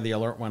room where the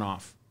alert went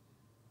off.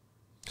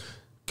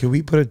 Can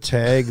we put a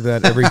tag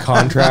that every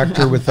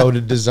contractor without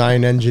a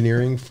design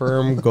engineering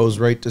firm goes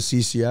right to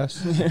CCS?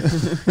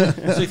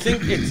 So I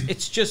think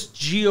it's just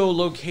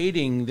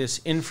geolocating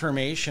this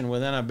information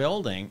within a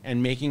building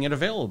and making it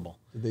available.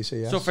 Did they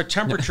say yes? So if a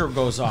temperature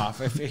goes off,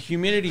 if a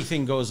humidity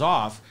thing goes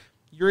off,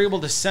 you're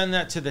able to send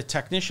that to the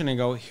technician and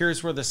go,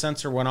 here's where the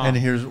sensor went off. And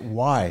here's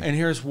why. And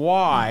here's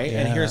why.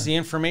 And here's the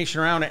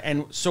information around it.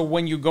 And so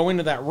when you go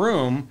into that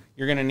room,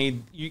 you're going to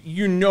need,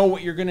 you know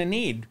what you're going to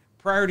need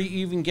prior to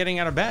even getting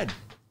out of bed.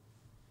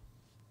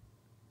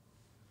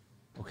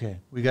 Okay,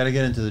 we got to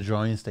get into the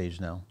drawing stage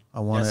now.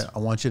 I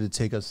want you to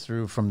take us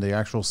through from the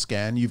actual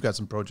scan. You've got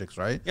some projects,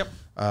 right?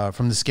 Yep.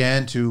 From the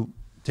scan to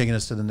taking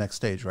us to the next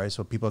stage, right?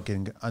 So people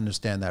can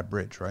understand that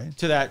bridge, right?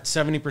 To that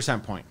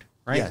 70% point.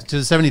 Right? Yeah, to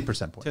the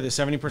 70% point. To the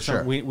 70%.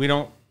 Sure. We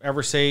don't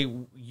ever say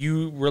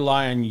you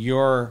rely on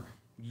your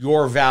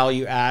your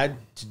value add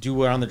to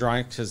do it on the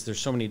drawing, because there's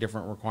so many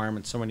different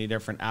requirements, so many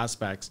different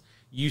aspects,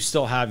 you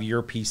still have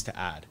your piece to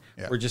add.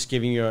 Yeah. We're just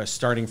giving you a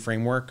starting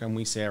framework, and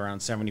we say around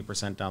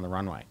 70% down the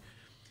runway.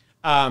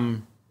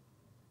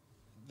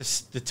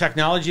 The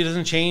technology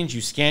doesn't change. You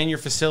scan your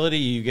facility,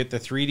 you get the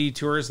 3D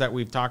tours that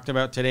we've talked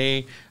about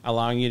today,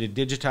 allowing you to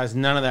digitize.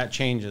 None of that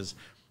changes.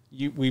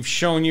 We've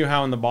shown you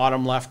how in the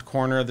bottom left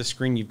corner of the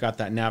screen, you've got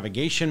that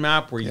navigation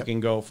map where you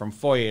can go from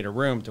foyer to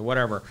room to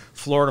whatever,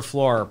 floor to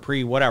floor,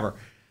 whatever.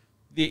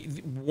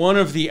 One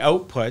of the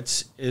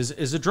outputs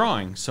is a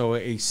drawing. So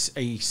a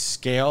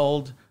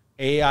scaled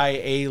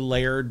AIA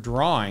layered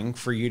drawing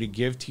for you to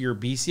give to your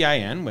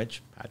BCIN,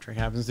 which Patrick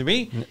happens to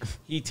be.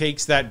 He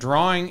takes that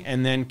drawing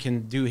and then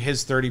can do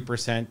his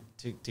 30%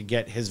 to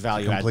get his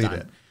value add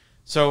done.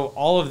 So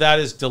all of that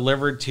is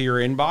delivered to your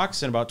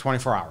inbox in about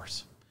 24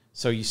 hours.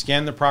 So you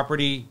scan the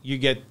property, you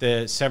get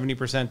the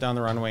 70% down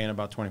the runway in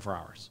about 24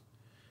 hours.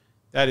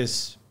 That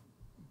is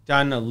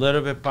done a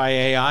little bit by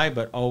AI,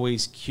 but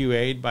always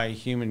QA'd by a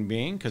human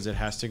being, because it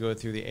has to go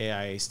through the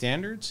AIA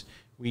standards.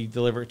 We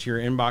deliver it to your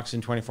inbox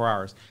in 24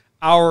 hours.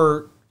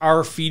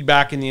 Our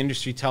feedback in the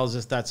industry tells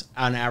us that's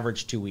on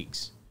average 2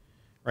 weeks,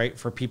 right?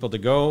 For people to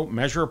go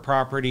measure a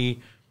property,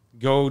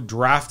 go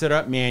draft it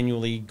up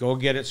manually, go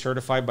get it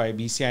certified by a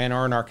BCIN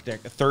or an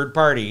architect, a third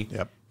party.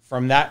 Yep.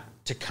 From that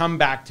to come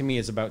back to me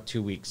is about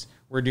 2 weeks.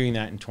 We're doing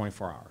that in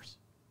 24 hours.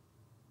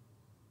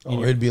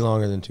 Oh, it'd be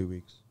longer than 2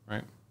 weeks.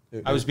 Right.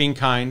 I was being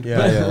kind.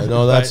 Yeah.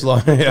 No, that's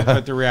long. Yeah.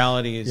 But the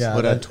reality is...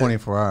 But at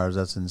 24 hours,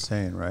 that's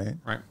insane, right?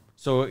 Right.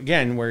 So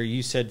again, where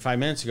you said 5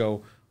 minutes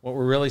ago, what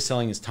we're really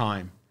selling is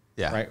time.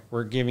 Yeah. Right.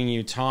 We're giving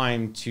you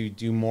time to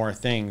do more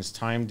things,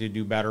 time to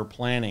do better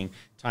planning,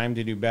 time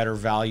to do better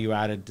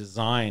value-added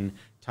design,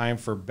 time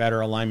for better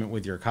alignment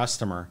with your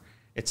customer.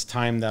 It's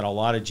time that a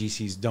lot of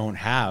GCs don't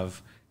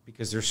have,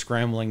 because they're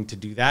scrambling to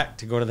do that,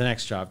 to go to the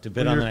next job, to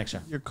bid on the next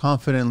job. You're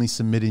confidently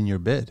submitting your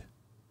bid,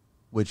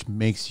 which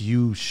makes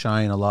you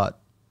shine a lot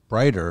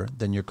brighter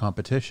than your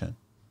competition.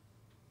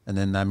 And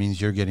then that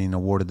means you're getting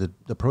awarded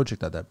the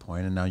project at that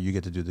point, and now you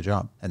get to do the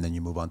job, and then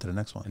you move on to the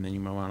next one. And then you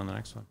move on to the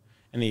next one.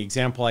 And the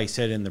example I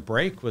said in the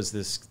break was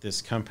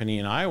this company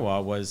in Iowa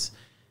was,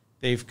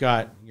 they've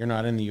got, you're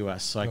not in the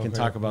U.S., so I can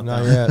talk about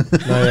that.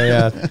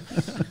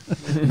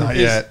 Not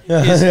yet.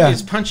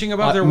 Is punching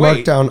above their Mark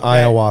weight. down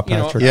Iowa,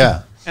 Patrick.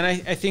 Yeah. And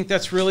I think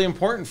that's really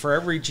important for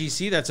every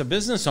GC that's a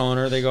business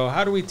owner. They go,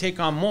 how do we take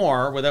on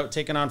more without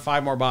taking on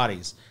 5 more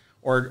bodies?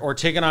 Or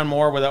taking on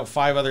more without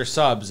 5 other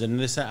subs? And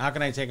this, how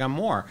can I take on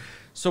more?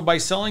 So by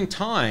selling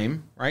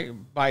time, right,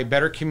 by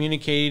better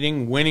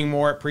communicating, winning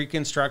more at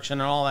pre-construction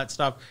and all that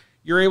stuff,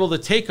 you're able to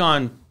take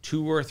on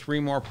 2 or 3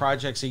 more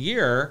projects a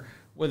year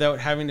without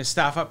having to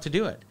staff up to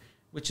do it,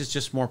 which is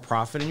just more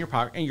profit in your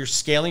pocket. And you're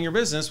scaling your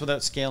business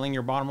without scaling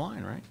your bottom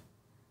line, right?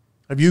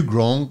 Have you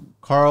grown,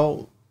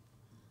 Carl,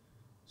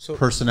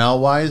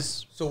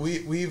 personnel-wise? So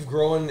we've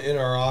grown in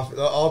our office.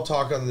 I'll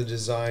talk on the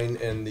design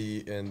and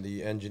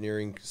the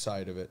engineering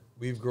side of it.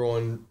 We've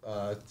grown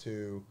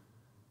to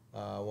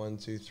 1,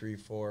 2, 3,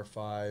 4,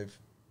 5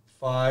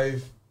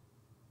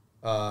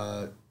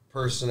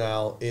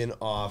 personnel in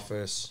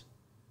office.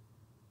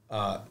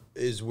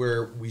 Is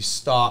where we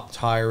stopped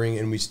hiring,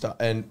 and we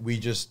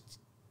just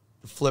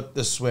flipped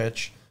the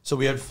switch. So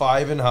we had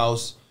 5 in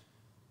house,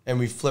 and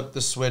we flipped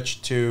the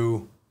switch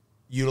to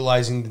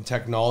utilizing the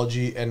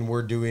technology, and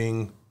we're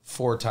doing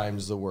 4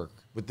 times the work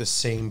with the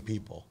same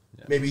people.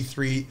 Yeah. Maybe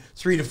 3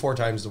 to 4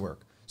 times the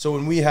work. So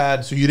when we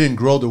had, so you didn't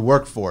grow the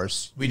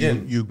workforce. We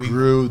didn't. You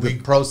grew the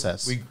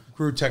process. We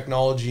grew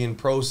technology and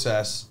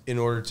process in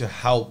order to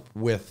help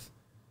with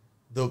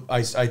the.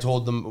 I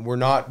told them we're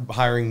not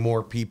hiring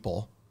more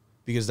people,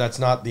 because that's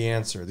not the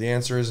answer. The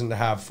answer isn't to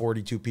have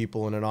 42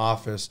 people in an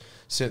office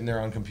sitting there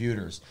on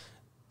computers.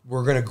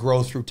 We're going to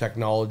grow through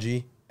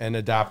technology and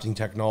adapting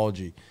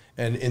technology.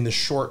 And in the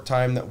short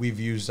time that we've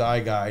used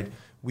iGUIDE,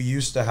 we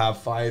used to have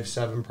 5,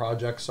 7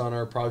 projects on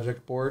our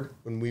project board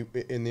when we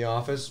in the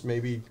office,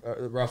 maybe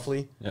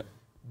roughly. Yep.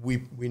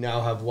 We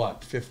now have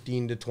what,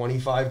 15 to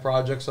 25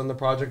 projects on the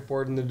project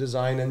board in the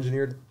design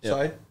engineered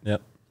side.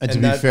 Yep. And to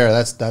be fair,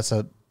 that's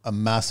a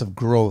massive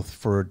growth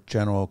for a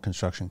general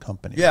construction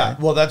company. Yeah, right?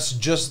 well, that's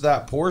just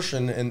that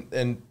portion,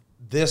 and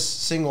this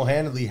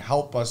single-handedly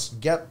help us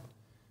get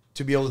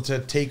to be able to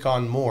take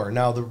on more.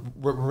 Now the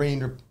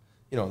remainder,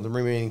 the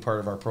remaining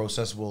part of our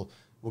process we'll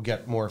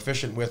get more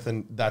efficient with,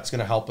 and that's going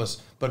to help us.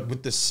 But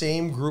with the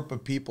same group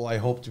of people, I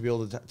hope to be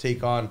able to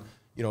take on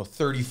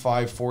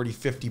 35, 40,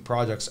 50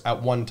 projects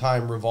at one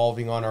time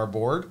revolving on our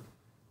board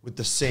with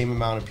the same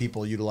amount of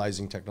people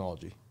utilizing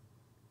technology.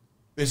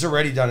 It's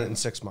already done it in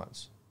 6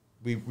 months.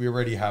 We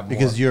already have more.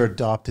 Because you're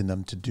adopting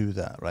them to do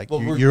that, right?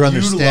 Well, you're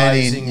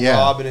understanding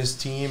Rob and his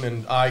team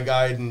and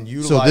iGUIDE and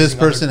utilizing. So this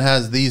person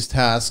has these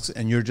tasks,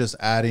 and you're just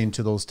adding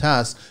to those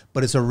tasks,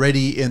 but it's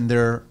already in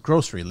their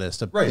grocery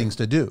list of things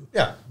to do.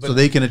 Yeah, so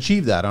they can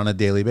achieve that on a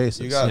daily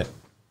basis. You got it.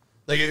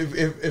 Like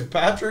if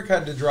Patrick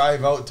had to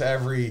drive out to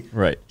every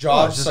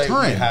job just site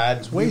time. we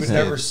had, we would wasted.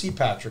 never see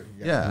Patrick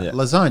again. Yeah,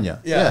 lasagna.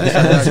 Yeah.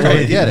 That's how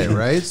we get it,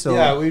 right? So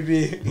Yeah,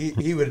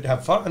 he would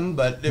have fun,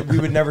 but we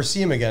would never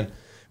see him again.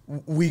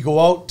 We go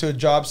out to a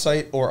job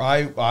site, or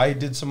I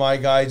did some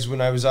iGUIDEs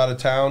when I was out of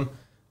town,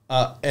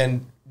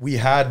 and we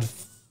had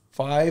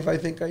 5, I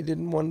think I did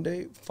in one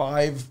day,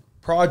 5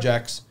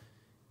 projects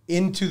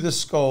into the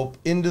scope,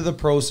 into the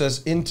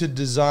process, into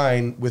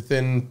design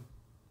within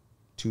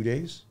 2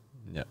 days.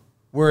 Yeah.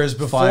 Whereas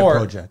before 5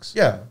 projects.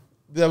 Yeah.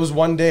 That was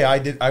one day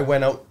I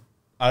went out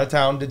of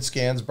town, did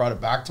scans, brought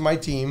it back to my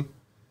team.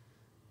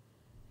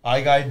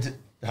 iGUIDE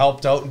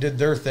helped out and did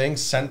their thing,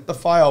 sent the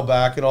file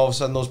back, and all of a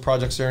sudden those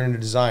projects are into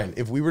design.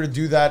 If we were to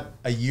do that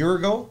a year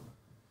ago,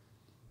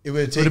 it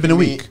would have been a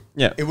week.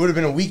 Yeah. It would have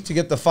been a week to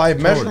get the 5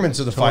 measurements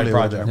of the 5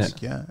 projects.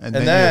 Yeah. And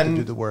then you then have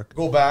to do the work.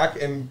 go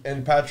back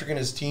and Patrick and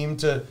his team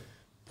to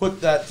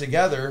put that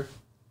together.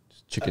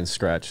 Chicken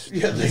scratch.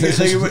 Yeah,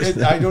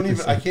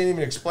 I can't even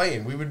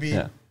explain. We would be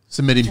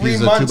Submitting 3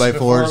 pieces of months 2x4s.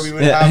 before we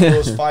would have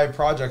those 5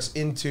 projects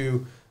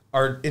into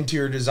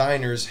your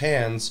designer's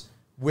hands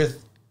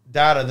with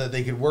data that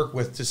they could work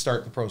with to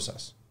start the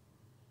process.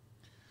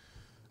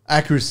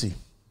 Accuracy.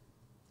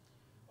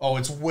 Oh,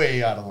 it's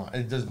way out of line.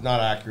 It does not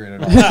accurate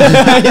at all.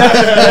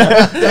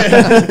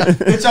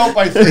 It's out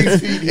by 3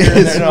 feet here.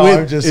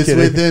 I'm just it's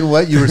kidding. within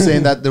what you were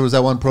saying, that there was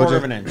that one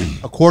project. Quarter of an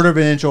inch. A quarter of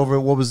an inch over,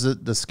 what was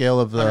the scale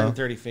of the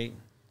 130 feet.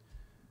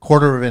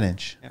 quarter of an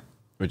inch? Yeah.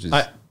 Which is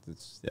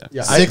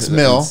Yeah, 6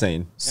 mil.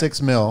 insane.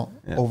 6 mil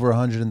over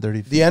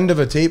 130 feet. The end of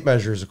a tape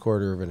measure is a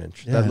quarter of an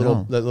inch. Yeah,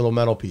 that little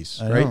metal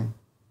piece, I right? know.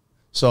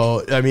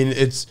 So I mean,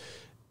 it's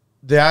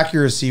the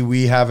accuracy.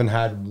 We haven't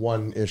had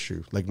one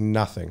issue, like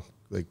nothing,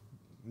 like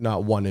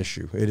not one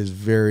issue. It is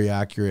very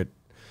accurate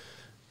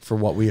for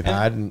what we've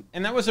had,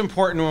 and that was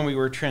important when we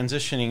were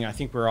transitioning. I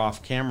think we were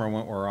off camera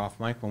or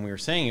off mic when we were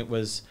saying it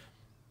was,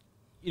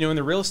 you know, in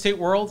the real estate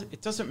world,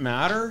 it doesn't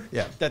matter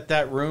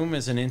that room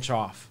is an inch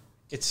off.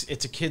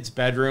 It's a kid's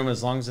bedroom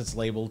as long as it's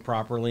labeled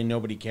properly.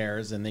 Nobody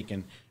cares, and they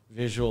can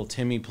visual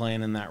Timmy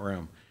playing in that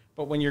room.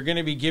 But when you're going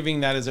to be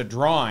giving that as a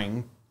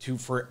drawing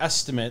for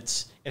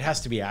estimates, it has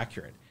to be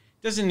accurate.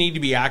 It doesn't need to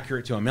be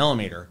accurate to a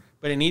millimeter,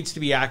 but it needs to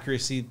be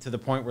accuracy to the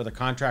point where the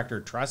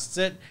contractor trusts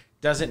it,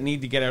 doesn't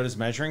need to get out his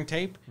measuring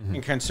tape,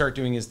 and can start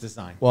doing his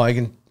design. well, I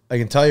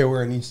can tell you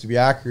where it needs to be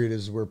accurate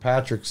is where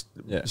Patrick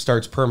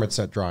starts permit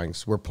set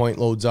drawings, where point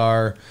loads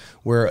are,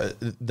 where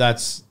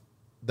that's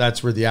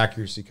where the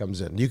accuracy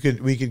comes in.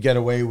 We could get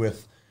away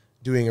with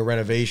doing a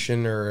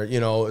renovation or, you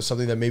know,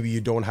 something that maybe you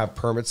don't have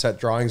permit set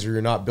drawings, or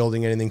you're not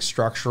building anything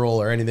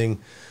structural or anything,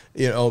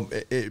 you know,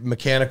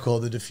 mechanical.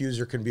 The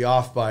diffuser can be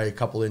off by a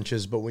couple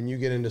inches, but when you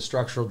get into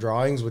structural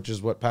drawings, which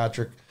is what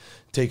Patrick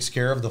takes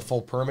care of, the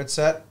full permit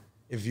set,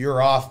 if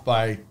you're off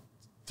by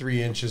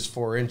 3 inches,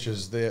 4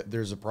 inches,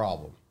 there's a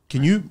problem.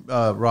 Can you,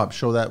 Rob,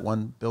 show that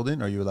one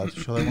building? Are you allowed to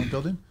show that one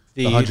building?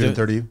 The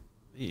 130?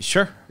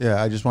 Sure. Yeah,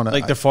 I just want to...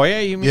 Like the foyer,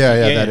 you mean? Yeah,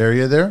 that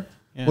area there.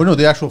 Yeah. Well, no,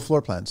 the actual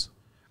floor plans.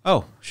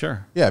 Oh,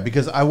 sure. Yeah,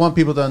 because I want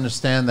people to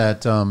understand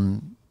that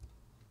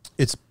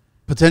it's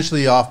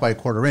potentially off by a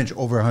quarter inch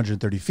over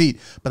 130 feet,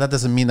 but that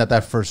doesn't mean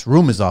that first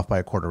room is off by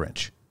a quarter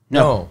inch.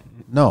 No,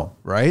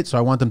 right? So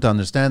I want them to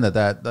understand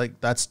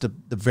that's the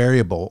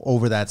variable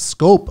over that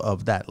scope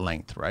of that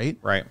length, right?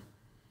 Right.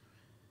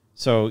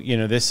 So, you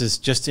know, this is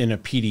just in a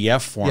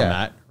PDF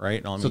format,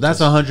 right? So that's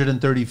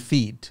 130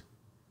 feet.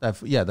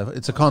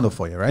 It's a condo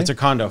foyer, right? It's a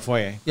condo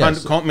foyer. Yeah,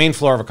 main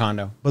floor of a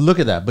condo. But look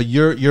at that. But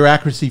your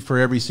accuracy for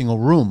every single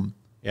room,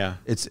 yeah,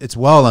 it's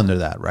well under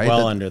that, right?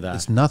 Well under that.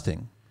 It's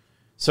nothing.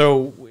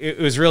 So it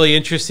was really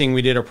interesting.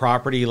 We did a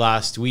property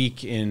last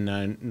week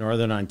in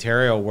Northern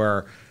Ontario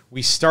where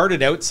we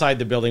started outside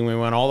the building. We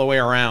went all the way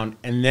around,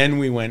 and then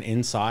we went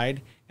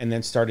inside and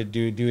then started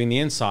doing the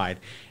inside.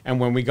 And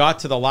when we got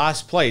to the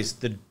last place,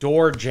 the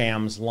door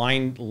jambs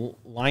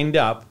lined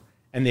up,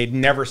 and they'd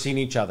never seen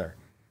each other.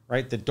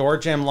 Right, the door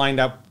jamb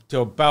lined up to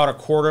about a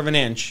quarter of an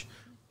inch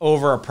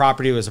over a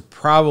property that was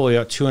probably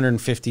about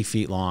 250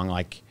 feet long.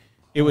 Like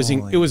it was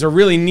a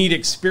really neat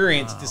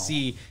experience to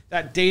see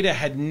that data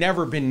had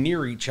never been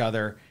near each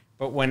other,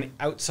 but when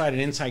outside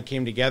and inside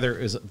came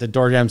together, the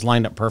door jambs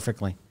lined up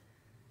perfectly.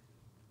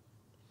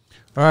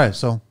 All right,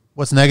 so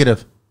what's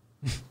negative?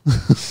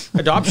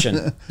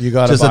 Adoption. You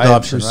got just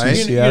adoption,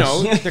 right? You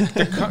know,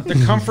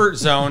 the comfort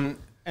zone.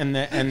 And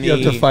you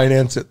have to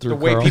finance it through the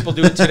way people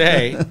do it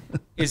today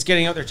is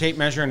getting out their tape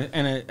measure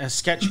and a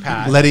sketch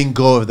pad, letting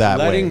go of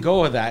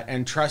that,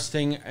 and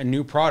trusting a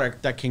new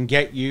product that can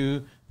get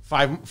you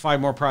five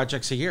more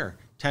projects a year,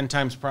 10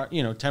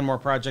 more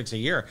projects a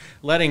year.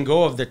 Letting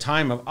go of the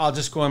time of I'll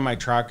just go in my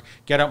truck,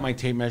 get out my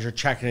tape measure,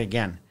 check it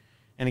again,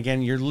 and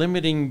again. You're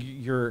limiting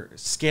your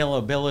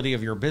scalability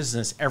of your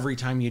business every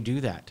time you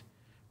do that,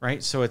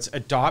 right? So it's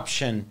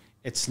adoption.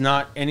 It's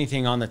not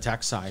anything on the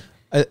tech side.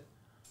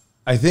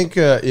 I think,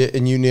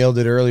 and you nailed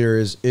it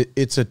earlier,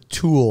 it's a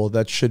tool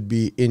that should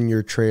be in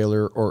your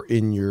trailer or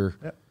in your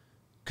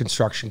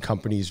construction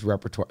company's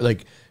repertoire.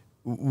 Like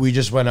we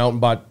just went out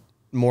and bought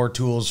more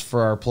tools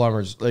for our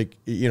plumbers, like,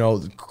 you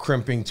know,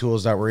 crimping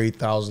tools that were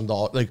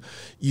 $8,000. Like,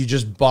 you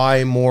just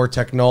buy more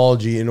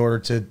technology in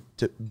order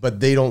to, but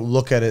they don't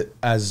look at it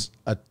as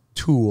a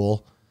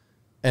tool,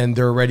 and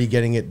they're already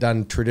getting it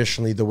done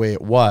traditionally the way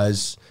it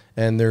was,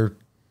 and their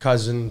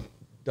cousin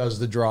does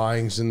the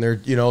drawings, and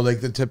they're, you know,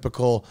 like the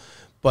typical.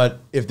 But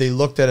if they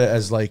looked at it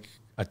as like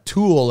a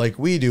tool, like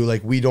we do,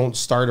 like we don't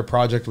start a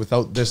project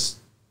without this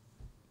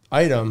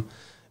item,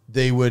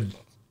 they would,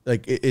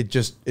 like, it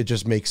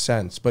just makes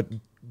sense, but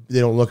they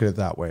don't look at it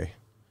that way.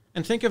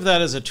 And think of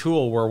that as a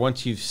tool where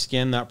once you've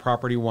scanned that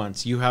property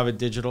once, you have a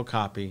digital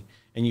copy,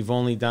 and you've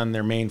only done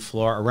their main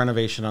floor, a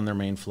renovation on their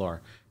main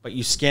floor, but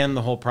you scan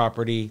the whole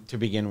property to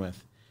begin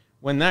with.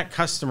 When that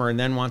customer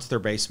then wants their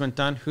basement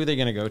done, who are they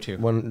going to go to?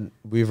 When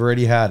we've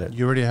already had it.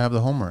 You already have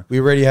the homework. We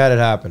already had it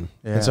happen.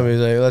 Yeah. And somebody's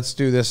like, let's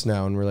do this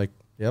now. And we're like,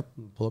 yep,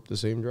 pull up the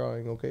same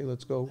drawing. Okay,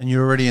 let's go. And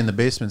you're already in the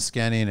basement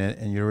scanning it,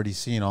 and you're already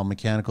seeing all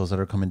mechanicals that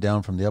are coming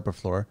down from the upper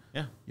floor.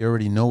 Yeah. You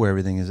already know where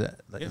everything is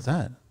at. Like, is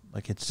that?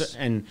 Like, it's...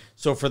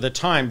 So for the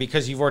time,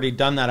 because you've already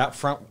done that up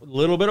front, a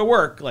little bit of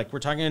work, like we're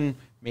talking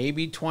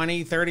maybe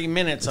 20, 30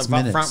 minutes of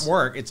upfront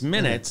work. It's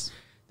minutes.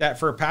 That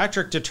for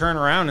Patrick to turn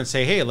around and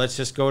say, hey,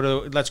 let's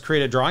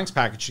create a drawings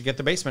package to get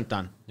the basement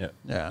done.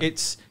 Yeah.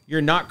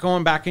 You're not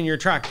going back in your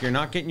truck. You're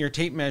not getting your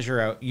tape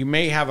measure out. You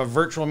may have a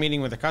virtual meeting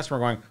with a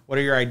customer going, what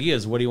are your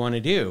ideas? What do you want to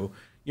do?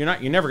 You're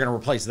never going to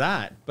replace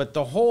that. But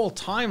the whole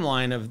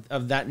timeline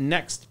of that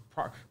next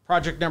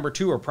project number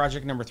 2 or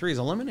project number 3 is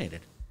eliminated.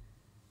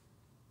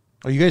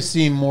 Are you guys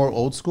seeing more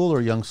old school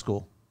or young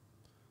school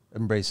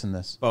embracing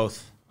this?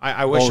 Both.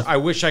 I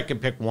wish I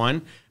could pick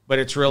one. But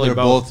it's really They're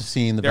both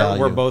seeing the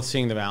value. We're both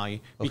seeing the value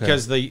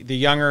because the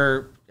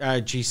younger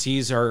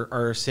GCs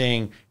are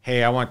saying,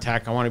 hey, I want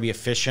tech, I want to be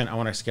efficient, I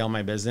want to scale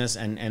my business,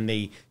 and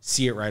they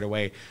see it right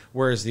away.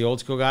 Whereas the old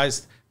school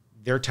guys,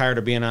 they're tired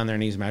of being on their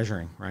knees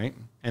measuring, right?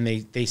 And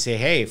they say,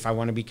 hey, if I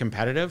want to be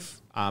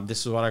competitive,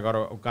 this is what I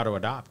got to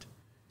adopt.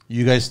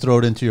 You guys throw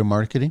it into your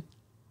marketing?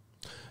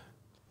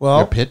 Well,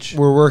 your pitch?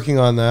 We're working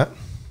on that.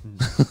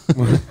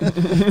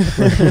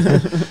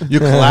 You're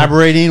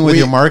collaborating with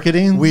your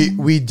marketing.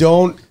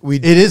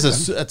 It is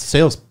a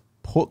sales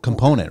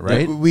component,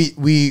 right?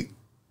 We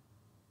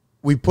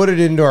put it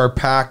into our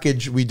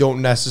package. We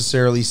don't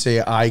necessarily say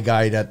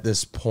iGUIDE at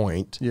this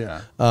point.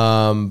 Yeah.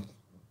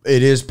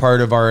 It is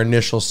part of our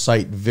initial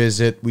site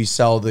visit. We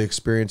sell the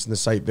experience in the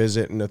site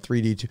visit and the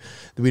 3D.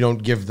 We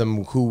don't give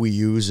them who we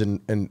use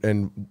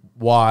and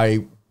why,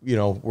 you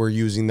know, we're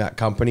using that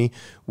company,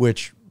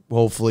 which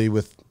hopefully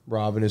with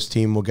Rob and his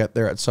team will get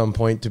there at some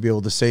point to be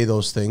able to say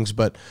those things.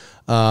 But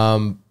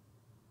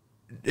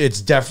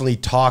it's definitely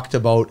talked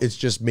about. It's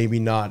just maybe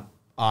not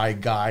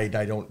iGUIDE.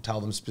 I don't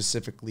tell them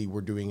specifically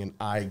we're doing an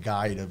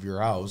iGUIDE of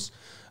your house,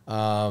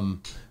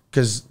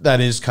 because that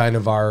is kind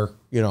of our,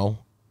 you know,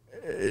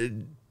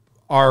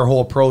 our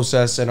whole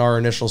process and our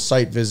initial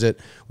site visit.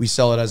 We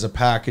sell it as a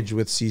package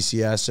with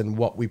CCS and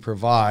what we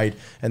provide,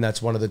 and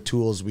that's one of the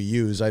tools we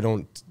use. I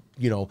don't,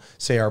 you know,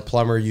 say our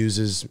plumber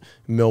uses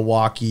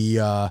Milwaukee,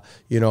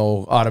 you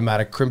know,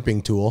 automatic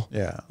crimping tool.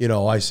 Yeah. You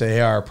know, I say, hey,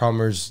 our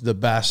plumber's the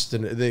best,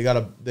 and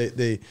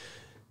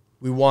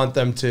we want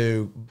them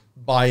to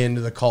buy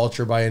into the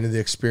culture, buy into the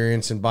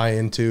experience, and buy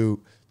into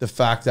the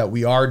fact that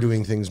we are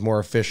doing things more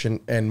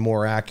efficient and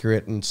more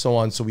accurate and so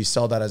on. So we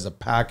sell that as a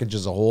package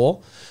as a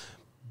whole.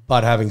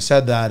 But having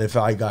said that, if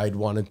iGUIDE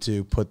wanted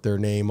to put their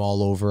name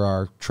all over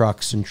our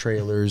trucks and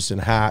trailers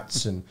and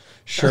hats and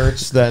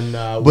shirts, then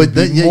we'd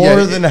be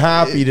more than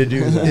happy to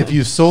do that. If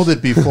you sold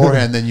it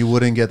beforehand, then you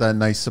wouldn't get that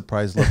nice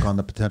surprise look on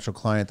the potential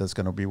client that's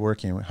going to be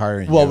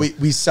hiring you. Well,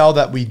 we sell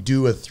that. We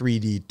do a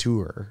 3D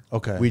tour.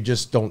 Okay. We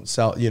just don't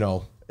sell, you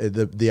know,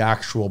 the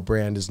actual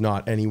brand is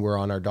not anywhere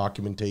on our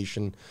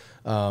documentation,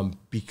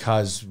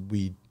 because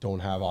we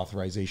don't have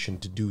authorization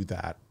to do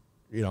that,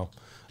 you know.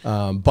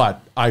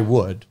 But I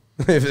would.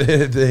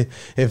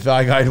 If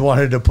iGUIDE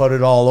wanted to put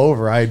it all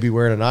over, I'd be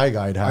wearing an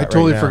iGUIDE hat. I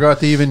totally forgot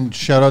to even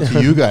shout out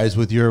to you guys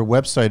with your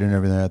website and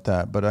everything like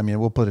that. But I mean,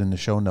 we'll put it in the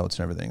show notes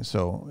and everything.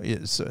 So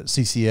it's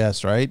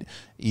CCS, right?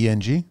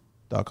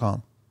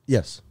 ENG.com.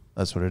 Yes.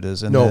 That's what it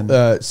is. And no,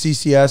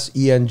 CCS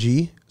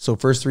ENG. So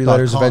first 3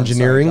 letters of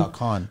engineering. Sorry,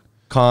 .con.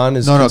 Con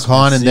is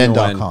con and then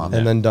 .com.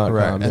 And then .com.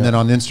 Correct. And then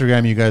on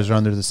Instagram, you guys are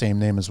under the same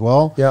name as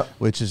well. Yeah.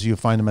 Which is, you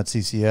find them at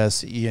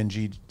CCS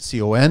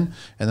ENGCON.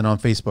 And then on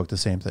Facebook, the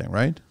same thing,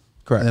 right?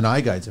 Correct. And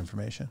then iGUIDE's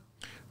information.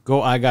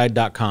 Go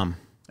iGUIDE.com.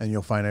 And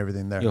you'll find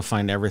everything there. You'll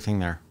find everything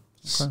there.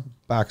 Okay.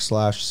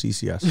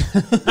 /CCS.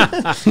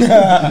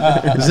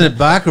 Isn't it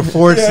back or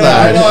forward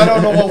slash? I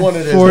don't know what one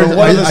it is. One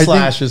of the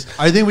slashes.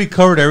 I think we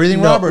covered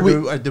everything, No,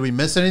 Robert. Did we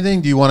miss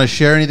anything? Do you want to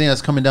share anything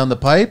that's coming down the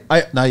pipe?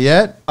 Not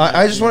yet?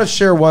 I just want to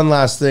share one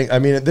last thing. I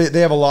mean, they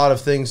have a lot of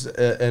things,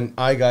 and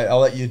iGUIDE, I'll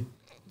let you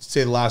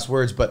say the last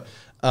words, but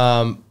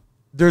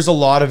there's a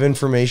lot of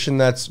information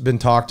that's been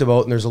talked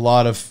about, and there's a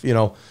lot of, you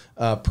know,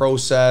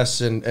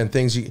 process and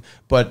things.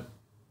 But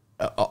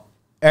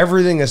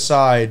everything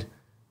aside,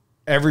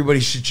 everybody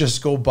should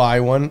just go buy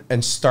one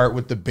and start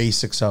with the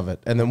basics of it.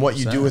 And then what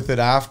you do with it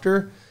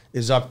after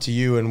is up to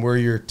you and where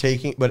you're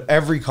taking. But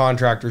every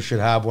contractor should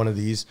have one of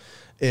these,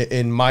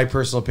 in my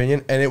personal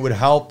opinion, and it would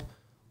help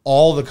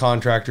all the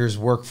contractors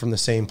work from the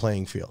same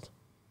playing field.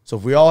 So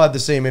if we all had the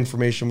same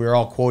information, we were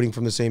all quoting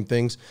from the same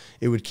things,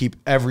 it would keep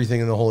everything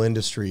in the whole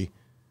industry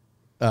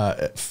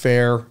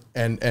fair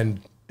and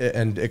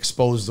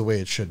exposed the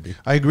way it should be.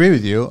 I agree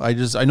with you.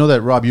 I know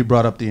that, Rob, you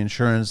brought up the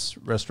insurance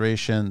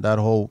restoration, that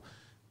whole,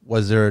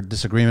 was there a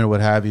disagreement or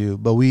what have you,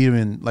 but we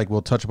even, like,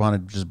 we'll touch upon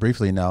it just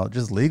briefly now,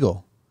 just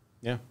legal.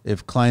 Yeah.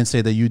 If clients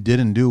say that you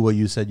didn't do what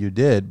you said you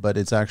did, but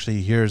it's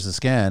actually, here's the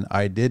scan,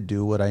 I did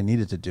do what I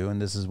needed to do,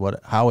 and this is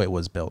how it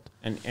was built.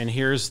 And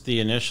here's the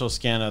initial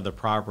scan of the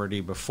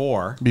property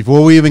before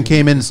we even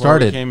came in and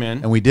started, came in,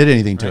 and we did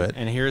anything to it.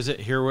 And here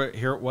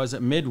it was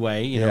at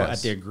midway, you know,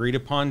 at the agreed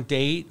upon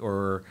date,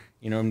 or,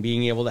 you know, and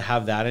being able to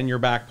have that in your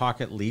back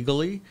pocket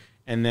legally,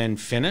 and then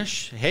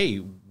finish.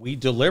 Hey, we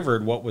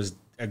delivered what was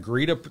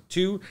agreed up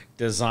to,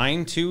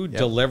 designed to,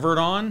 delivered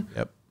on.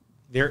 Yep.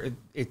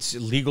 It's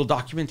legal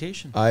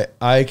documentation.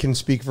 I can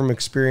speak from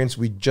experience.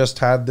 We just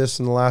had this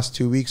in the last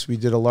 2 weeks. We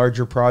did a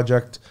larger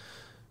project,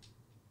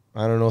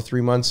 I don't know, 3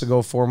 months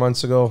ago, 4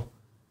 months ago,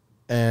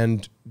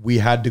 and we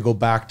had to go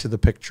back to the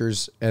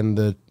pictures and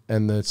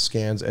the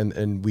scans,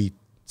 and we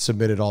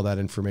submitted all that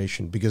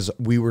information because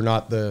we were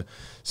not the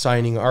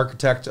signing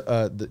architect,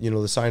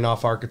 the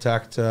sign-off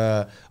architect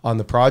on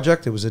the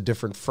project. It was a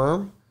different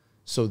firm.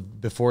 So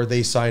before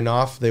they sign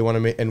off, they want to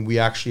make, and we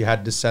actually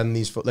had to send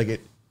these,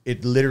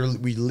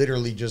 we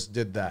literally just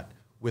did that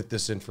with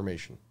this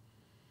information.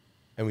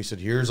 And we said,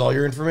 here's all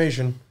your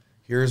information.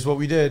 Here's what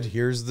we did.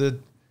 Here's the...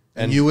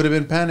 And you would have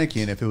been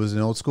panicking if it was an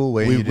old school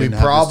way. We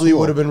probably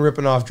would have been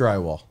ripping off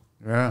drywall.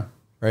 Yeah.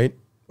 Right?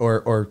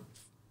 Or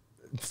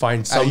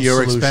find some at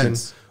your solution.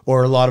 Expense.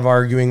 Or a lot of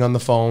arguing on the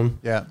phone.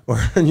 Yeah. Or,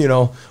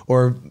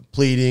 or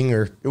pleading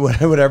or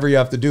whatever you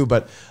have to do.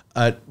 But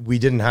we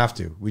didn't have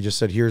to. We just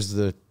said, here's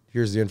the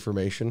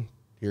information.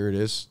 Here it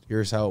is.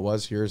 Here's how it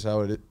was. Here's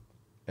how it...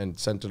 and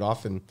sent it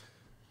off, and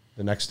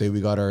the next day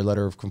we got our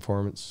letter of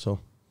conformance. So,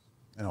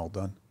 and all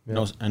done.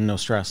 Yeah. No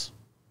stress.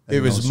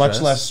 It was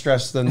much less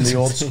stress than the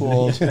old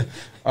school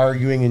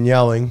arguing and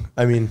yelling.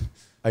 I mean,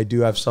 I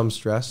do have some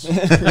stress,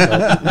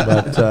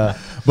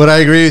 but I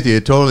agree with you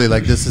totally.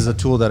 Like, this is a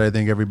tool that I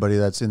think everybody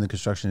that's in the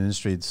construction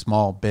industry,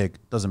 small, big,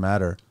 doesn't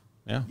matter.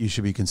 Yeah, you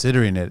should be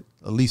considering it.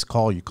 At least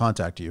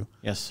contact you.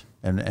 Yes.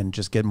 And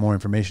just get more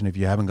information if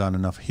you haven't gotten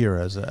enough here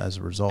as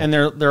a result. And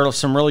there are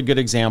some really good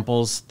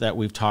examples that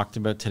we've talked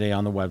about today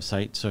on the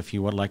website. So if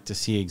you would like to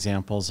see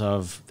examples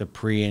of the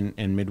pre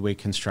and midway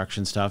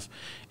construction stuff,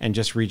 and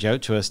just reach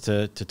out to us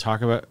to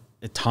talk about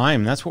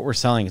time. That's what we're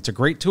selling. It's a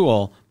great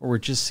tool, but we're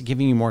just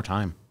giving you more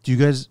time.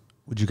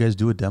 Would you guys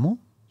do a demo?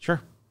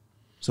 Sure.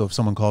 So if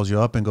someone calls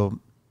you up and go,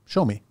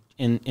 show me.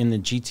 In the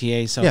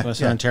GTA,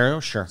 Southwestern Ontario,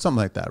 sure. Something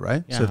like that,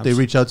 right? Yeah, so if they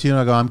reach out to you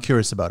and I go, I'm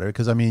curious about it.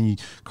 Because, I mean,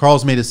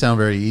 Carl's made it sound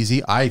very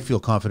easy. I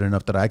feel confident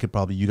enough that I could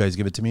probably, you guys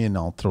give it to me and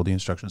I'll throw the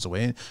instructions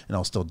away and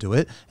I'll still do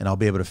it and I'll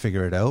be able to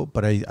figure it out.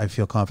 But I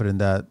feel confident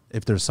that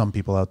if there's some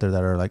people out there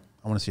that are like,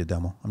 I want to see a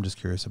demo. I'm just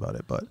curious about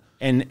it. But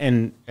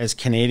And as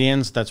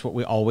Canadians, that's what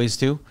we always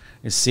do,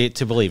 is see it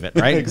to believe it,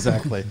 right?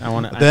 Exactly.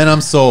 Then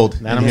I'm sold.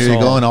 Then and I'm here sold.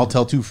 you go, and I'll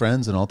tell two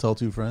friends, and I'll tell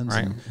two friends,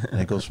 Right. and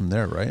it goes from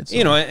there, right? So,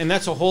 and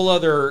that's a whole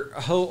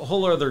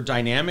other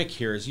dynamic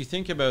here. As you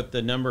think about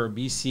the number of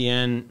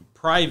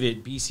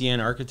private BCN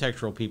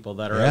architectural people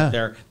that are out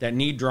there that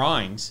need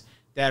drawings,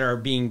 that are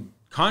being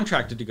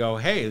contracted to go,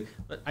 hey,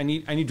 I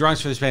need drawings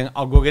for this building.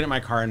 I'll go get it in my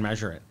car and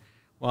measure it.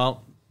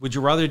 Well, would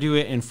you rather do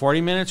it in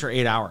 40 minutes or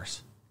 8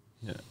 hours?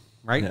 Yeah.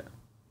 Right? Yeah.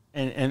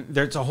 And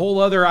there's a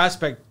whole other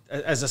aspect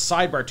as a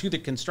sidebar to the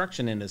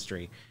construction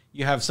industry.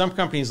 You have some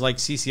companies like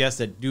CCS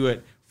that do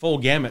it full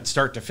gamut,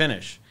 start to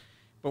finish.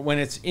 But when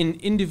it's in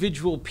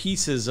individual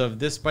pieces of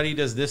this buddy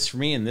does this for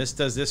me and this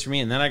does this for me,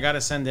 and then I got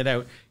to send it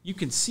out, you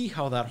can see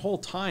how that whole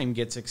time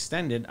gets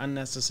extended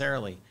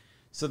unnecessarily.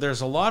 So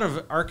there's a lot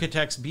of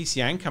architects,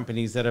 BCN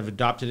companies that have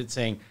adopted it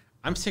saying,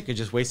 I'm sick of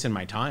just wasting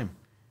my time.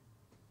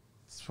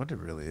 that's what it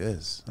really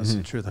is. That's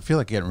the truth. I feel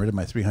like getting rid of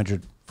my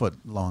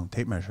 300-foot long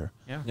tape measure.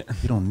 Yeah.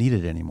 You don't need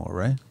it anymore,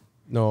 right?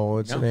 no,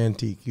 it's an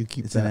antique. You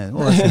keep It's that.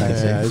 well, that's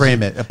nice. Yeah,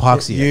 Frame it,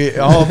 epoxy it.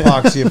 I'll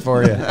epoxy it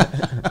for you.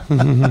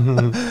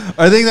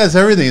 I think that's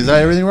everything. Is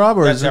that everything, Rob?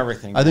 Or That's is it-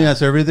 everything. I think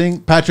that's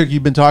everything. Patrick,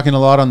 you've been talking a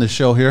lot on the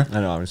show here.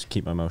 I know. I'm just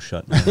keep my mouth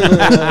shut. That's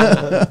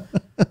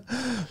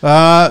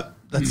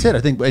it.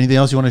 I think. Anything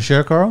else you want to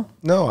share, Carl?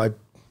 No, I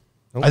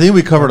think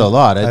we covered a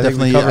lot. I think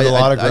we covered a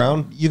lot of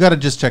ground. You got to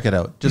just check it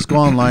out. Just go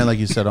online, like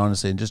you said,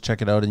 honestly, and just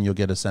check it out, and you'll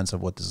get a sense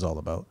of what this is all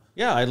about.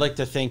 Yeah, I'd like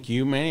to thank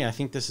you, Manny. I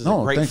think this is a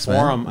No, great thanks, man.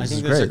 forum. This I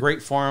think is this is a great.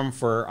 great forum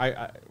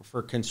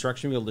for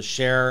construction to be able to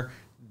share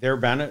their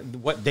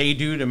what they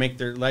do to make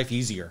their life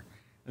easier.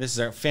 This is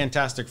a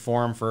fantastic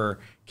forum for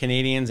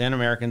Canadians and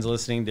Americans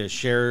listening to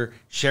share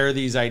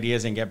these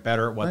ideas and get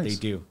better at what Nice. they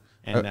do.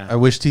 And I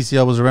wish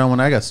TCL was around when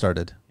I got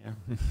started. yeah.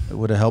 It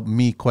would have helped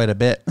me quite a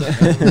bit.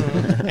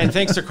 And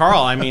thanks to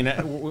Carl. I mean,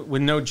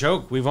 with no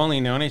joke, we've only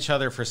known each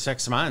other for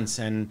 6 months,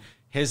 and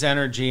his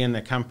energy and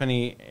the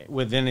company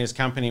within his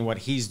company, what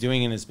he's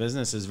doing in his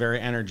business is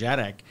very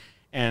energetic.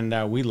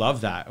 And we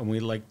love that. And we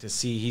like to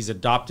see he's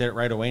adopted it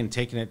right away and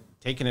taken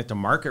it to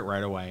market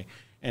right away.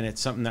 And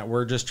it's something that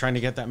we're just trying to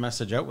get that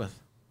message out with.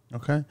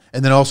 Okay.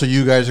 And then also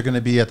you guys are going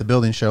to be at the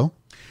building show.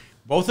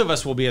 Both of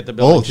us will be at the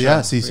building show.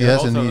 Yeah,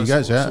 CCS and you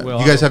guys, yeah.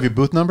 You guys have your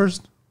booth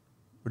numbers?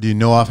 Or do you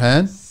know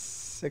offhand?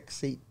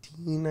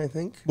 618, I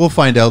think. We'll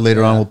find out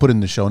later on. We'll put it in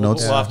the show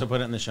notes. We'll have to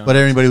put it in the show notes. But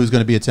everybody who's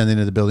going to be attending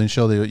at the building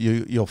show,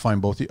 you'll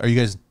find both. Are you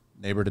guys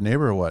neighbor to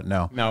neighbor or what?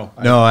 No.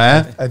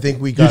 I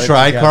think we got You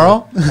tried,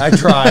 Carl? I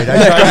tried to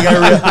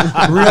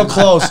get real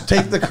close.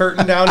 Take the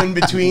curtain down in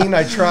between.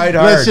 I tried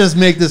hard. Let's just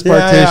make this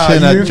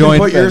partition a you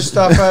joint. can put your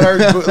stuff at our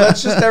booth.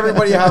 Let's just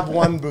everybody have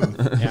one booth.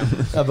 Yeah.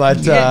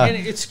 But and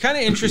it's kind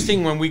of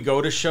interesting when we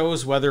go to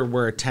shows, whether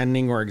we're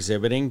attending or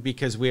exhibiting,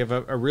 because we have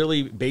a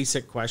really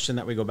basic question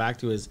that we go back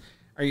to is,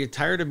 are you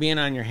tired of being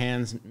on your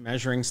hands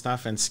measuring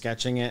stuff and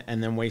sketching it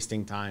and then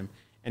wasting time?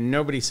 And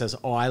nobody says,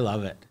 oh, I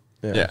love it.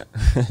 Yeah.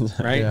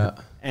 Right. Yeah.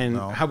 And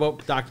how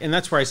about and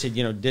that's where I said,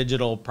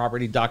 digital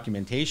property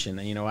documentation.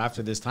 And,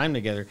 after this time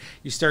together,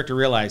 you start to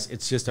realize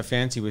it's just a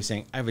fancy way of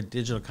saying I have a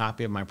digital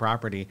copy of my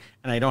property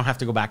and I don't have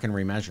to go back and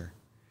remeasure.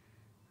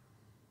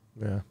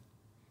 Yeah.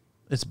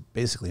 It's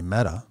basically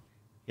meta.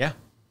 Yeah.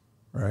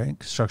 Right?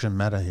 Construction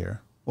meta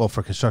here. Well,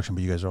 for construction,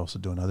 but you guys are also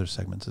doing other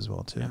segments as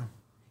well, too. Yeah.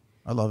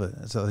 I love it.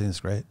 I think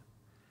it's great.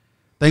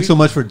 Thanks so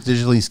much for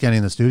digitally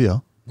scanning the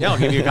studio. Yeah, I'll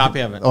give you a copy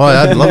of it. Oh,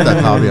 I'd love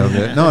that copy of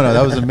it. No,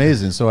 that was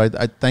amazing. So I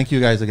thank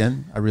you guys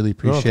again. I really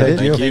appreciate it.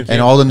 Thank you.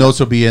 And all the notes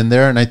will be in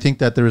there. And I think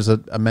that there's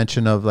a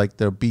mention of like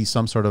there'll be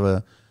some sort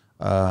of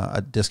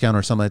a discount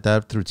or something like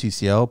that through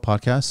TCL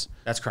podcasts.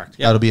 That's correct.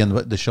 Yeah. That'll be in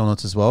the show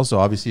notes as well. So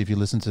obviously if you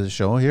listen to the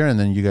show here and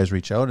then you guys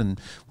reach out and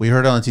we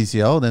heard it on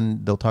TCL,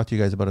 then they'll talk to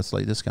you guys about a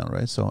slight discount,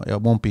 right? So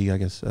it won't be, I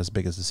guess, as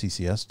big as the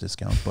CCS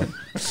discount, but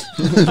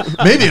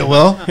maybe it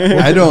will.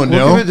 I don't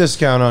know. We'll give a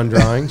discount on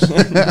drawings.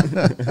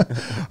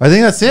 I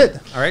think that's it.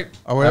 All right.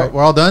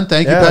 We're all done.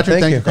 Thank you, Patrick.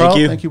 Thank you, Carl.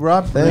 Thank you,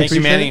 Rob. Thank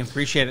you, Manny.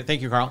 Appreciate it.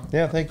 Thank you, Carl.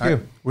 Yeah, thank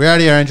you. We're out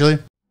of here, Angeli.